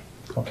break.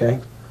 Okay?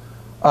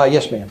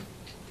 Yes, ma'am.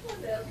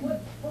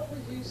 What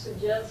would you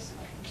suggest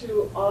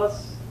to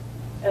us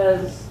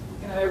as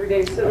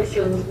everyday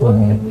citizens? What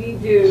can we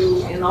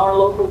do in our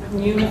local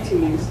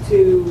communities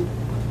to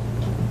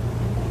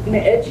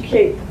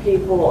educate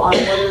people on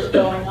what is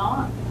going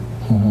on?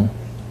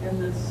 And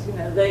this,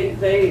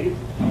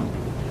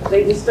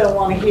 they just don't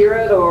want to hear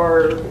it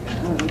or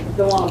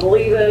don't want to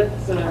believe it.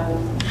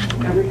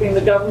 Everything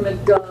the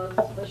government does,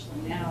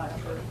 especially now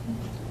after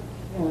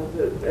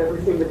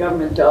everything the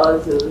government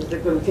does is they're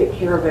going to take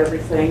care of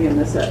everything and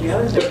this, that, and the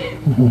other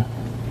thing.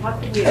 How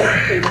can we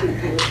educate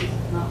people?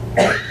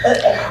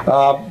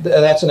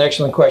 That's an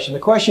excellent question. The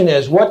question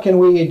is, what can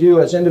we do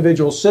as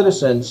individual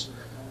citizens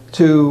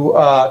to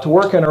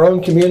work in our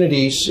own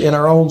communities, in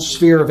our own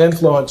sphere of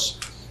influence,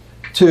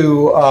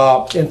 to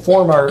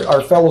inform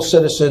our fellow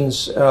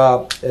citizens,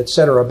 et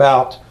cetera,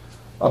 about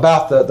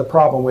the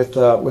problem with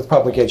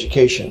public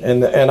education.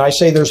 And I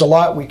say there's a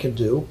lot we can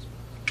do.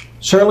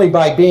 Certainly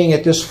by being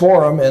at this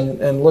forum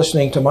and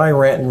listening to my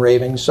rant and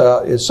ravings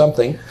is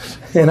something,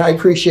 and I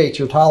appreciate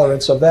your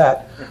tolerance of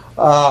that.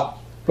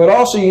 But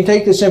also you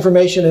take this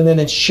information and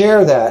then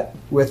share that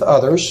with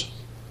others.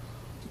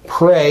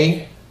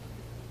 Pray.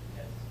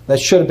 That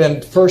should have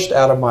been first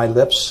out of my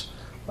lips.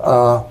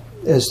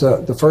 Is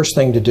the first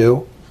thing to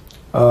do.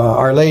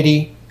 Our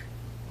Lady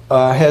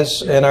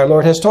and our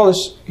Lord has told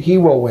us He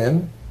will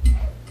win.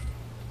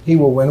 He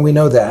will win. We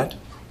know that.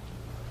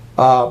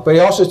 But He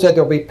also said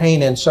there will be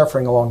pain and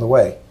suffering along the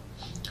way.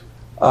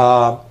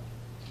 But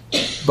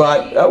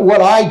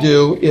what I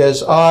do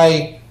is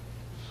I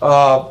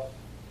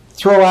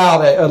throw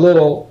out a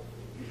little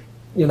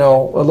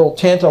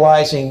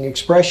tantalizing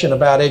expression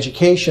about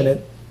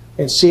education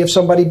and see if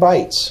somebody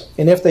bites.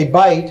 And if they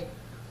bite,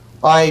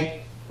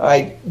 I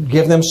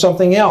give them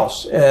something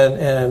else.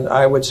 And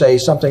I would say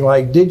something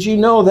like, did you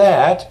know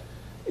that?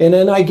 And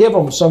then I give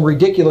them some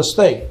ridiculous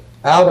thing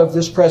out of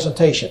this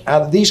presentation,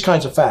 out of these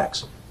kinds of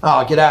facts.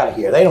 Oh, get out of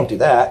here. They don't do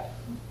that.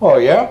 Oh,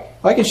 yeah?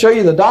 I can show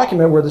you the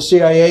document where the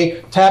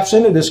CIA taps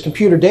into this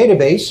computer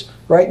database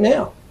right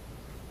now.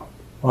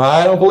 Well,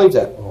 I don't believe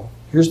that. Well,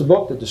 here's the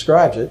book that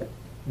describes it.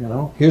 You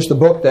know, here's the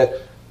book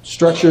that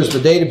structures the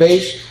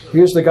database.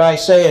 Here's the guy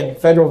saying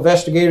federal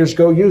investigators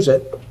go use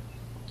it.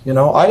 You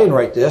know, I didn't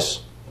write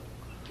this.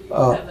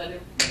 And that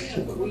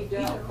information, but we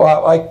don't.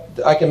 Well,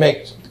 I can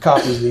make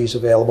copies of these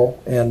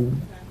available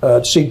and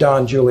see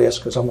Don Julius,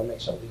 because I'm going to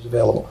make some of these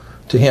available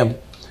to him.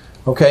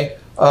 Okay?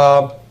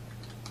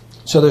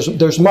 So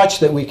there's much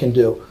that we can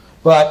do.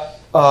 But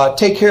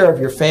take care of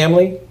your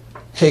family,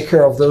 take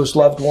care of those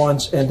loved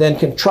ones, and then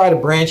can try to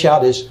branch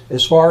out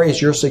as far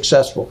as you're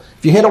successful.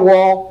 If you hit a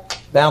wall,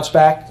 bounce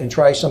back and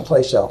try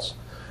someplace else.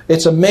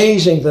 It's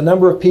amazing the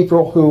number of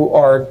people who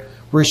are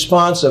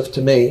responsive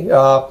to me.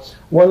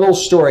 One little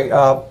story.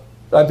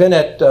 I've been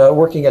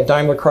working at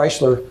Daimler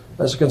Chrysler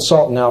as a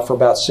consultant now for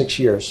about 6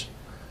 years.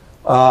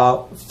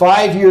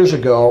 5 years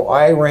ago,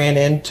 I ran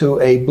into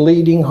a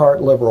bleeding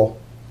heart liberal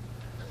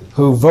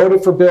who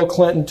voted for Bill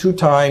Clinton 2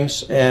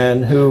 times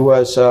and who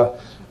was a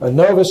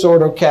Novus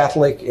Ordo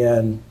Catholic,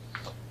 and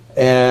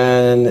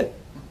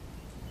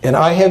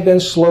I have been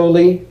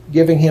slowly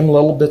giving him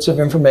little bits of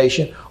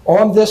information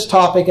on this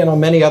topic and on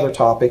many other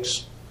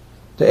topics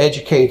to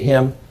educate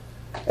him.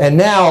 And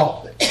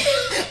now,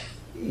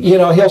 you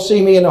know, he'll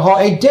see me in the hall.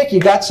 Hey, Dick, you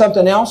got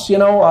something else? You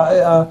know,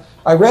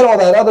 I read all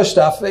that other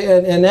stuff,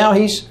 and now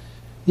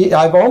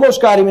I've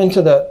almost got him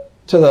into the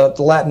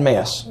Latin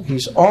Mass.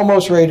 He's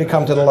almost ready to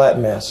come to the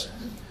Latin Mass.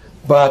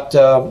 But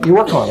you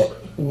work on it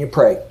and you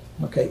pray.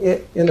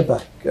 Okay, in the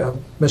back,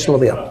 Mr.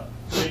 LaVille.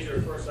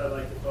 Major, first I'd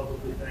like to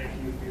publicly thank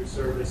you for your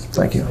service to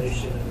Thank you. this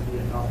nation and the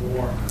Vietnam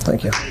War.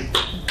 Thank you.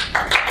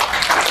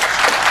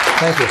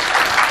 Thank you.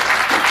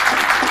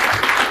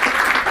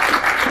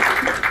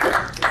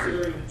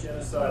 Considering the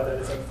genocide that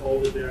has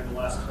unfolded there in the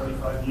last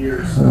 25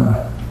 years,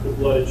 the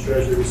blood and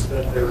treasure we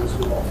spent there was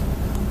well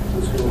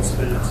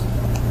spent.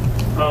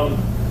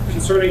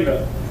 Concerning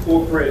the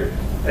corporate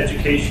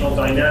educational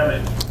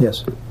dynamic,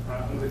 Yes.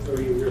 I'm going to throw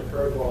you a real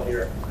curveball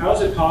here. How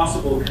is it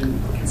possible,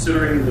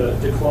 considering the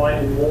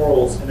decline in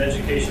morals and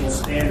educational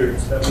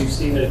standards, that we've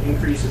seen an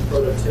increase in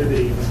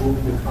productivity in the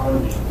booming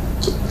economy?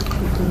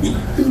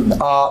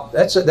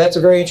 That's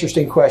a very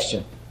interesting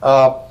question.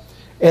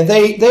 And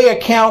they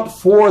account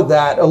for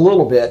that a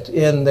little bit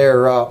in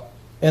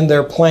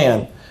their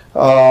plan.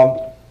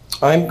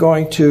 I'm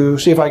going to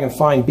see if I can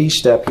find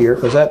B-STEP here,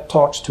 because that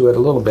talks to it a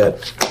little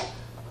bit.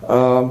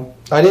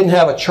 I didn't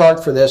have a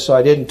chart for this, so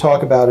I didn't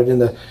talk about it in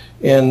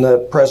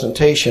the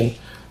presentation.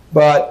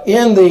 But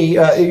in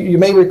you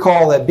may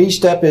recall that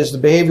B-STEP is the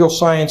Behavioral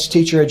Science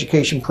Teacher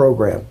Education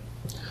Program.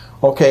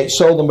 Okay,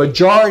 so the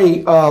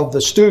majority of the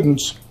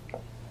students,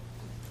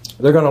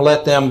 they're going to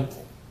let them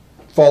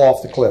fall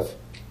off the cliff,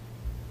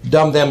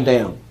 dumb them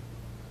down.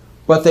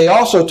 But they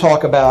also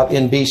talk about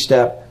in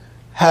B-STEP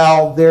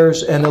how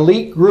there's an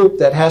elite group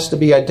that has to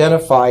be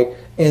identified,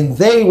 and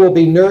they will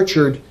be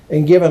nurtured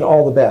and given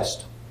all the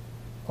best.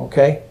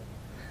 Okay?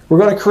 We're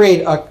going to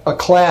create a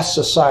class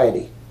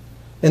society,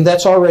 and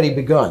that's already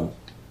begun.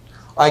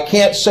 I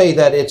can't say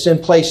that it's in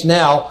place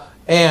now,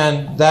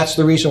 and that's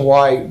the reason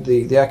why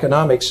the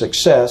economic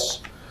success.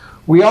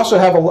 We also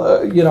have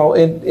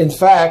in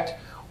fact,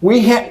 we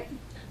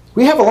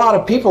have a lot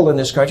of people in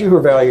this country who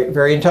are very,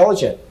 very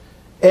intelligent,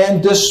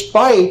 and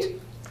despite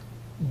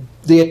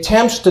the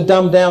attempts to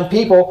dumb down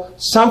people,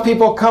 some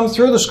people come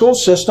through the school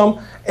system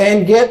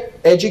and get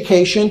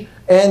education,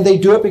 and they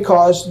do it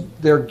because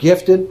they're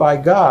gifted by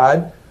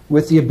God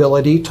with the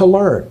ability to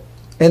learn.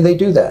 And they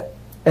do that.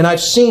 And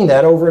I've seen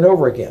that over and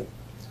over again.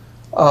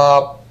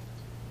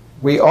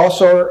 We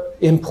also are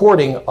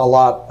importing a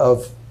lot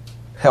of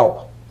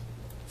help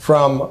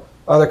from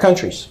other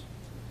countries.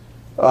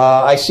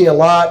 I see a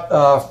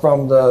lot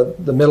from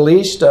the Middle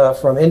East,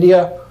 from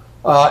India,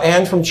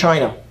 and from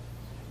China.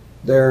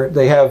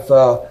 They have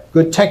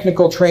good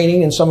technical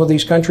training in some of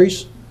these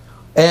countries,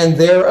 and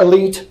their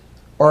elite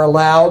are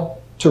allowed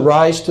to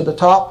rise to the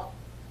top.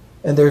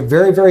 And they're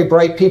very, very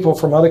bright people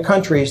from other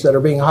countries that are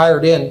being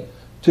hired in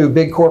to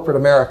big corporate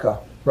America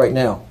right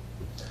now.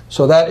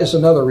 So that is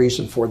another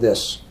reason for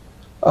this.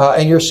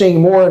 And you're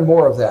seeing more and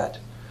more of that.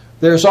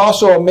 There's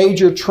also a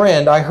major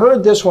trend. I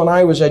heard this when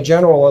I was at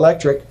General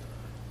Electric,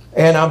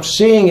 and I'm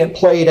seeing it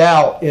played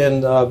out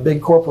in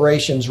big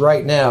corporations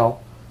right now,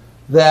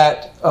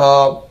 that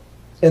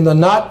in the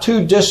not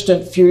too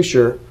distant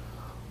future,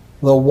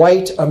 the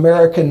white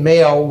American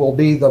male will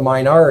be the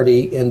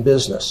minority in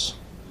business.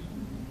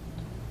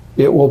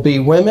 It will be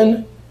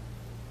women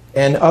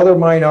and other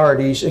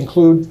minorities,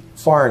 include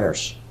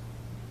foreigners,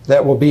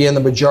 that will be in the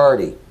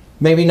majority.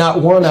 Maybe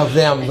not one of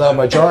them the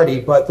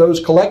majority, but those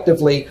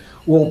collectively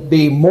will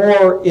be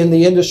more in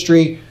the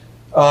industry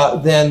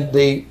than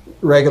the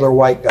regular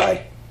white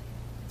guy.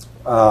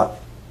 I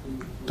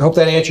hope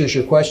that answers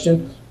your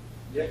question.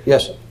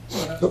 Yes.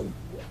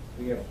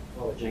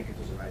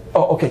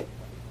 Oh, okay.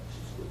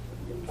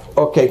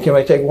 Okay, can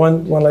I take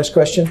one last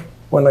question?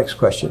 One last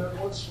question. On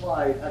one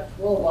slide, at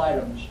 12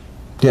 items,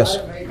 Yes.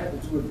 item 8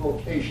 had to do with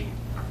vocation.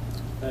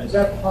 Is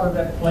that part of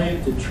that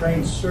plan to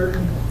train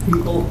certain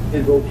people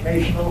in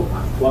vocational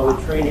while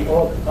we're training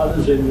all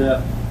others in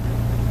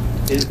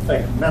in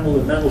fact,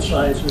 mental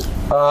sciences?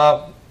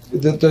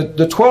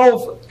 The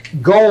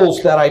 12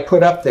 goals that I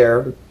put up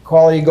there,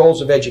 quality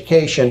goals of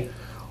education,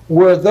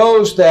 were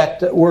those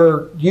that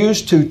were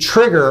used to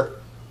trigger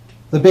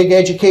the big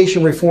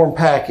education reform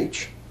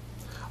package.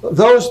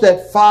 Those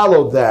that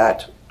followed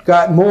that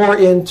got more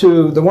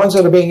into the ones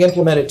that are being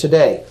implemented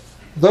today.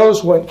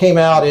 Those came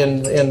out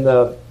in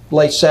the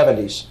late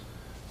 70s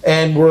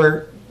and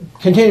were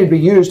continued to be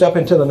used up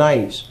into the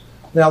 90s.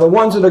 Now the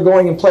ones that are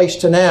going in place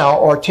to now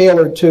are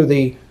tailored to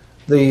the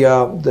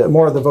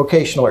more of the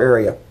vocational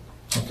area.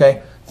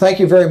 Okay. Thank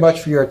you very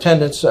much for your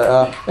attendance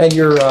and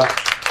your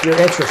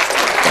interest.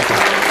 Thank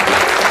you.